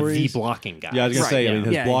the one of the stories. blocking guys. Yeah, I was gonna say. Yeah. I mean,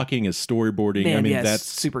 his blocking, his storyboarding. Man, that's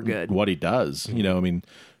super good. What he does.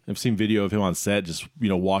 I've seen video of him on set, just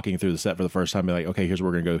walking through the set for the first time. Be like, okay, here's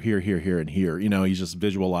where we're gonna go. Here, and here. He's just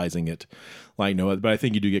visualizing it like no other. But I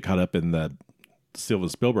think you do get caught up in the Steven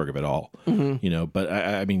Spielberg of it all. Mm-hmm. But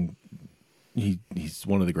I mean, he's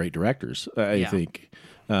one of the great directors. I think.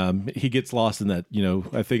 He gets lost in that,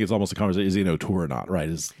 I think it's almost a conversation, is he an auteur or not, right?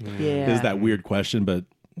 Is that weird question, but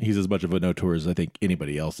he's as much of an auteur as I think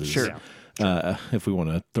anybody else is. Sure. If we want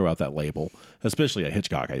to throw out that label, especially at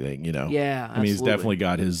Hitchcock, I think, Yeah, I mean, he's definitely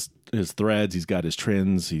got his threads, he's got his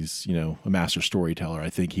trends, he's, a master storyteller. I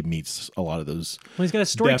think he meets a lot of those he's got a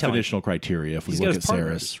storytelling definitional criteria if we he's look got at his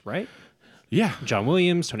partners, Saris. right? Yeah. John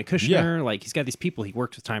Williams, Tony Kushner, he's got these people he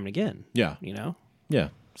worked with time and again. Yeah. Yeah.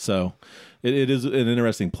 So it is an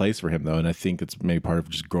interesting place for him, though, and I think it's maybe part of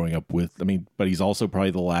just growing up with. but he's also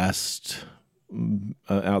probably the last,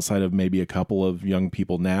 outside of maybe a couple of young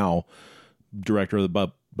people now, director of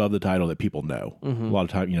above the title that people know. Mm-hmm. A lot of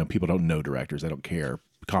time, people don't know directors; they don't care.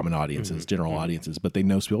 Common audiences, general audiences, but they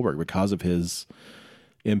know Spielberg because of his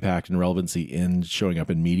impact and relevancy in showing up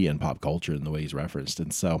in media and pop culture and the way he's referenced.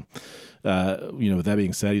 And so, with that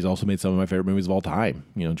being said, he's also made some of my favorite movies of all time,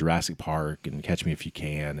 Jurassic Park and Catch Me If You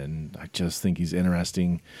Can. And I just think he's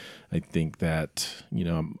interesting. I think that,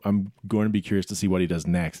 I'm going to be curious to see what he does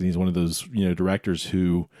next. And he's one of those, directors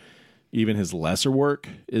who even his lesser work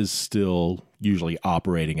is still usually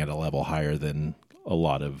operating at a level higher than a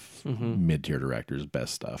lot of mid-tier directors'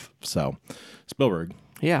 best stuff. So Spielberg.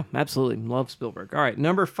 Yeah, absolutely. Love Spielberg. All right,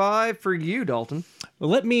 number 5 for you, Dalton.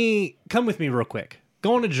 Well, come with me real quick.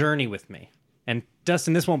 Go on a journey with me. And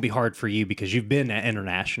Dustin, this won't be hard for you because you've been at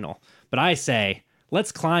international. But I say,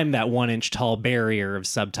 let's climb that 1-inch tall barrier of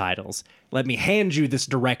subtitles. Let me hand you this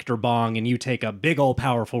director bong and you take a big old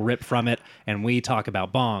powerful rip from it and we talk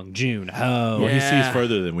about Bong Joon-ho. Well, he sees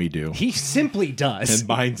further than we do. He simply does. And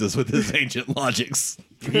binds us with his ancient logics.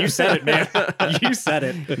 You said it, man. You said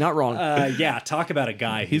it. Not wrong. Talk about a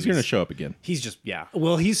guy He's going to show up again. He's just,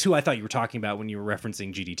 Well, he's who I thought you were talking about when you were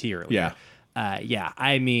referencing GDT earlier. Yeah.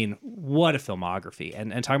 I mean, what a filmography.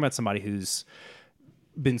 And talking about somebody who's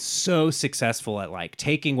been so successful at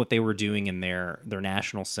taking what they were doing in their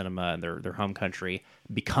national cinema and their home country,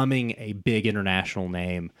 becoming a big international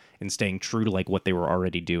name and staying true to what they were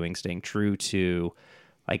already doing, staying true to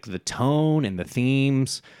the tone and the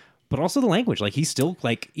themes, but also the language. He's still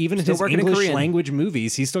even in his English language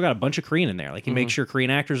movies, he's still got a bunch of Korean in there. He makes sure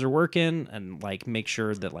Korean actors are working and make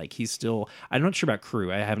sure that he's still, I'm not sure about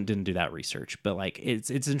crew. I didn't do that research, but it's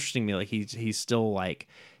interesting to me. He's still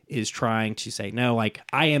is trying to say, no,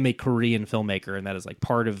 I am a Korean filmmaker, and that is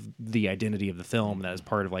part of the identity of the film. That is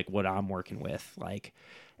part of what I'm working with.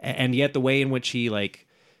 And yet the way in which he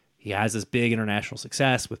has this big international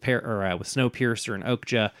success with Snowpiercer and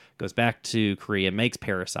Okja, goes back to Korea, makes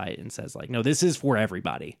Parasite, and says no, this is for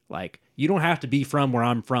everybody. You don't have to be from where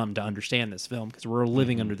I'm from to understand this film because we're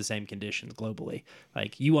living under the same conditions globally.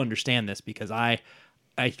 You understand this because I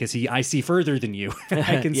see further than you.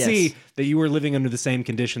 I can see that you are living under the same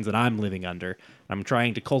conditions that I'm living under. I'm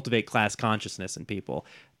trying to cultivate class consciousness in people,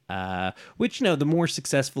 which, the more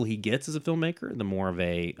successful he gets as a filmmaker, the more of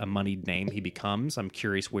a moneyed name he becomes. I'm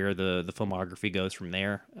curious where the filmography goes from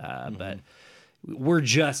there. But we're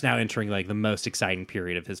just now entering like the most exciting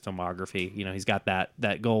period of his filmography. You know, he's got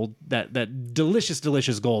that gold, that delicious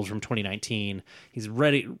gold from 2019. He's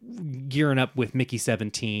gearing up with Mickey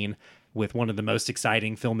 17, with one of the most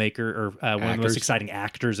exciting filmmaker or one of the most exciting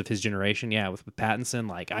actors of his generation. Yeah, with Pattinson.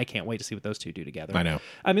 Like, I can't wait to see what those two do together. I know.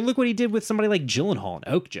 I mean, look what he did with somebody like Gyllenhaal and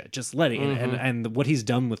Okja. Just letting and what he's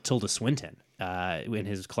done with Tilda Swinton in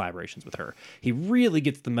his collaborations with her. He really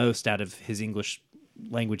gets the most out of his English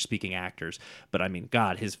language speaking actors. But I mean,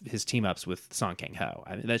 God, his team ups with Song Kang Ho.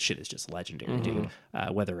 I mean, that shit is just legendary, dude.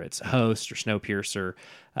 Whether it's Host or Snowpiercer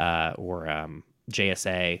or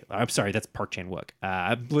JSA. I'm sorry, that's Park Chan-wook.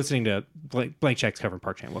 I'm listening to Blank Check's covering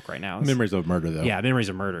Park Chan-wook right now. Memories of Murder, though. Yeah, Memories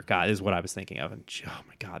of Murder. God, is what I was thinking of. And oh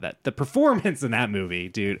my God, the performance in that movie,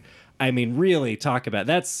 dude. I mean, really talk about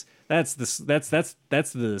that's the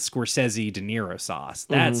Scorsese De Niro sauce.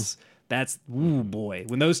 That's ooh boy.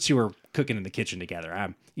 When those two are cooking in the kitchen together,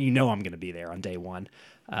 I'm going to be there on day one.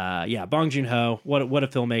 Yeah, Bong Joon-ho, what a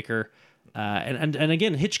filmmaker. And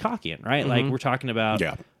again, Hitchcockian, right? Like we're talking about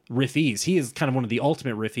riffees. He is kind of one of the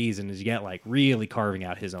ultimate riffees, and is yet like really carving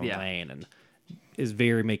out his own lane, and is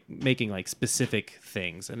very making like specific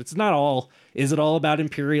things. And it's not all. Is it all about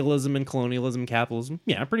imperialism and colonialism, capitalism?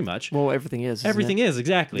 Yeah, pretty much. Well, everything is. Everything is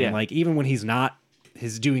exactly. Yeah. And like even when he's not,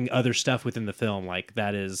 he's doing other stuff within the film. Like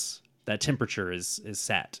that temperature is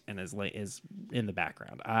set and is in the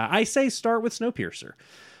background. I say start with Snowpiercer.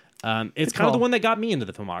 It's kind of the one that got me into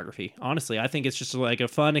the filmography. Honestly, I think it's just like a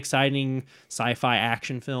fun, exciting sci-fi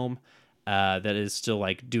action film that is still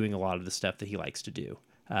like doing a lot of the stuff that he likes to do.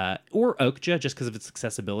 Or Okja, just because of its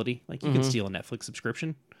accessibility. Like you can steal a Netflix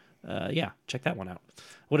subscription. Yeah, check that one out.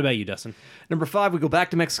 What about you, Dustin? Number 5, we go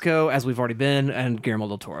back to Mexico, as we've already been, and Guillermo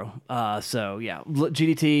del Toro. So, yeah,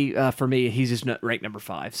 GDT, for me, he's just ranked number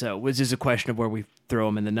 5. So it's just a question of where we throw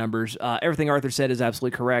him in the numbers. Everything Arthur said is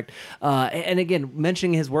absolutely correct. And again,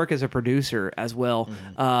 mentioning his work as a producer as well.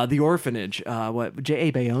 The Orphanage,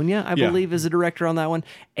 J.A. Bayona, I believe, is the director on that one.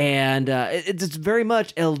 And it's very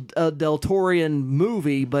much a Del Torian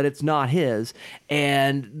movie, but it's not his.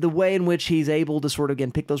 And the way in which he's able to sort of,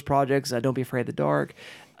 again, pick those projects, Don't Be Afraid of the Dark,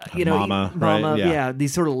 Mama, right? Yeah,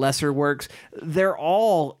 these sort of lesser works, they're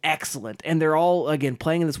all excellent, and they're all, again,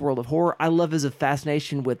 playing in this world of horror. I love his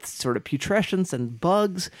fascination with sort of putrescence and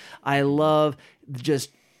bugs. I love just,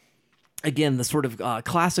 again, the sort of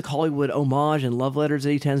classic Hollywood homage and love letters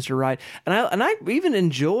that he tends to write. And I even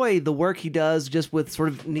enjoy the work he does just with sort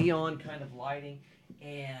of neon kind of lighting.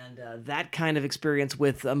 And that kind of experience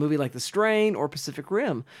with a movie like The Strain or Pacific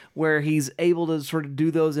Rim, where he's able to sort of do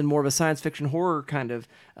those in more of a science fiction horror kind of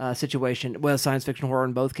situation. Well, science fiction horror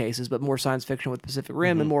in both cases, but more science fiction with Pacific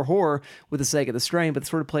Rim and more horror with the sake of The Strain, but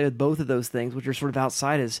sort of play with both of those things, which are sort of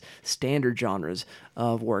outside his standard genres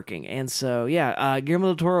of working. And so, yeah, Guillermo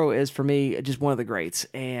del Toro is, for me, just one of the greats.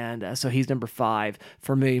 And so he's number 5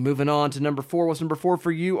 for me. Moving on to number 4. What's number 4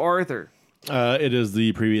 for you, Arthur? It is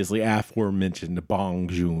the previously aforementioned Bong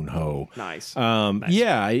Joon-ho. Nice. Nice.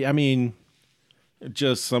 Yeah, I mean,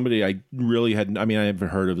 just somebody I really had. I mean, I had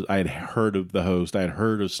heard of The Host. I had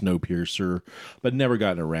heard of Snowpiercer, but never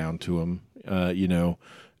gotten around to him.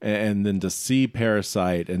 And then to see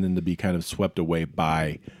Parasite, and then to be kind of swept away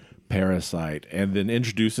by Parasite, and then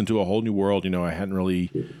introduced into a whole new world. I hadn't really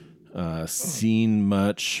seen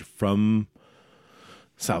much from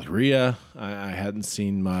South Korea. I hadn't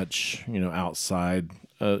seen much, outside,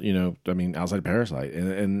 outside Parasite.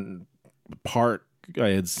 And Park, I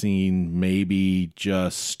had seen maybe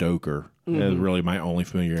just Stoker. That was really my only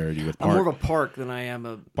familiarity with Park. I'm more of a Park than I am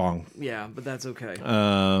a Bong. Yeah, but that's okay.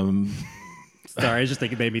 Sorry, I just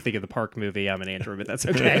think it made me think of the Park movie. I'm an Andrew, but that's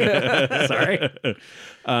okay. Sorry.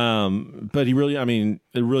 But he really,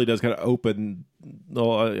 it really does kind of open.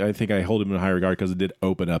 Well, I think I hold him in high regard because it did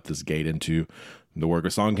open up this gate into the work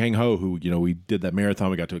of Song Kang Ho, who, we did that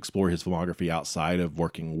marathon. We got to explore his filmography outside of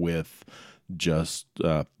working with just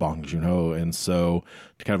Bong Joon-ho. And so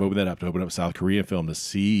to kind of open that up, to open up South Korean film, to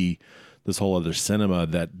see this whole other cinema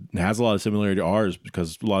that has a lot of similarity to ours,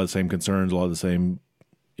 because a lot of the same concerns, a lot of the same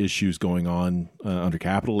issues going on under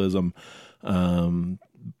capitalism,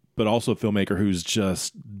 but also a filmmaker who's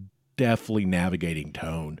just deftly navigating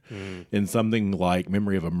tone in something like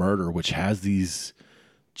Memory of a Murder, which has these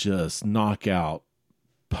just knockout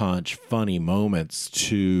punch funny moments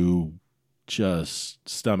to just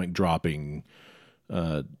stomach dropping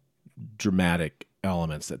dramatic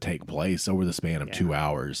elements that take place over the span of 2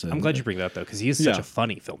 hours. And I'm glad you bring that up, though, because he is such a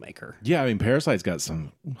funny filmmaker. Yeah, Parasite's got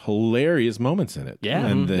some hilarious moments in it. Yeah.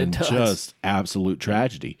 And then just absolute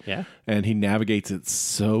tragedy. Yeah. And he navigates it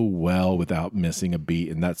so well without missing a beat,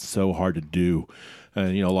 and that's so hard to do.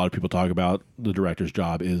 And, a lot of people talk about the director's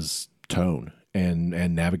job is tone. and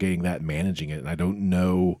navigating that and managing it. And I don't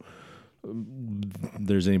know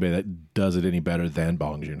there's anybody that does it any better than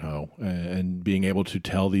Bong Joon-ho, and being able to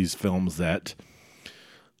tell these films that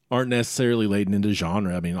aren't necessarily laden into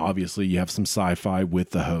genre. I mean, obviously you have some sci-fi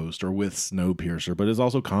with The Host or with Snowpiercer, but it's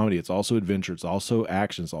also comedy, it's also adventure, it's also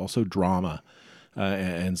action, it's also drama.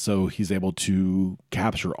 And so he's able to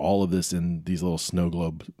capture all of this in these little snow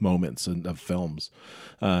globe moments of films.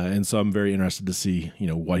 And so I'm very interested to see,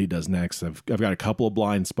 what he does next. I've got a couple of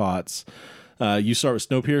blind spots. You start with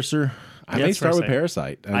Snowpiercer. I may start with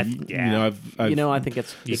Parasite. I think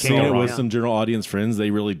it's seen it with some general audience friends.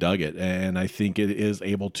 They really dug it, and I think it is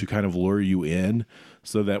able to kind of lure you in,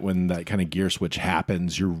 so that when that kind of gear switch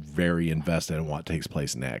happens, you're very invested in what takes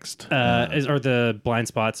place next. Are the blind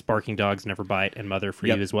spots Barking Dogs Never Bite and Mother for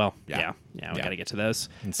you as well? Yeah. We got to get to those.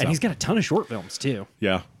 And he's got a ton of short films too.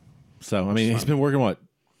 Yeah. So I mean, he's been working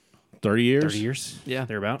 30 years? 30 years. Yeah.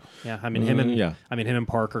 Thereabout. Yeah. I mean, him and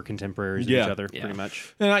Park are contemporaries of each other pretty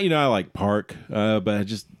much. And I like Park, but I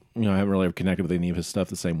just, I haven't really ever connected with any of his stuff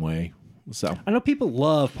the same way. So I know people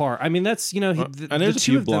love Park. I mean, that's, and there's a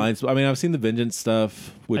few blinds. I mean, I've seen the Vengeance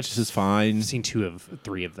stuff, which is fine. I've seen 2 of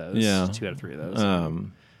 3 of those. Yeah. 2 out of 3 of those.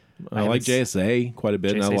 I like JSA quite a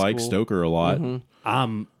bit, and I like cool. Stoker a lot. Mm-hmm.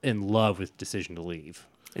 I'm in love with Decision to Leave.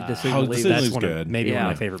 That's one good. Of one of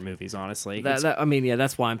my favorite movies, honestly. That's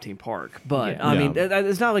why I'm Team Park. But I mean,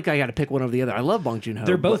 it's not like I got to pick one over the other. I love Bong Joon-ho.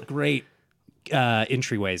 They're both great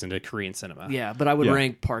entryways into Korean cinema. Yeah, but I would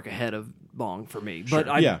rank Park ahead of Bong for me. Sure.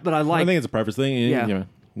 But I like. I think it's a preference thing.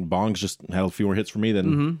 Bong's just had a few more hits for me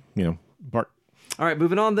than Park. All right,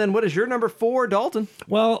 moving on. Then, what is your number 4, Dalton?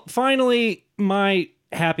 Well, finally, my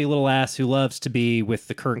happy little ass who loves to be with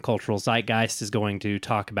the current cultural zeitgeist is going to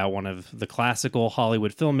talk about one of the classical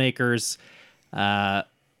Hollywood filmmakers.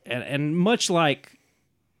 And much like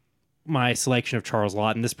my selection of Charles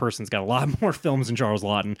Laughton, this person's got a lot more films than Charles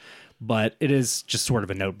Laughton, but it is just sort of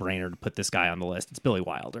a no-brainer to put this guy on the list. It's Billy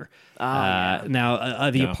Wilder. Now,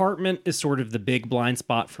 The Apartment is sort of the big blind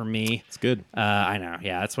spot for me. It's good. I know.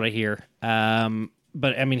 Yeah, that's what I hear.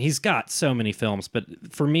 But I mean, he's got so many films. But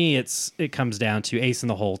for me, it comes down to Ace in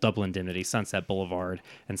the Hole, Double Indemnity, Sunset Boulevard,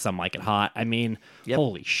 and Some Like It Hot. I mean,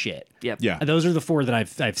 holy shit! Yep. Yeah, those are the 4 that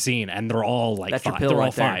I've seen, and they're all like That's 5. They're all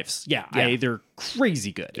right 5s. Yeah, they're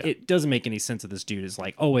crazy good. Yeah. It doesn't make any sense that this dude is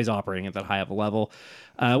like always operating at that high of a level.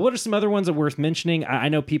 What are some other ones that are worth mentioning? I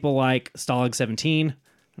know people like Stalag 17.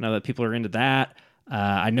 I know that people are into that.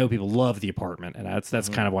 I know people love The Apartment, and that's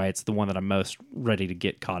kind of why it's the one that I'm most ready to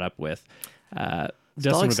get caught up with.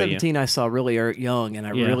 Stalag 17 I saw really young, and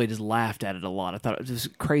I really just laughed at it a lot. I thought it was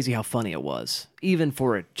crazy how funny it was, even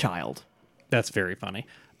for a child. That's very funny.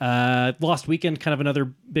 Lost Weekend, kind of another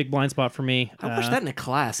big blind spot for me. I watched that in a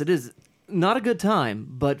class. It is not a good time,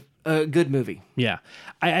 but a good movie. Yeah.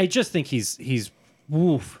 I just think he's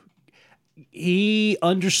woof. He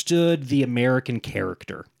understood the American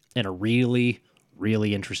character in a really,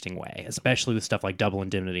 really interesting way, especially with stuff like Double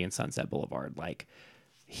Indemnity and Sunset Boulevard. Like,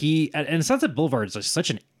 and Sunset Boulevard is just such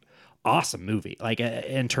an awesome movie, like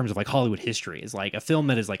in terms of like Hollywood history. Is like a film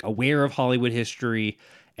that is like aware of Hollywood history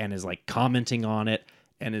and is like commenting on it,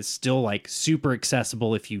 and is still like super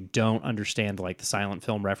accessible if you don't understand like the silent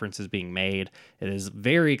film references being made. It is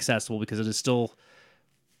very accessible because it is still,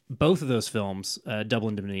 both of those films, Double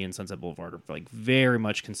Indemnity and Sunset Boulevard, are like very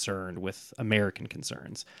much concerned with American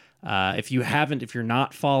concerns. If you're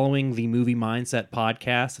not following the Movie Mindset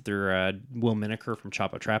podcast that Will Miniker from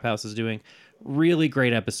Chapo Trap House is doing, really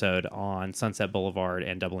great episode on Sunset Boulevard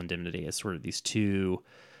and Double Indemnity as sort of these 2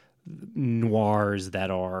 noirs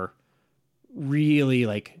that are really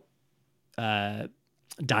like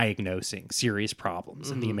diagnosing serious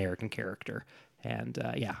problems in the American character. And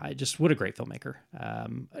what a great filmmaker.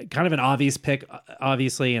 Kind of an obvious pick,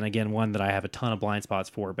 obviously, and again, one that I have a ton of blind spots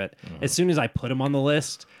for. But as soon as I put him on the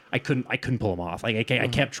list, I couldn't pull him off. Like I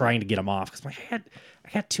kept trying to get him off because I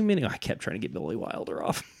had too many. I kept trying to get Billy Wilder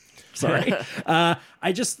off. Sorry.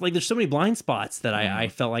 I just like there's so many blind spots that I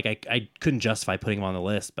felt like I couldn't justify putting him on the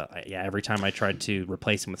list. But every time I tried to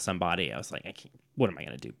replace him with somebody, I was like, what am I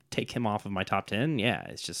going to do? Take him off of my top 10? Yeah,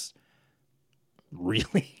 it's just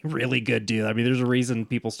really, really good dude. I mean, there's a reason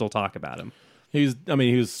people still talk about him. He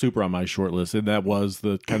was super on my short list, and that was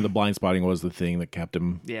the kind of the blind spotting was the thing that kept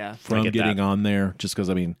him from getting on there. Just because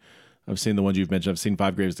I've seen the ones you've mentioned. I've seen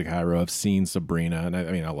 5 Graves to Cairo. I've seen Sabrina, and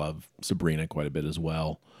I love Sabrina quite a bit as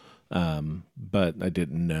well. But I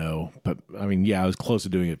didn't know. But I was close to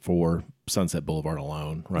doing it for Sunset Boulevard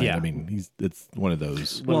alone, right? Yeah. It's one of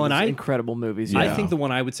those. Incredible movies. I think the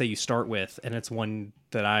one I would say you start with, and it's one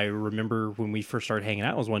that I remember when we first started hanging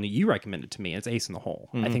out, was one that you recommended to me. It's Ace in the Hole.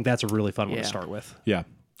 I think that's a really fun one to start with. Yeah.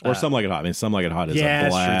 Or Some Like It Hot. I mean, Some Like It Hot is a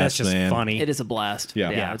blast, that's just man. funny. It is a blast. Yeah.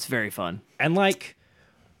 Yeah, it's very fun. And like,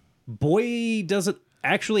 boy, does it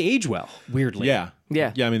actually age well, weirdly. Yeah.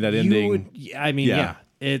 Yeah. Yeah, I mean, that ending. Yeah,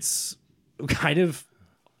 it's kind of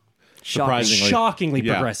Surprisingly. shockingly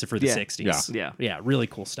Yeah. progressive for the Yeah. 60s. Yeah. Really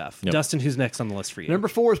cool stuff. Yep. Dustin, who's next on the list for you? Number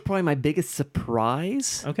 4 is probably my biggest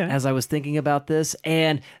surprise. Okay. As I was thinking about this,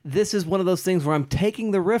 and this is one of those things where I'm taking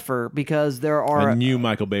the riffer because there are I knew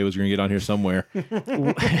Michael Bay was going to get on here somewhere.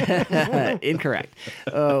 incorrect.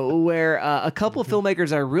 Where a couple of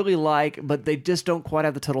filmmakers I really like, but they just don't quite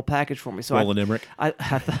have the total package for me. So Roland Emmerich. I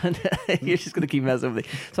thought you're just going to keep messing with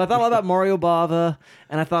me. So I thought a lot about Mario Bava,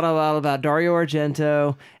 and I thought a lot about Dario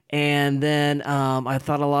Argento. And then I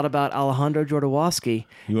thought a lot about Alejandro Jodorowsky.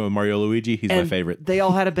 You went with Mario Luigi? He's my And favorite. They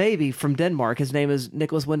all had a baby from Denmark. His name is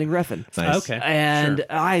Nicholas Winding Refn. Nice. Okay. And sure.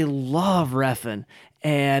 I love Refn.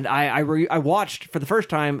 And I watched for the first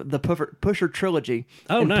time the Pusher trilogy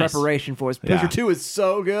in nice. preparation for it. Yeah. Pusher 2 is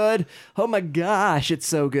so good. Oh my gosh, it's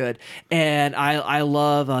so good. And I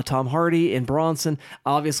love Tom Hardy and Bronson.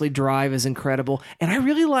 Obviously, Drive is incredible. And I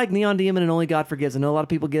really like Neon Demon and Only God Forgives. I know a lot of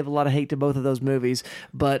people give a lot of hate to both of those movies,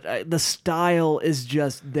 but the style is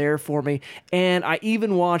just there for me. And I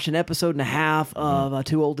even watched an episode and a half of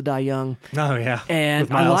Too Old to Die Young. Oh, yeah. And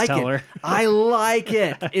With I Miles like Teller. it. I like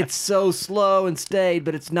it. It's so slow and staid,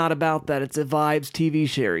 but it's not about that. It's a vibes TV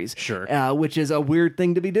series, Sure. Which is a weird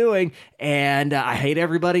thing to be doing. And I hate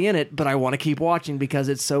everybody in it, but I want to keep watching because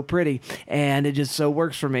it's so pretty and it just so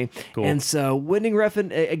works for me. Cool. And so, Winding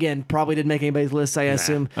Refn again probably didn't make anybody's list. I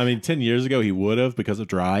assume. I mean, 10 years ago, he would have because of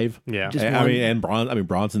Drive. Yeah. Just I one- mean, and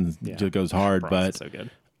Bronson just goes hard, Bronson's but so good.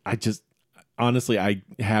 I just, honestly, I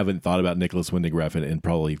haven't thought about Nicholas Winding Refn in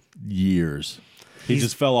probably years. He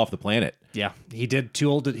just fell off the planet. Yeah. He did Too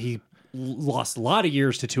Old to... He lost a lot of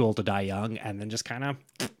years to Too Old to Die Young, and then just kind of...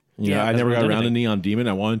 You know, I never got around to Neon Demon.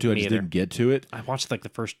 I wanted to. I just either. didn't get to it. I watched like the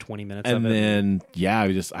first 20 minutes And of it. then, yeah,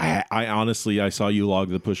 I honestly, I saw you log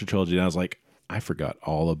the Pusher trilogy, and I was like, I forgot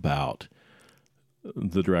all about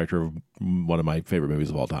the director of one of my favorite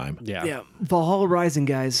movies of all time. Yeah. Yeah, Valhalla Rising,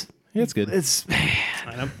 guys. Yeah, it's good. It's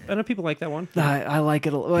I know people like that one. I like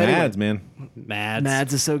it a lot. Mads, man.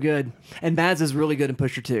 Mads. is so good, and Mads is really good in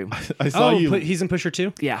Pusher 2. I saw you. He's in Pusher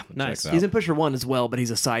 2? Yeah, Nice. Check it He's out. in Pusher 1 as well, but he's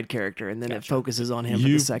a side character, and then it focuses on him for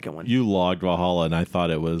the second one. You logged Valhalla, and I thought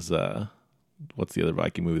it was what's the other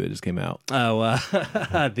Viking movie that just came out? Oh,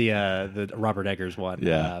 the Robert Eggers one.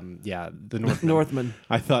 Yeah. The Northman. Northman.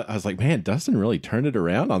 I was like, man, Dustin really turned it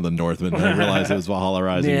around on the Northman. And I realized it was Valhalla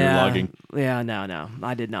Rising. You were logging. Yeah, no,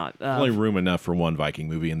 I did not. Only room enough for one Viking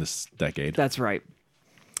movie in this decade. That's right.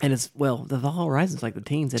 And it's, the Valhalla Rising's like the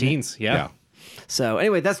teens, isn't it? Teens, yeah. So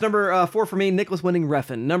anyway, that's number 4 for me, Nicholas Winding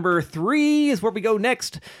Refn. Number 3 is where we go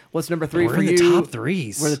next. What's number 3 We're for in you? the top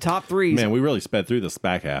threes. We're the top threes. Man, we really sped through this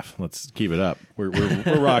back half. Let's keep it up. We're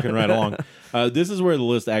rocking right along. This is where the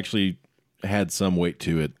list actually had some weight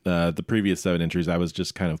to it. The previous 7 entries, I was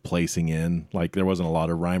just kind of placing in. Like, there wasn't a lot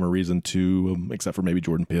of rhyme or reason to them, except for maybe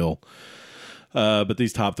Jordan Peele. But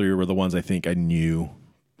these top 3 were the ones I think I knew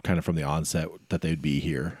kind of from the onset that they'd be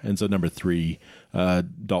here. And so number 3,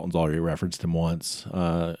 Dalton's already referenced him once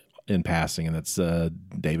in passing, and that's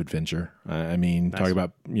David Fincher. I mean, talk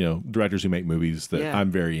about, directors who make movies that Yeah. I'm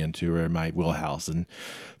very into or in my wheelhouse, and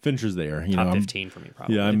Fincher's there. Top 15 for me,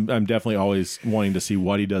 probably. Yeah, I'm definitely always wanting to see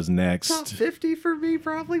what he does next. Top 50 for me,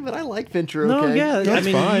 probably, but I like Fincher. No, Okay? yeah, That's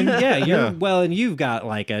fine. Yeah, Yeah. well, and you've got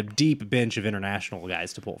like a deep bench of international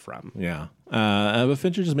guys to pull from. Yeah. But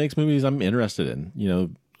Fincher just makes movies I'm interested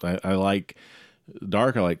in. I like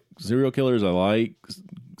dark. I like serial killers. I like,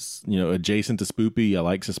 adjacent to spoopy. I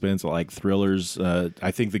like suspense. I like thrillers. I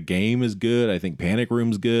think The Game is good. I think Panic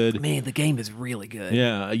Room's good. Man, the game is really good.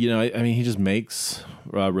 Yeah. I mean, he just makes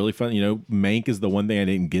really fun. Mank is the one thing I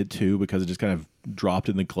didn't get to because it just kind of dropped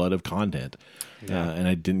in the glut of content. And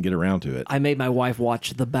I didn't get around to it. I made my wife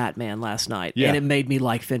watch The Batman last night, Yeah. and it made me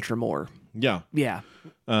like Fincher more. Yeah. Yeah.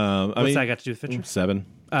 What's that got to do with Fincher? 7.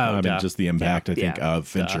 Oh, I duh. mean, just the impact, I think, Yeah. of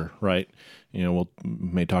Fincher, right? We'll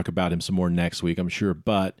may talk about him some more next week, I'm sure.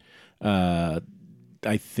 But I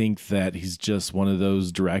think that he's just one of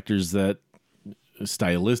those directors that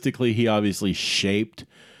stylistically, he obviously shaped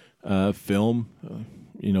film,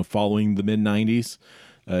 following the mid-90s.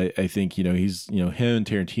 I think, he's, him and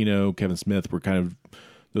Tarantino, Kevin Smith were kind of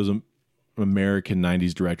those American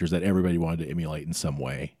 90s directors that everybody wanted to emulate in some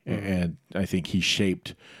way. And I think he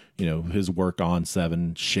shaped, his work on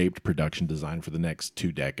Seven shaped production design for the next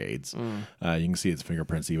 2 decades. You can see its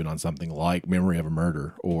fingerprints even on something like Memory of a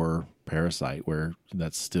Murder or Parasite, where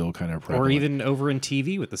that's still kind of prevalent. Or even over in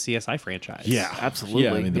TV with the CSI franchise. Yeah, absolutely.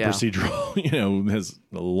 Yeah, I mean, the procedural, has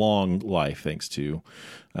a long life thanks to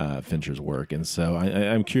Fincher's work. And so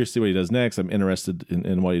I'm curious to see what he does next. I'm interested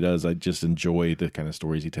in what he does. I just enjoy the kind of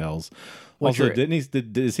stories he tells. Also,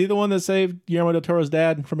 is he the one that saved Guillermo del Toro's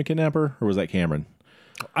dad from a kidnapper, or was that Cameron?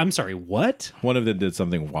 I'm sorry, what? One of them did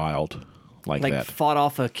something wild like that. Fought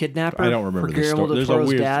off a kidnapper. I don't remember for the Guillermo story. del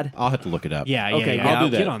Toro's dad. I'll have to look it up. Yeah, Okay, yeah. I'll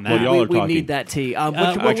do that. Get on that. Well, y'all are we talking. need that tea.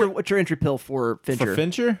 What's your entry pill for Fincher? For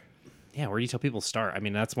Fincher? Yeah, where do you tell people to start? I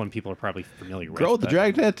mean, that's one people are probably familiar with. Girl with the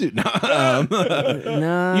drag tattoo. No.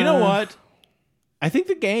 No. You know what? I think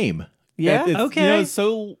the game. Yeah? Okay. It's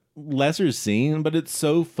so lesser seen, but it's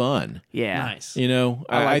so fun. Yeah. Nice.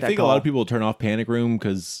 I that think a call. lot of people turn off Panic Room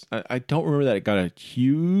because I don't remember that it got a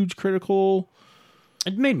huge critical.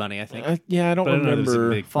 It made money, I think. I don't But I don't know if it was a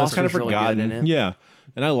remember. big- It's kind of Foster's really forgotten. good in it. Yeah,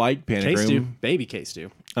 and I like Panic Case stew. Room. Baby case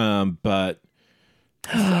stew. But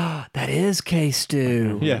That is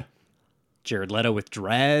K-Stew. yeah, Jared Leto with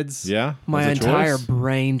dreads. yeah. My As a entire choice.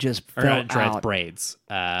 brain just Or fell not dreads, out. braids.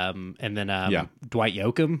 And then Yeah. Dwight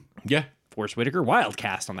Yoakam, Yeah, Forrest Whitaker, wild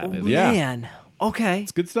cast on that movie. Yeah. Man. Okay.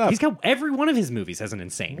 it's good stuff. He's got every one of his movies has an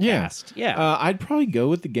insane Yeah. cast. Yeah. I'd probably go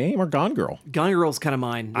with the game or Gone Girl. Gone Girl's kind of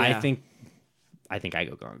mine. I Yeah. think I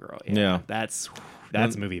go Gone Girl. Yeah. That's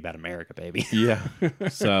a movie about America, baby. Yeah.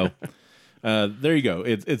 So there you go.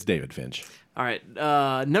 It's David Finch. All right.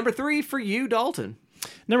 Number 3 for you, Dalton.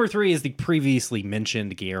 Number 3 is the previously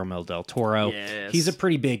mentioned Guillermo del Toro. Yes. He's a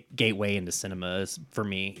pretty big gateway into cinemas for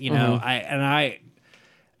me. I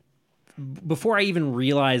before I even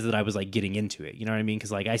realized that I was like getting into it, you know what I mean?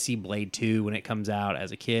 Because like I see Blade 2 when it comes out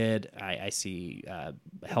as a kid. I see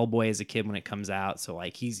Hellboy as a kid when it comes out. So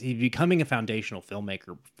like he's becoming a foundational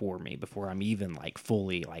filmmaker for me before I'm even like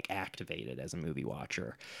fully like activated as a movie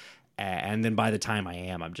watcher. And then by the time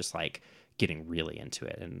I'm just like getting really into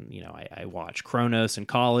it. And, I watch Kronos in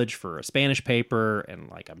college for a Spanish paper and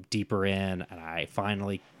like I'm deeper in and I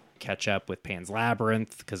finally catch up with Pan's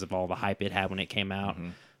Labyrinth because of all the hype it had when it came out.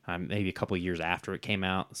 Maybe a couple of years after it came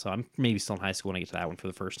out. So I'm maybe still in high school when I get to that one for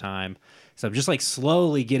the first time. So I'm just like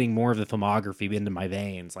slowly getting more of the filmography into my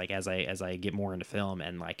veins, like as I get more into film,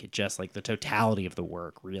 and like it just like the totality of the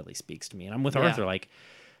work really speaks to me. And I'm with Arthur, like,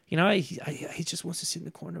 he just wants to sit in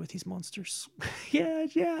the corner with these monsters. yeah,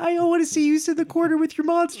 I want to see you sit in the corner with your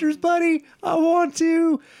monsters, buddy. I want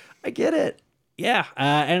to. I get it. Yeah,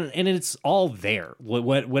 and it's all there.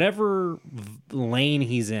 Whatever lane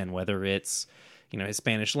he's in, whether it's his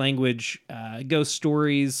Spanish language ghost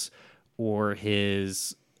stories or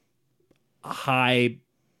his high,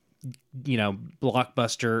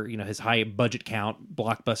 blockbuster, his high budget count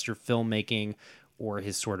blockbuster filmmaking, or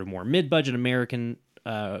his sort of more mid-budget American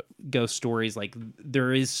ghost stories. Like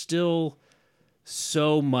there is still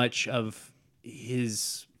so much of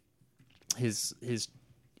his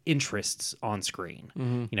interests on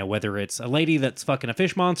screen. Whether it's a lady that's fucking a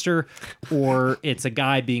fish monster or it's a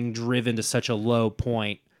guy being driven to such a low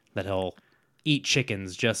point that he'll eat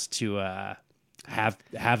chickens just to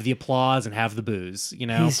have the applause and have the booze,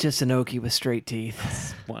 He's just an Okie with straight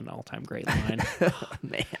teeth. One all-time great line.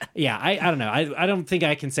 Man. Yeah, I don't know. I don't think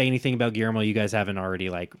I can say anything about Guillermo you guys haven't already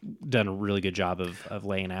like done a really good job of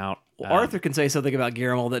laying out. Arthur can say something about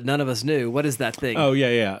Guillermo that none of us knew. What is that thing? Oh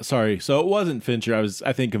yeah. Sorry. So it wasn't Fincher.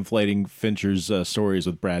 I think conflating Fincher's stories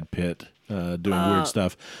with Brad Pitt doing weird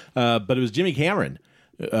stuff. But it was Jimmy Cameron.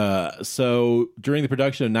 So during the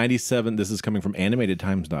production of 97, this is coming from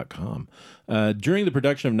animatedtimes.com. During the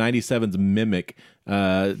production of 97's Mimic,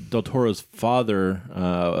 Del Toro's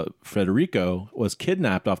father, Federico, was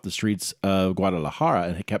kidnapped off the streets of Guadalajara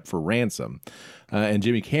and kept for ransom. And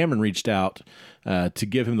Jimmy Cameron reached out to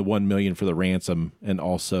give him the $1 million for the ransom and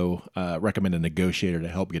also recommend a negotiator to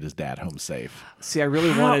help get his dad home safe. See, I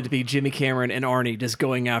really wanted to be Jimmy Cameron and Arnie just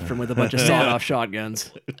going after him with a bunch of sawed-off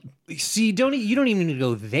shotguns. See, you don't even need to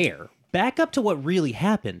go there. Back up to what really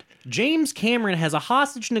happened. James Cameron has a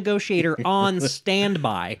hostage negotiator on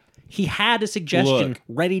standby. He had a suggestion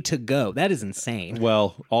ready to go. That is insane.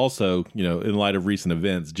 Well, also, in light of recent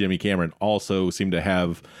events, Jimmy Cameron also seemed to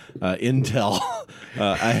have intel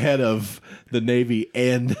ahead of the Navy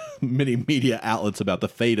and many media outlets about the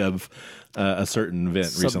fate of a certain event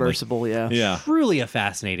recently. Submersible, yeah. Yeah. Truly a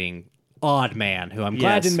fascinating odd man who I'm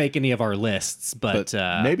glad Yes. didn't make any of our lists, but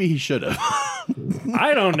Maybe he should have.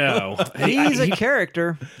 I don't know. He's a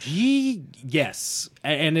character. Yes.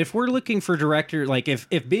 And if we're looking for director, like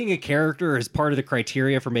if being a character is part of the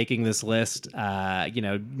criteria for making this list,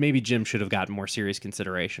 maybe Jim should have gotten more serious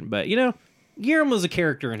consideration. But, Guillermo's a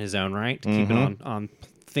character in his own right, to keep it on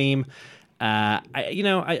theme.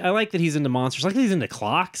 I like that he's into monsters. I like that he's into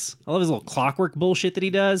clocks. I love his little clockwork bullshit that he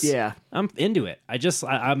does. Yeah. I'm into it.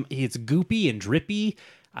 It's goopy and drippy.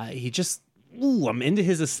 I'm into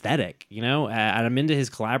his aesthetic, and I'm into his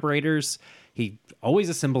collaborators. He always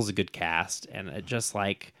assembles a good cast, and it just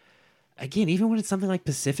like, again, even when it's something like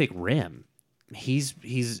Pacific Rim,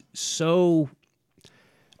 he's so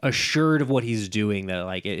assured of what he's doing that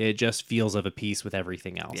like it just feels of a piece with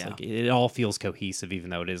everything else. Yeah. Like it all feels cohesive, even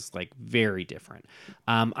though it is like very different.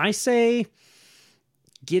 I say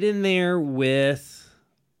get in there with,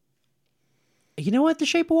 The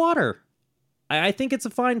Shape of Water. I think it's a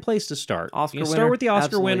fine place to start. Oscar you winner. start with the Oscar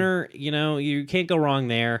Absolutely. winner. You can't go wrong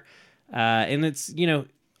there. And it's,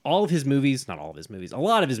 all of his movies, not all of his movies, a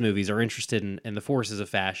lot of his movies are interested in the forces of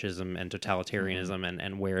fascism and totalitarianism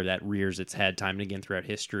and where that rears its head time and again throughout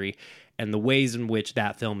history, and the ways in which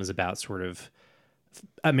that film is about sort of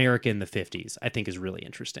America in the 50s, I think is really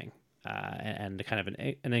interesting. And kind of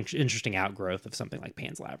an interesting outgrowth of something like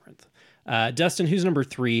Pan's Labyrinth. Dustin, who's number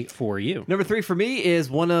 3 for you? Number 3 for me is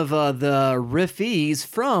one of the riffs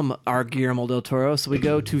from our Guillermo del Toro. So we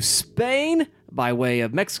go to Spain by way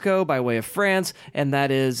of Mexico, by way of France, and that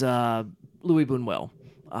is Louis Buñuel.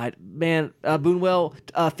 Buñuel,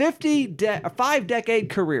 5-decade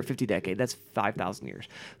career, 50 decade, that's 5,000 years.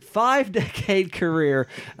 5-decade career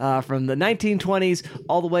from the 1920s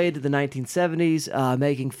all the way to the 1970s,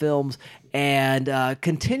 making films and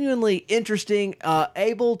continually interesting,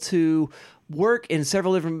 able to work in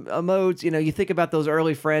several different modes. You think about those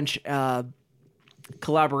early French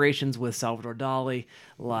collaborations with Salvador Dali,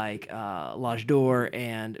 like L'Âge d'Or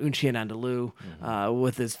and Un Chien Andalou,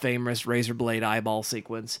 with his famous razor blade eyeball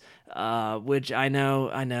sequence, which I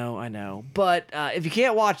know. But if you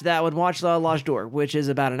can't watch that one, watch L'Âge d'Or, which is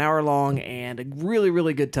about an hour long and a really,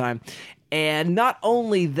 really good time. And not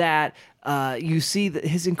only that, you see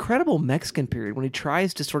his incredible Mexican period when he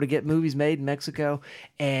tries to sort of get movies made in Mexico,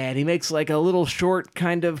 and he makes like a little short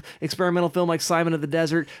kind of experimental film like Simon of the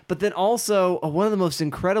Desert, but then also one of the most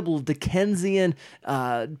incredible Dickensian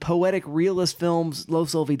poetic realist films,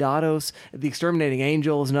 Los Olvidados. The Exterminating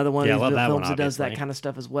Angel is another one of love these that films one, that does that obviously. kind of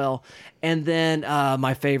stuff as well. And then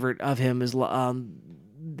my favorite of him is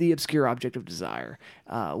The Obscure Object of Desire,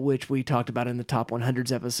 which we talked about in the Top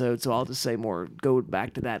 100s episode, so I'll just say more, go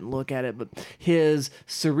back to that and look at it. But his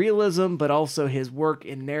surrealism, but also his work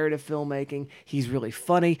in narrative filmmaking, he's really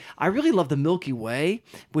funny. I really love The Milky Way,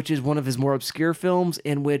 which is one of his more obscure films,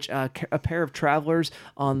 in which a pair of travelers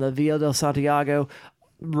on the Via del Santiago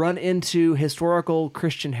run into historical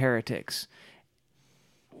Christian heretics.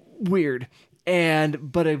 Weird.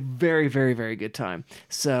 But a very, very, very good time.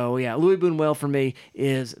 So yeah, Louis Buñuel for me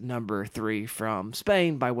is number 3 from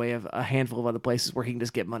Spain, by way of a handful of other places where he can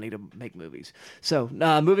just get money to make movies. So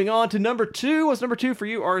moving on to number 2. What's number 2 for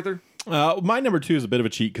you, Arthur? My number 2 is a bit of a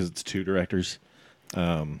cheat because it's 2 directors.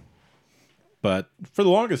 But for the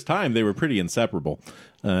longest time, they were pretty inseparable.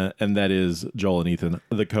 And that is Joel and Ethan,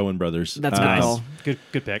 the Coen brothers. That's a good call.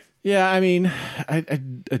 Good pick. Yeah, I mean, I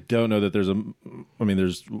don't know that there's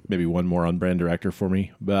there's maybe one more on-brand director for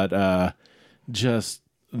me, but just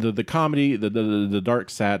the comedy, the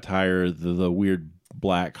dark satire, the weird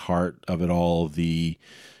black heart of it all, the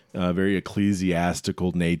very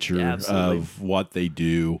ecclesiastical nature of what they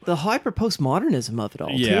do. The hyper postmodernism of it all,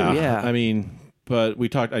 too. Yeah. I mean, but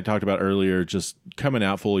I talked about earlier, just coming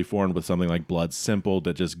out fully formed with something like Blood Simple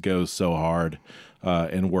that just goes so hard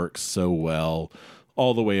and works so well,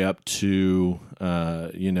 all the way up to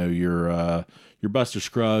your Buster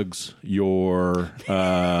Scruggs, your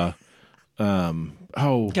God, what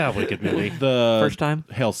a good movie. the First Time?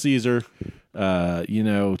 Hail Caesar.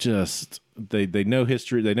 Just they know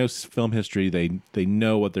history, they know film history, they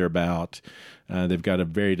know what they're about. They've got a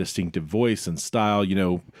very distinctive voice and style.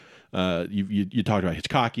 You talked about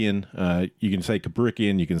Hitchcockian. You can say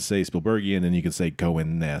Kubrickian, you can say Spielbergian, and you can say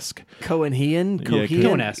Coen-esque.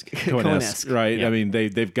 Coen-esque, right? Yeah. I mean,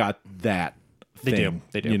 they've got that. They thing.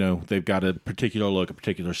 do. They've got a particular look, a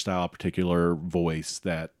particular style, a particular voice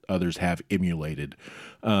that others have emulated,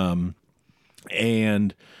 and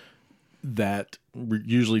that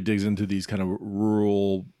usually digs into these kind of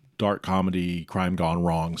rural, dark comedy, crime gone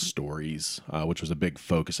wrong stories, which was a big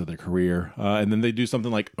focus of their career. And then they do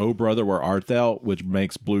something like Oh Brother, Where Art Thou, which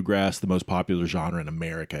makes bluegrass the most popular genre in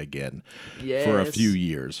America again for a few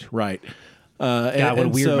years. Right. God, what a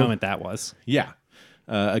weird moment that was. Yeah.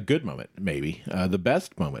 A good moment, maybe. The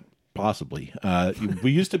best moment. Possibly.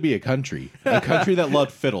 We used to be a country that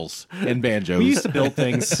loved fiddles and banjos. We used to build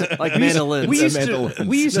things like mandolins. We used No,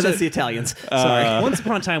 that's the Italians. Sorry. Once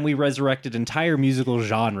upon a time, we resurrected entire musical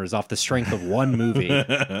genres off the strength of one movie,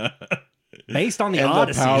 based on the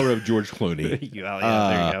Odyssey. The power of George Clooney.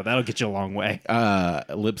 Yeah, there you go. That'll get you a long way.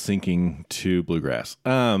 Lip syncing to bluegrass.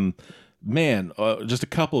 Man, just a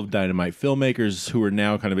couple of dynamite filmmakers who are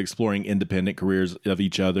now kind of exploring independent careers of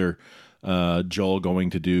each other. Joel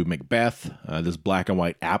going to do Macbeth, this black and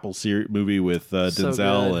white Apple movie with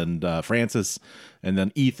Denzel and Francis, and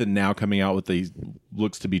then Ethan now coming out with a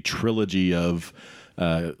looks to be trilogy of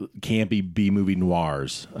campy B-movie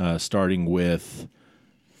noirs, starting with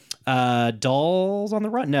Dolls on the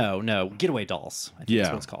Run. No, Getaway Dolls. I think that's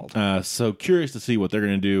what it's called. So curious to see what they're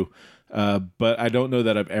going to do, but I don't know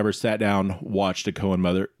that I've ever sat down, watched a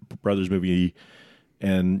Coen brothers movie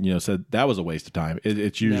and said that was a waste of time.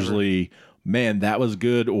 It's usually, man, that was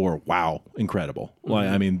good, or wow, incredible. Mm-hmm. Like,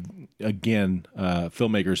 I mean, again,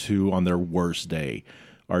 filmmakers who on their worst day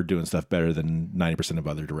are doing stuff better than 90% of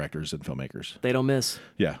other directors and filmmakers. They don't miss.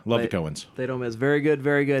 Yeah, love the Coens. They don't miss. Very good,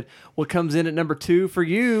 very good. What comes in at number 2 for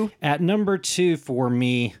you? At number 2 for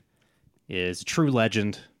me is a true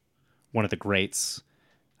legend, one of the greats,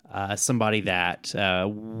 somebody that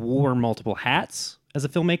wore multiple hats as a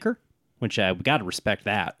filmmaker, which we got to respect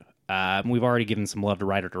that. We've already given some love to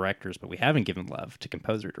writer-directors, but we haven't given love to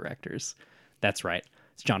composer-directors. That's right.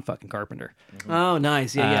 It's John fucking Carpenter. Mm-hmm. Oh,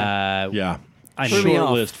 nice. Yeah.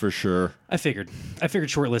 Short list for sure. I figured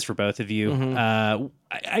short list for both of you.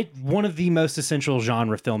 Mm-hmm. One of the most essential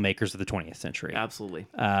genre filmmakers of the 20th century. Absolutely.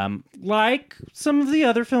 Like some of the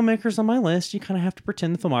other filmmakers on my list, you kind of have to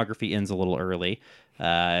pretend the filmography ends a little early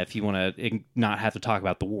if you want to not have to talk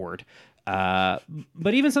about the Ward.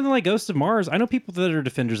 But even something like Ghost of Mars, I know people that are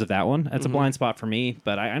defenders of that one. That's a blind spot for me,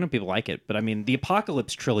 but I know people like it. But I mean, the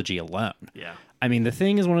Apocalypse trilogy alone. Yeah. I mean, The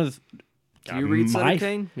Thing is one of the... Do you read Sutter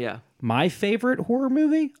Kane? Yeah. My favorite horror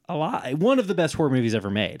movie? One of the best horror movies ever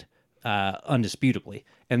made, undisputably.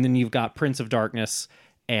 And then you've got Prince of Darkness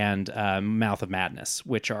and Mouth of Madness,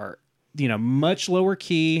 which are, much lower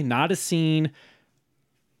key, not as seen.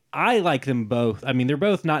 I like them both. I mean, they're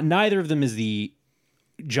both not... Neither of them is the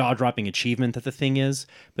jaw-dropping achievement that The Thing is,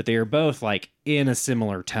 but they are both like in a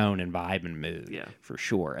similar tone and vibe and mood, for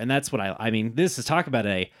sure. And that's what I mean, this is talk about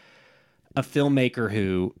a filmmaker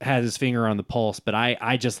who has his finger on the pulse, but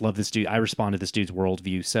I just love this dude. I respond to this dude's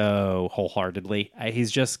worldview so wholeheartedly.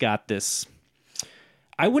 He's just got this,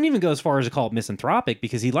 I wouldn't even go as far as to call it misanthropic,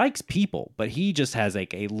 because he likes people, but he just has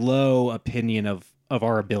like a low opinion of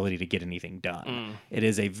our ability to get anything done. It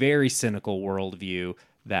is a very cynical worldview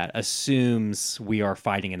that assumes we are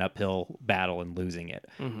fighting an uphill battle and losing it.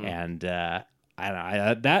 And I don't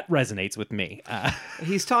know, that resonates with me.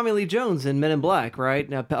 He's Tommy Lee Jones in Men in Black, right?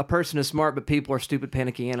 Now, a person is smart, but people are stupid,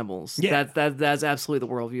 panicky animals. Yeah. That's absolutely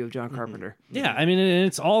the worldview of John Carpenter. Yeah, I mean,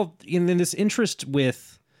 it's all in this interest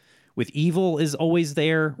with evil is always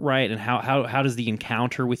there, right? And how does the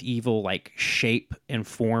encounter with evil like shape and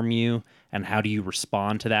form you? And how do you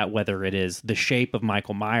respond to that, whether it is the shape of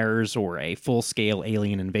Michael Myers or a full-scale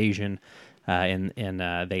alien invasion in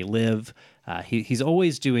They Live? He's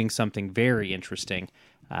always doing something very interesting.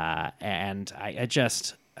 And I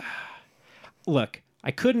just... Look,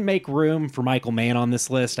 I couldn't make room for Michael Mann on this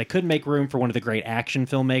list. I couldn't make room for one of the great action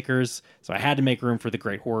filmmakers. So I had to make room for the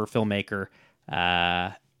great horror filmmaker.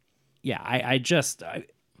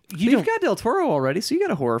 You've got Del Toro already, so you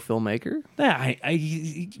got a horror filmmaker. Yeah,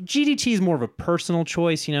 GDT is more of a personal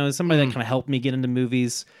choice, somebody that kind of helped me get into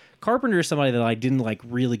movies. Carpenter is somebody that I didn't like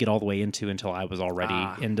really get all the way into until I was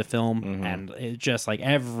already into film, and it just like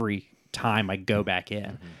every time I go back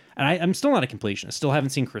in. And I'm still not a completionist. Still haven't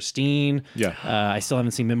seen Christine. Yeah. I still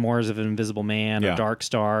haven't seen Memoirs of an Invisible Man or Dark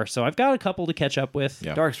Star. So I've got a couple to catch up with.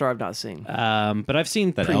 Yeah. Dark Star I've not seen. But I've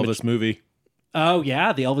seen that Elvis movie. Oh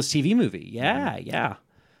yeah, the Elvis TV movie. Yeah.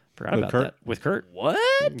 Forgot about that. With Kurt.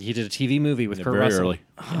 What? He did a TV movie with Kurt very Russell. Early.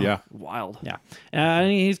 Yeah. Wild. Yeah.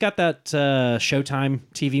 He's got that Showtime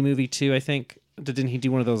TV movie too, I think. Didn't he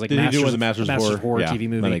do one of those like Did Masters, he do one of the Masters of Horror TV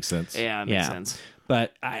movie? That makes sense. Yeah, makes sense.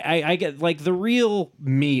 But I get like the real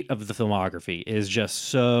meat of the filmography is just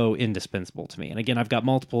so indispensable to me. And again, I've got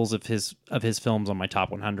multiples of his films on my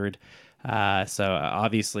top 100. So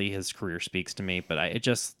obviously his career speaks to me, but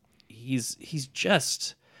he's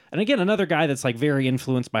just And again, another guy that's like very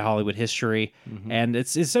influenced by Hollywood history. And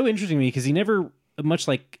it's so interesting to me because he never, much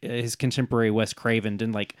like his contemporary Wes Craven,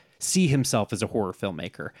 didn't like see himself as a horror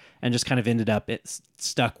filmmaker and just kind of ended up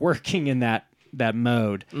stuck working in that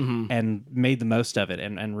mode and made the most of it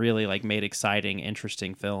and really like made exciting,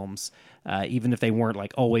 interesting films, even if they weren't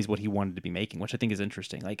like always what he wanted to be making, which I think is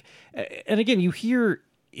interesting. Like, and again, you hear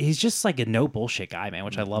he's just like a no bullshit guy, man,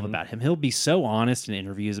 which I love about him. He'll be so honest in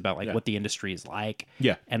interviews about like what the industry is like,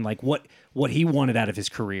 and like what he wanted out of his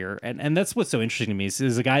career, and that's what's so interesting to me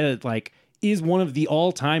is a guy that like is one of the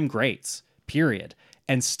all-time greats, period.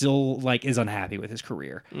 And still like is unhappy with his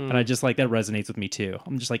career. And I just like that resonates with me too.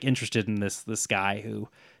 I'm just like interested in this guy who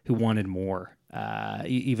wanted more,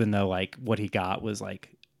 even though like what he got was like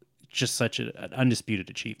just such an undisputed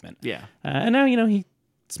achievement. Yeah. And now, he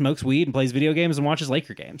smokes weed and plays video games and watches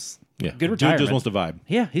Laker games. Yeah. Good retirement. Dude just wants to vibe.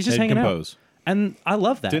 Yeah. He's just hanging compose. out. And I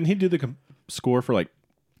love that. Didn't he do the score for like,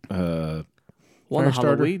 one of the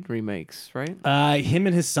Halloween remakes, right? Him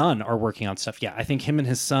and his son are working on stuff. Yeah, I think him and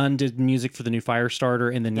his son did music for the new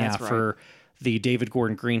Firestarter, and then for the David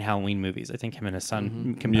Gordon Green Halloween movies. I think him and his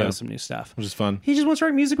son composed some new stuff, which is fun. He just wants to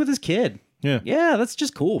write music with his kid. Yeah, that's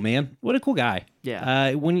just cool, man. What a cool guy.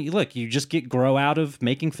 Yeah. When you just grow out of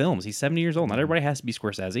making films. He's 70 years old. Not everybody has to be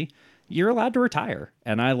Scorsese. You're allowed to retire,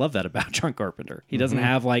 and I love that about John Carpenter. He doesn't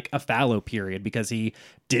have like a fallow period because he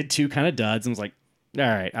did two kind of duds and was like, all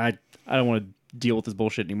right, I don't want to deal with this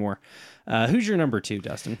bullshit anymore. Who's your number 2,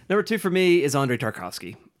 Dustin? Number 2 for me is Andrei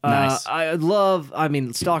Tarkovsky. Nice.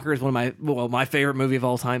 Stalker is one of my favorite movie of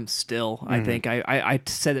all time still. I think I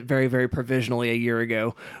said it very, very provisionally a year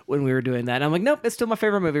ago when we were doing that. And I'm like, nope, it's still my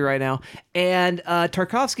favorite movie right now. And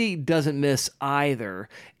Tarkovsky doesn't miss either.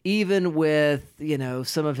 Even with,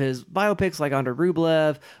 some of his biopics like Andrei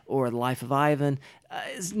Rublev or The Life of Ivan,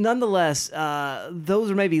 nonetheless, those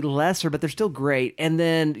are maybe lesser, but they're still great. And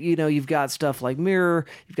then, you've got stuff like Mirror,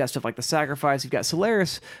 you've got stuff like The Sacrifice, you've got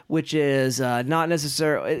Solaris, which is not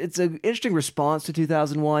necessarily, it's an interesting response to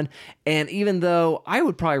 2001. And even though I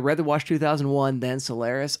would probably rather watch 2001 than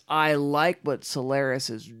Solaris, I like what Solaris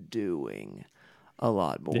is doing a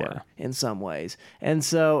lot more in some ways. And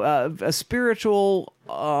so a spiritual,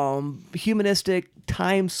 humanistic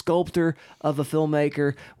time sculptor of a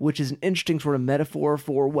filmmaker, which is an interesting sort of metaphor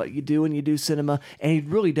for what you do when you do cinema. And he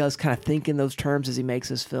really does kind of think in those terms as he makes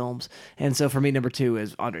his films. And so for me, number 2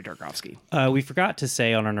 is Andrei Tarkovsky. We forgot to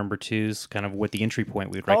say on our number 2s kind of what the entry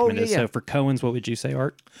point we would recommend is. So for Coen's, what would you say,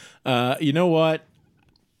 Art? You know what?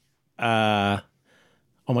 Oh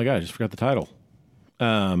my God, I just forgot the title.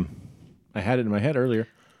 I had it in my head earlier.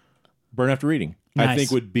 Burn After Reading. Nice. I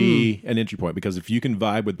think would be an entry point because if you can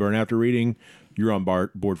vibe with Burn After Reading, you're on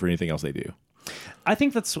board for anything else they do. I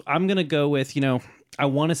think I'm going to go with, I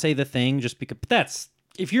want to say The Thing just because, but that's,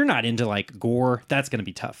 if you're not into like gore, that's going to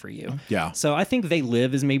be tough for you. Yeah. So I think They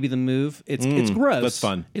Live is maybe the move. It's gross. That's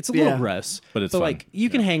fun. It's a little gross. But it's fun. Like you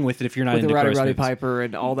can hang with it if you're not with into the gross Roddy Piper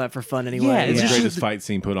and all that for fun anyway. Yeah, it's the greatest fight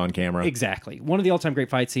scene put on camera. Exactly. One of the all-time great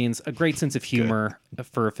fight scenes, a great sense of humor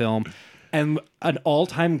for a film, and an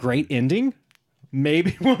all-time great ending.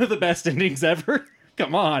 Maybe one of the best endings ever.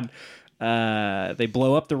 Come on. They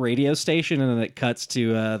blow up the radio station and then it cuts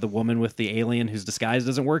to the woman with the alien whose disguise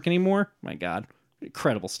doesn't work anymore. My God.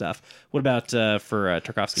 Incredible stuff. What about for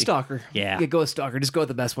Tarkovsky? Stalker. Yeah. Go with Stalker. Just go with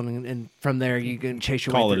the best one, and from there you can chase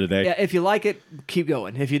your way Call it through. a day. Yeah, if you like it, keep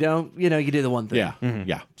going. If you don't, you do the one thing. Yeah. Mm-hmm.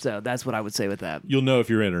 Yeah. So that's what I would say with that. You'll know if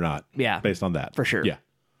you're in or not. Yeah. Based on that. For sure. Yeah.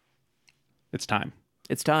 It's time.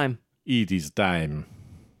 It's time. It is time.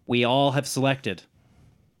 We all have selected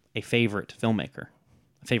a favorite filmmaker,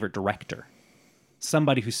 a favorite director,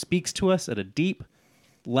 somebody who speaks to us at a deep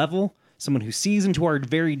level, someone who sees into our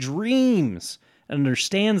very dreams and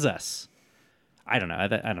understands us. I don't know. I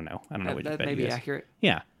don't know. I don't know what that may be accurate.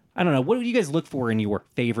 Yeah. I don't know. What do you guys look for in your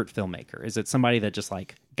favorite filmmaker? Is it somebody that just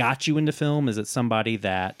like got you into film? Is it somebody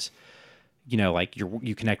that, like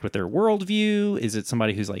you connect with their worldview? Is it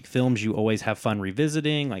somebody who's like films you always have fun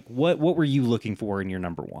revisiting? Like what were you looking for in your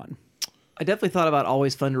number 1? I definitely thought about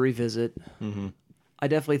Always Fun to Revisit. Mm-hmm. I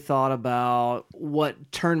definitely thought about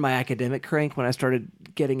what turned my academic crank when I started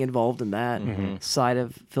getting involved in that side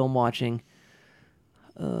of film watching.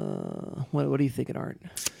 What are you thinking, Art?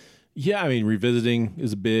 Yeah, I mean, revisiting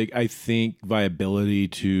is big. I think viability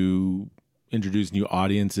to introduce new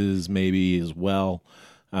audiences maybe as well.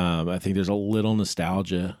 I think there's a little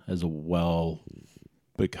nostalgia as well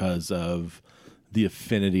because of the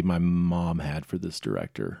affinity my mom had for this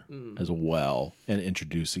director as well, and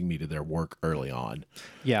introducing me to their work early on.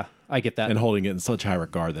 Yeah, I get that. And holding it in such high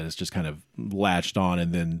regard that it's just kind of latched on,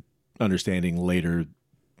 and then understanding later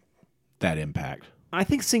that impact. I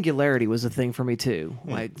think singularity was a thing for me too.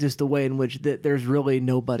 Like just the way in which there's really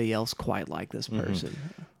nobody else quite like this person.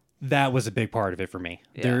 That was a big part of it for me.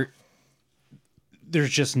 Yeah. There's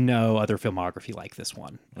just no other filmography like this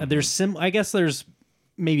one. I guess there's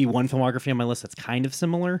maybe one filmography on my list that's kind of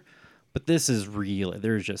similar, but this is really,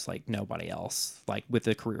 there's just like nobody else like with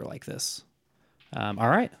a career like this. All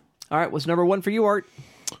right. What's number one for you, Art?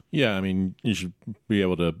 Yeah, I mean, you should be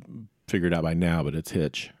able to figure it out by now, but it's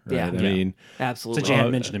Hitch. Right? Yeah. I mean, Absolutely. Since you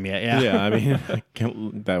hadn't mentioned him yet, yeah. Yeah, I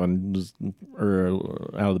mean, that one was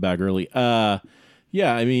out of the bag early.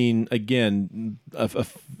 Yeah, I mean, again, a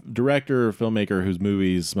director or filmmaker whose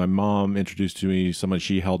movies my mom introduced to me, someone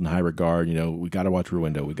she held in high regard. You know, we got to watch Rear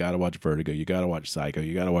Window, we got to watch Vertigo, you got to watch Psycho,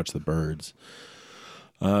 you got to watch The Birds.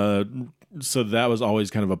 So that was always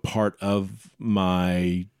kind of a part of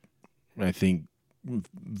my, I think,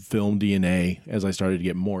 film DNA as I started to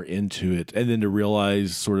get more into it, and then to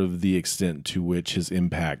realize sort of the extent to which his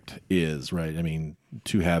impact is, right? I mean,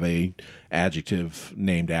 to have a adjective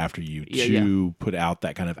named after you, to put out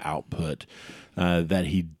that kind of output that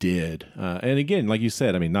he did. And again, like you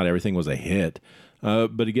said, I mean, not everything was a hit,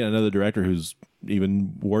 but again, another director whose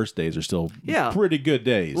even worse days are still pretty good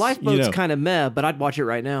days. Lifeboat's kind of meh, but I'd watch it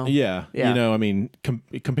right now. Yeah. You know, I mean,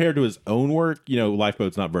 compared to his own work, you know,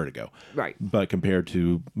 Lifeboat's not Vertigo. Right. But compared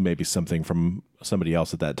to maybe something from somebody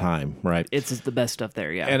else at that time, right? It's the best stuff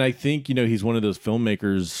there, yeah. And I think, you know, he's one of those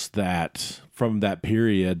filmmakers that from that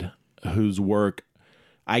period whose work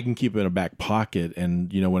I can keep in a back pocket.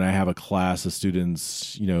 And, you know, when I have a class of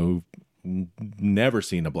students, you know, never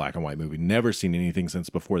seen a black and white movie, never seen anything since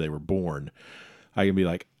before they were born, I can be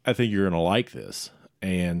like, I think you're going to like this,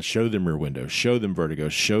 and show them Rear Window, show them Vertigo,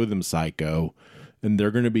 show them Psycho, and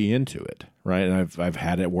they're going to be into it, right? And I've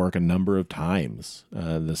had it work a number of times.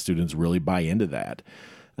 The students really buy into that.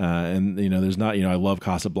 And, you know, there's not, you know, I love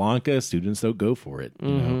Casablanca. Students don't go for it. You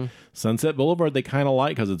know, Sunset Boulevard, they kind of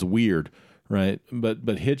like because it's weird, right?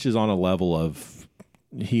 But Hitch is on a level of,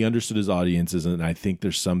 he understood his audiences, and I think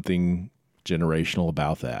there's something generational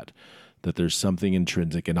about that there's something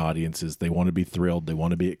intrinsic in audiences. They want to be thrilled, they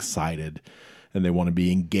want to be excited, and they want to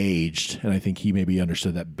be engaged. And I think he maybe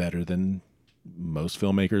understood that better than most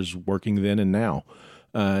filmmakers working then and now.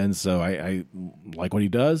 And so I like what he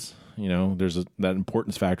does. You know, there's that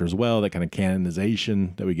importance factor as well, that kind of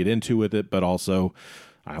canonization that we get into with it, but also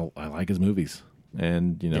I like his movies.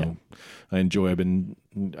 And, you know, I enjoy,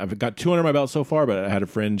 I've got 2 under my belt so far, but I had a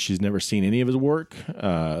friend, she's never seen any of his work.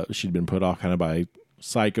 She'd been put off kind of by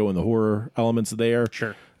Psycho and the horror elements there.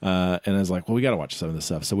 Sure. And I was like, well, we got to watch some of this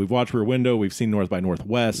stuff. So we've watched Rear Window, we've seen North by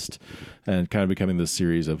Northwest, and kind of becoming this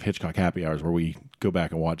series of Hitchcock happy hours where we go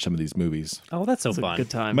back and watch some of these movies. Oh, that's so fun. Good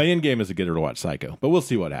time. My end game is to get her to watch Psycho, but we'll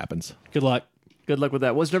see what happens. Good luck. Good luck with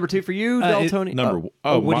that. What's number 2 for you, Del Tony? Where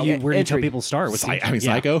do you tell people to start?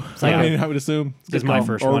 Psycho. I would assume. This is my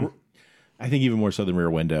first one. I think even more so than Rear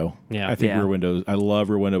Window. Yeah. I think Rear Window, I love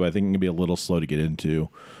Rear Window, but I think it can be a little slow to get into,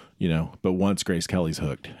 you know. But once Grace Kelly's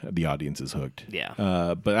hooked, the audience is hooked.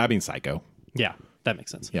 Yeah. But I mean, Psycho. Yeah, that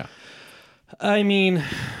makes sense. Yeah. I mean,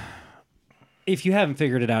 if you haven't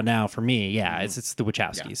figured it out now, for me, it's the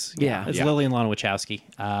Wachowskis. Yeah. It's Lily and Lana Wachowski.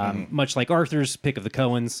 Much like Arthur's pick of the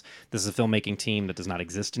Coens, this is a filmmaking team that does not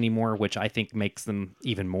exist anymore, which I think makes them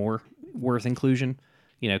even more worth inclusion,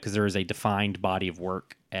 you know, because there is a defined body of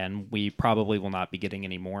work, and we probably will not be getting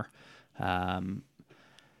any more.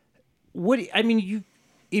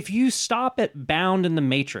 If you stop at Bound and The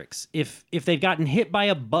Matrix, if they'd gotten hit by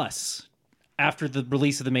a bus after the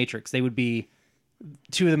release of The Matrix, they would be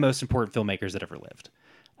 2 of the most important filmmakers that ever lived.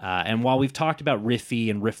 And while we've talked about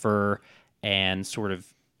riffy and riffer and sort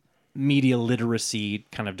of media literacy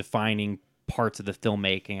kind of defining parts of the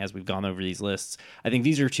filmmaking as we've gone over these lists, I think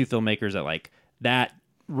these are 2 filmmakers that like that.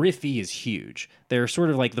 Riffy is huge. They're sort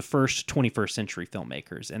of like the first 21st century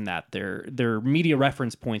filmmakers in that their media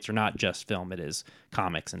reference points are not just film. It is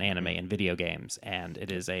comics and anime and video games, and it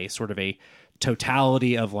is a sort of a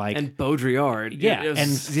totality of like and Baudrillard,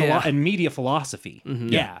 and media philosophy.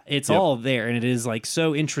 Yeah, it's all there, and it is like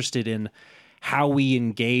so interested in how we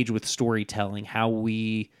engage with storytelling, how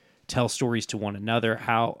we tell stories to one another,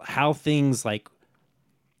 how things like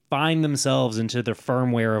find themselves into the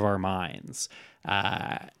firmware of our minds.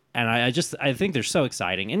 And I think they're so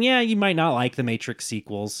exciting. And yeah, you might not like the Matrix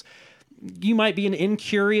sequels. You might be an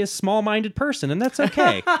incurious, small-minded person, and that's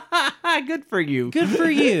okay. Good for you. Good for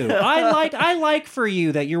you. I like for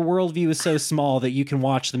you that your worldview is so small that you can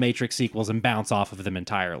watch the Matrix sequels and bounce off of them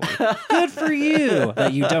entirely. Good for you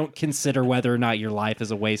that you don't consider whether or not your life is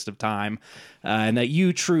a waste of time, and that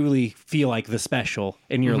you truly feel like the special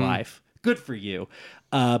in your life. Good for you.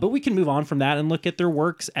 But we can move on from that and look at their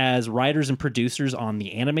works as writers and producers on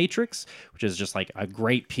The Animatrix, which is just like a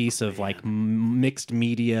great piece of like mixed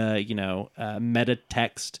media, meta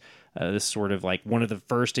text. This sort of like one of the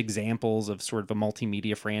first examples of sort of a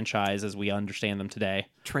multimedia franchise as we understand them today.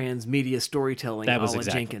 Transmedia storytelling. That was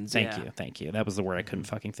exactly. Jenkins. Thank you. That was the word I couldn't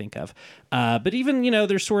fucking think of. But even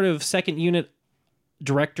there's sort of second unit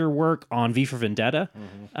director work on V for Vendetta,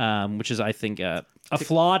 which is I think a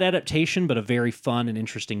flawed adaptation, but a very fun and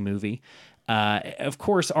interesting movie. Of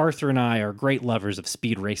course, Arthur and I are great lovers of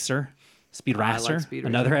Speed Racer,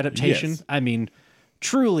 another adaptation. Yes. I mean,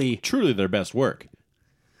 truly their best work.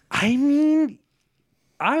 I mean,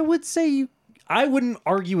 I would say I wouldn't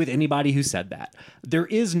argue with anybody who said that. There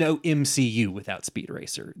is no MCU without Speed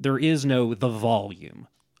Racer. There is no The Volume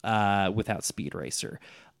without Speed Racer.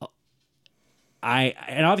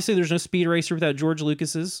 And obviously there's no Speed Racer without George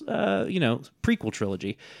Lucas's prequel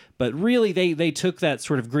trilogy. But really they took that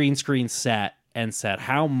sort of green screen set and said,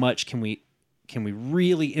 how much can we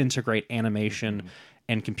really integrate animation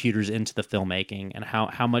and computers into the filmmaking, and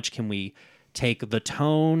how much can we take the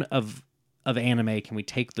tone of anime, can we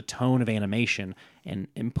take the tone of animation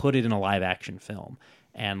and put it in a live action film?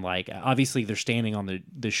 And like, obviously they're standing on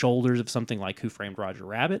the shoulders of something like Who Framed Roger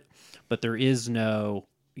Rabbit, but there is no,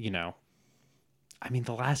 the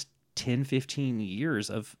last 10, 15 years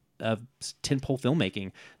of tentpole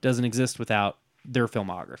filmmaking doesn't exist without their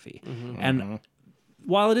filmography. And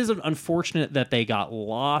while it is unfortunate that they got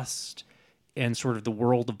lost in sort of the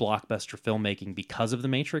world of blockbuster filmmaking because of The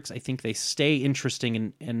Matrix, I think they stay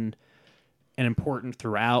interesting and important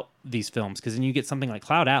throughout these films, because then you get something like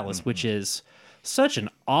Cloud Atlas, which is such an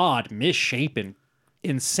odd, misshapen,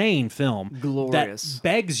 insane film. Glorious. That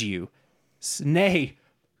begs you, nay,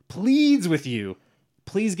 pleads with you,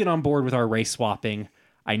 please get on board with our race swapping.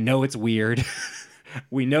 I know it's weird.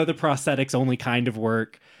 We know the prosthetics only kind of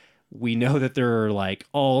work. We know that there are like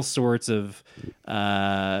all sorts of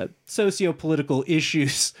socio-political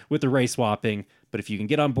issues with the race swapping, but if you can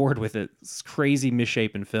get on board with it, it's crazy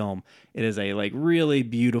misshapen film. It is a like really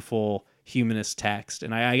beautiful humanist text,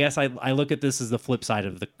 and I guess I look at this as the flip side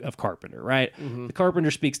of Carpenter, right? The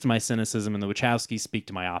Carpenter speaks to my cynicism, and the Wachowskis speak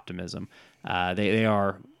to my optimism. They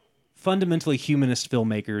are fundamentally humanist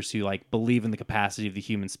filmmakers who like believe in the capacity of the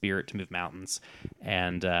human spirit to move mountains,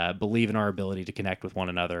 and believe in our ability to connect with one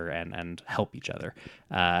another and help each other.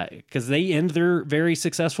 Because they end their very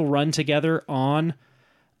successful run together on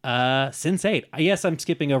Sense8. Yes, I'm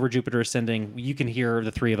skipping over Jupiter Ascending. You can hear the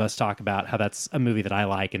three of us talk about how that's a movie that I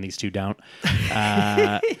like and these two don't.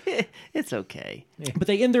 It's okay. But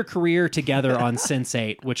they end their career together on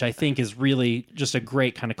Sense8, which I think is really just a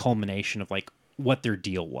great kind of culmination of like what their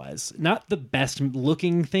deal was. Not the best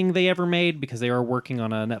looking thing they ever made, because they are working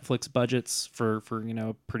on a Netflix budgets for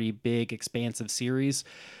a pretty big expansive series.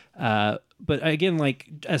 But again, like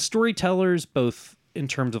as storytellers, both in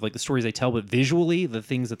terms of like the stories they tell, but visually the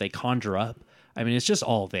things that they conjure up, I mean, it's just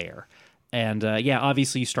all there. And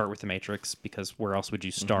obviously you start with The Matrix, because where else would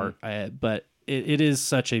you start? But it is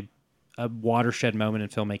such a watershed moment in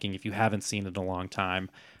filmmaking. If you haven't seen it in a long time,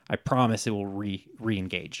 I promise it will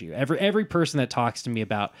re-engage you. Every person that talks to me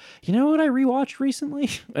about, what I rewatched recently,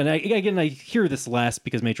 and I hear this less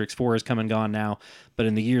because Matrix 4 has come and gone now, but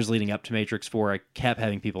in the years leading up to Matrix 4, I kept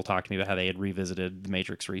having people talk to me about how they had revisited The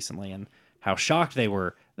Matrix recently and how shocked they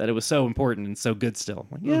were that it was so important and so good still.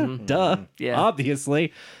 Like, duh,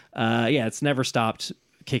 obviously. It's never stopped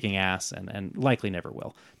kicking ass and likely never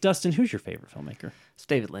will. Dustin, who's your favorite filmmaker? It's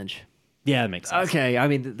David Lynch. Yeah, that makes sense. Okay, I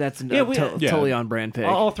mean, that's totally on-brand pick.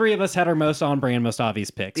 All three of us had our most on-brand, most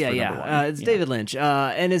obvious picks. It's David Lynch.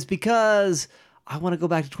 And it's because I want to go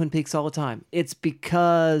back to Twin Peaks all the time. It's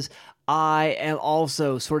because I am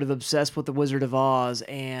also sort of obsessed with The Wizard of Oz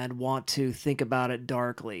and want to think about it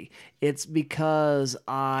darkly. It's because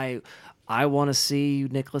I want to see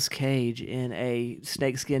Nicolas Cage in a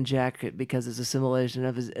snakeskin jacket, because it's a symbol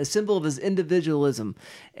of his individualism,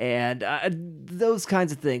 and those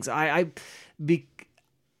kinds of things. I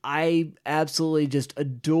absolutely just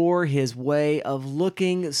adore his way of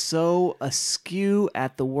looking so askew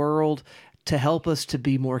at the world to help us to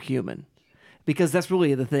be more human. Because that's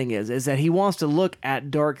really the thing is that he wants to look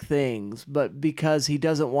at dark things, but because he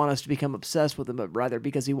doesn't want us to become obsessed with them, but rather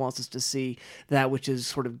because he wants us to see that which is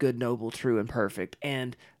sort of good, noble, true, and perfect,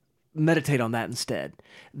 and meditate on that instead.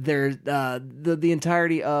 There's the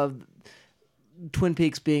entirety of Twin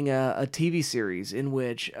Peaks being a TV series in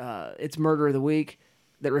which it's Murder of the Week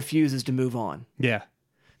that refuses to move on. Yeah.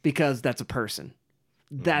 Because that's a person.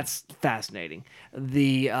 That's fascinating.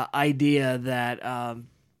 The idea that...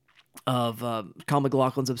 of Kyle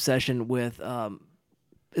MacLachlan's obsession with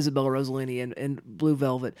Isabella Rossellini and Blue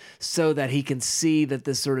Velvet, so that he can see that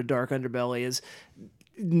this sort of dark underbelly is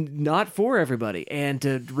not for everybody, and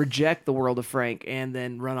to reject the world of Frank and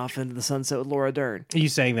then run off into the sunset with Laura Dern. You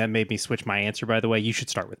saying that made me switch my answer, by the way. You should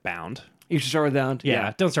start with Bound. You should start with Bound.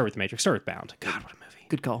 Yeah, don't start with The Matrix. Start with Bound. God, what a movie.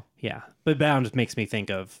 Good call. Yeah, but Bound makes me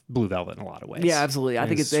think of Blue Velvet in a lot of ways. Yeah, absolutely. I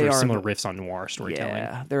think it's they are similar riffs on noir storytelling.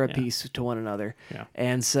 Yeah, they're a piece to one another. Yeah.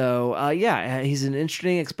 And so, he's an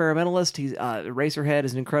interesting experimentalist. He's Eraserhead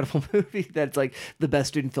is an incredible movie that's like the best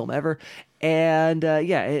student film ever. And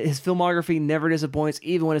his filmography never disappoints,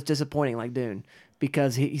 even when it's disappointing, like Dune,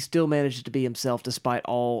 because he still manages to be himself despite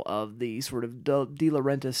all of the sort of De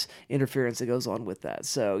Laurentiis interference that goes on with that.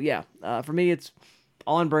 So, for me, it's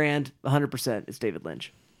on brand, 100%. It's David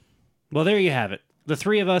Lynch. Well, there you have it. The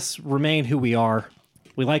three of us remain who we are.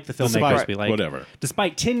 We like the filmmakers we like. Whatever.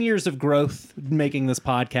 Despite 10 years of growth making this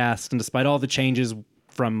podcast, and despite all the changes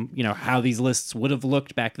from, how these lists would have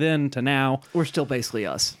looked back then to now, We're still basically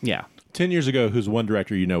us. Yeah. 10 years ago, who's one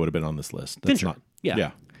director would have been on this list? That's Fincher. not.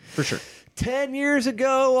 Yeah. For sure. 10 years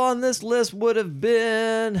ago on this list would have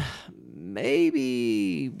been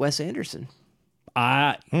maybe Wes Anderson.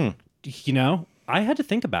 I had to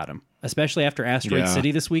think about him, especially after Asteroid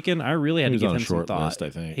City this weekend. I really had to give him some thought. List, I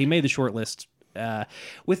think. He made the short list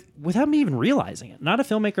without me even realizing it. Not a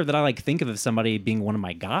filmmaker that I think of as somebody being one of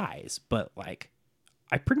my guys, but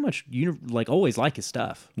I pretty much always like his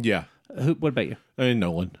stuff. Yeah. What about you? I mean,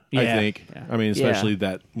 Nolan, I think. Yeah. I mean, especially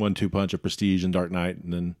that 1-2 punch of Prestige and Dark Knight,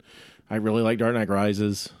 and then I really like Dark Knight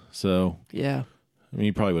Rises. So yeah, I mean,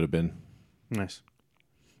 he probably would have been nice.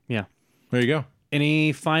 Yeah, there you go.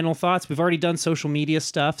 Any final thoughts? We've already done social media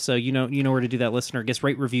stuff, so you know where to do that, listener. I guess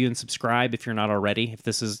rate, review, and subscribe if you're not already. If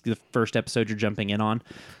this is the first episode you're jumping in on,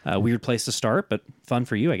 weird place to start, but fun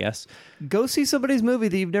for you, I guess. Go see somebody's movie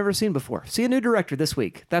that you've never seen before. See a new director this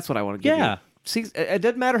week. That's what I want to give you. See, it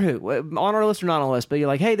doesn't matter who, on our list or not on our list, but you're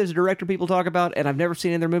like, hey, there's a director people talk about, and I've never seen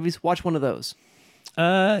any of their movies. Watch one of those.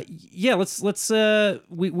 Let's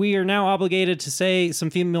we are now obligated to say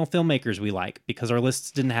some female filmmakers we like because our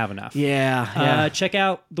lists didn't have enough. Check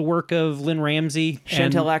out the work of Lynn Ramsey,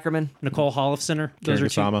 Chantel Ackerman, Nicole Holofcener. Those are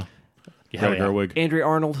Kusama, Greta Gerwig, Andrea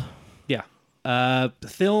Arnold. Yeah.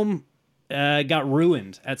 Film got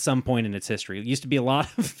ruined at some point in its history. It used to be a lot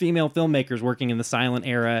of female filmmakers working in the silent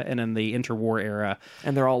era and in the interwar era.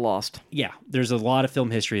 And they're all lost. Yeah, there's a lot of film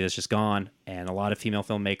history that's just gone, and a lot of female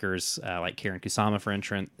filmmakers, like Karen Kusama, for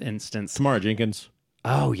instance. Tamara Jenkins.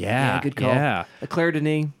 Oh, yeah. Good call. Yeah. Claire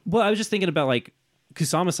Denis. Well, I was just thinking about,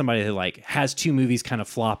 Kusama, somebody who, has two movies kind of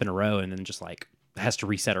flop in a row and then just, has to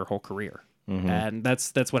reset her whole career. Mm-hmm. And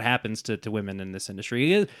that's what happens to women in this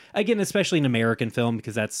industry. Again, especially in American film,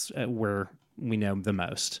 because that's where we know the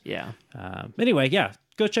most. Yeah. Anyway,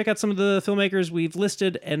 go check out some of the filmmakers we've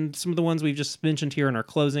listed and some of the ones we've just mentioned here in our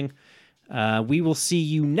closing. We will see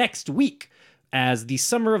you next week as the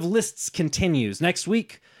Summer of Lists continues. Next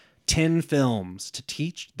week, 10 films to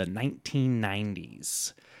teach the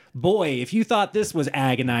 1990s. Boy, if you thought this was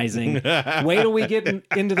agonizing, wait till we get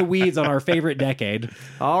into the weeds on our favorite decade.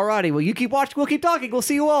 All righty. Well, you keep watching. We'll keep talking. We'll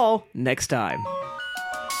see you all next time.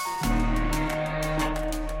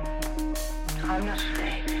 I'm not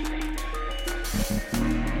afraid.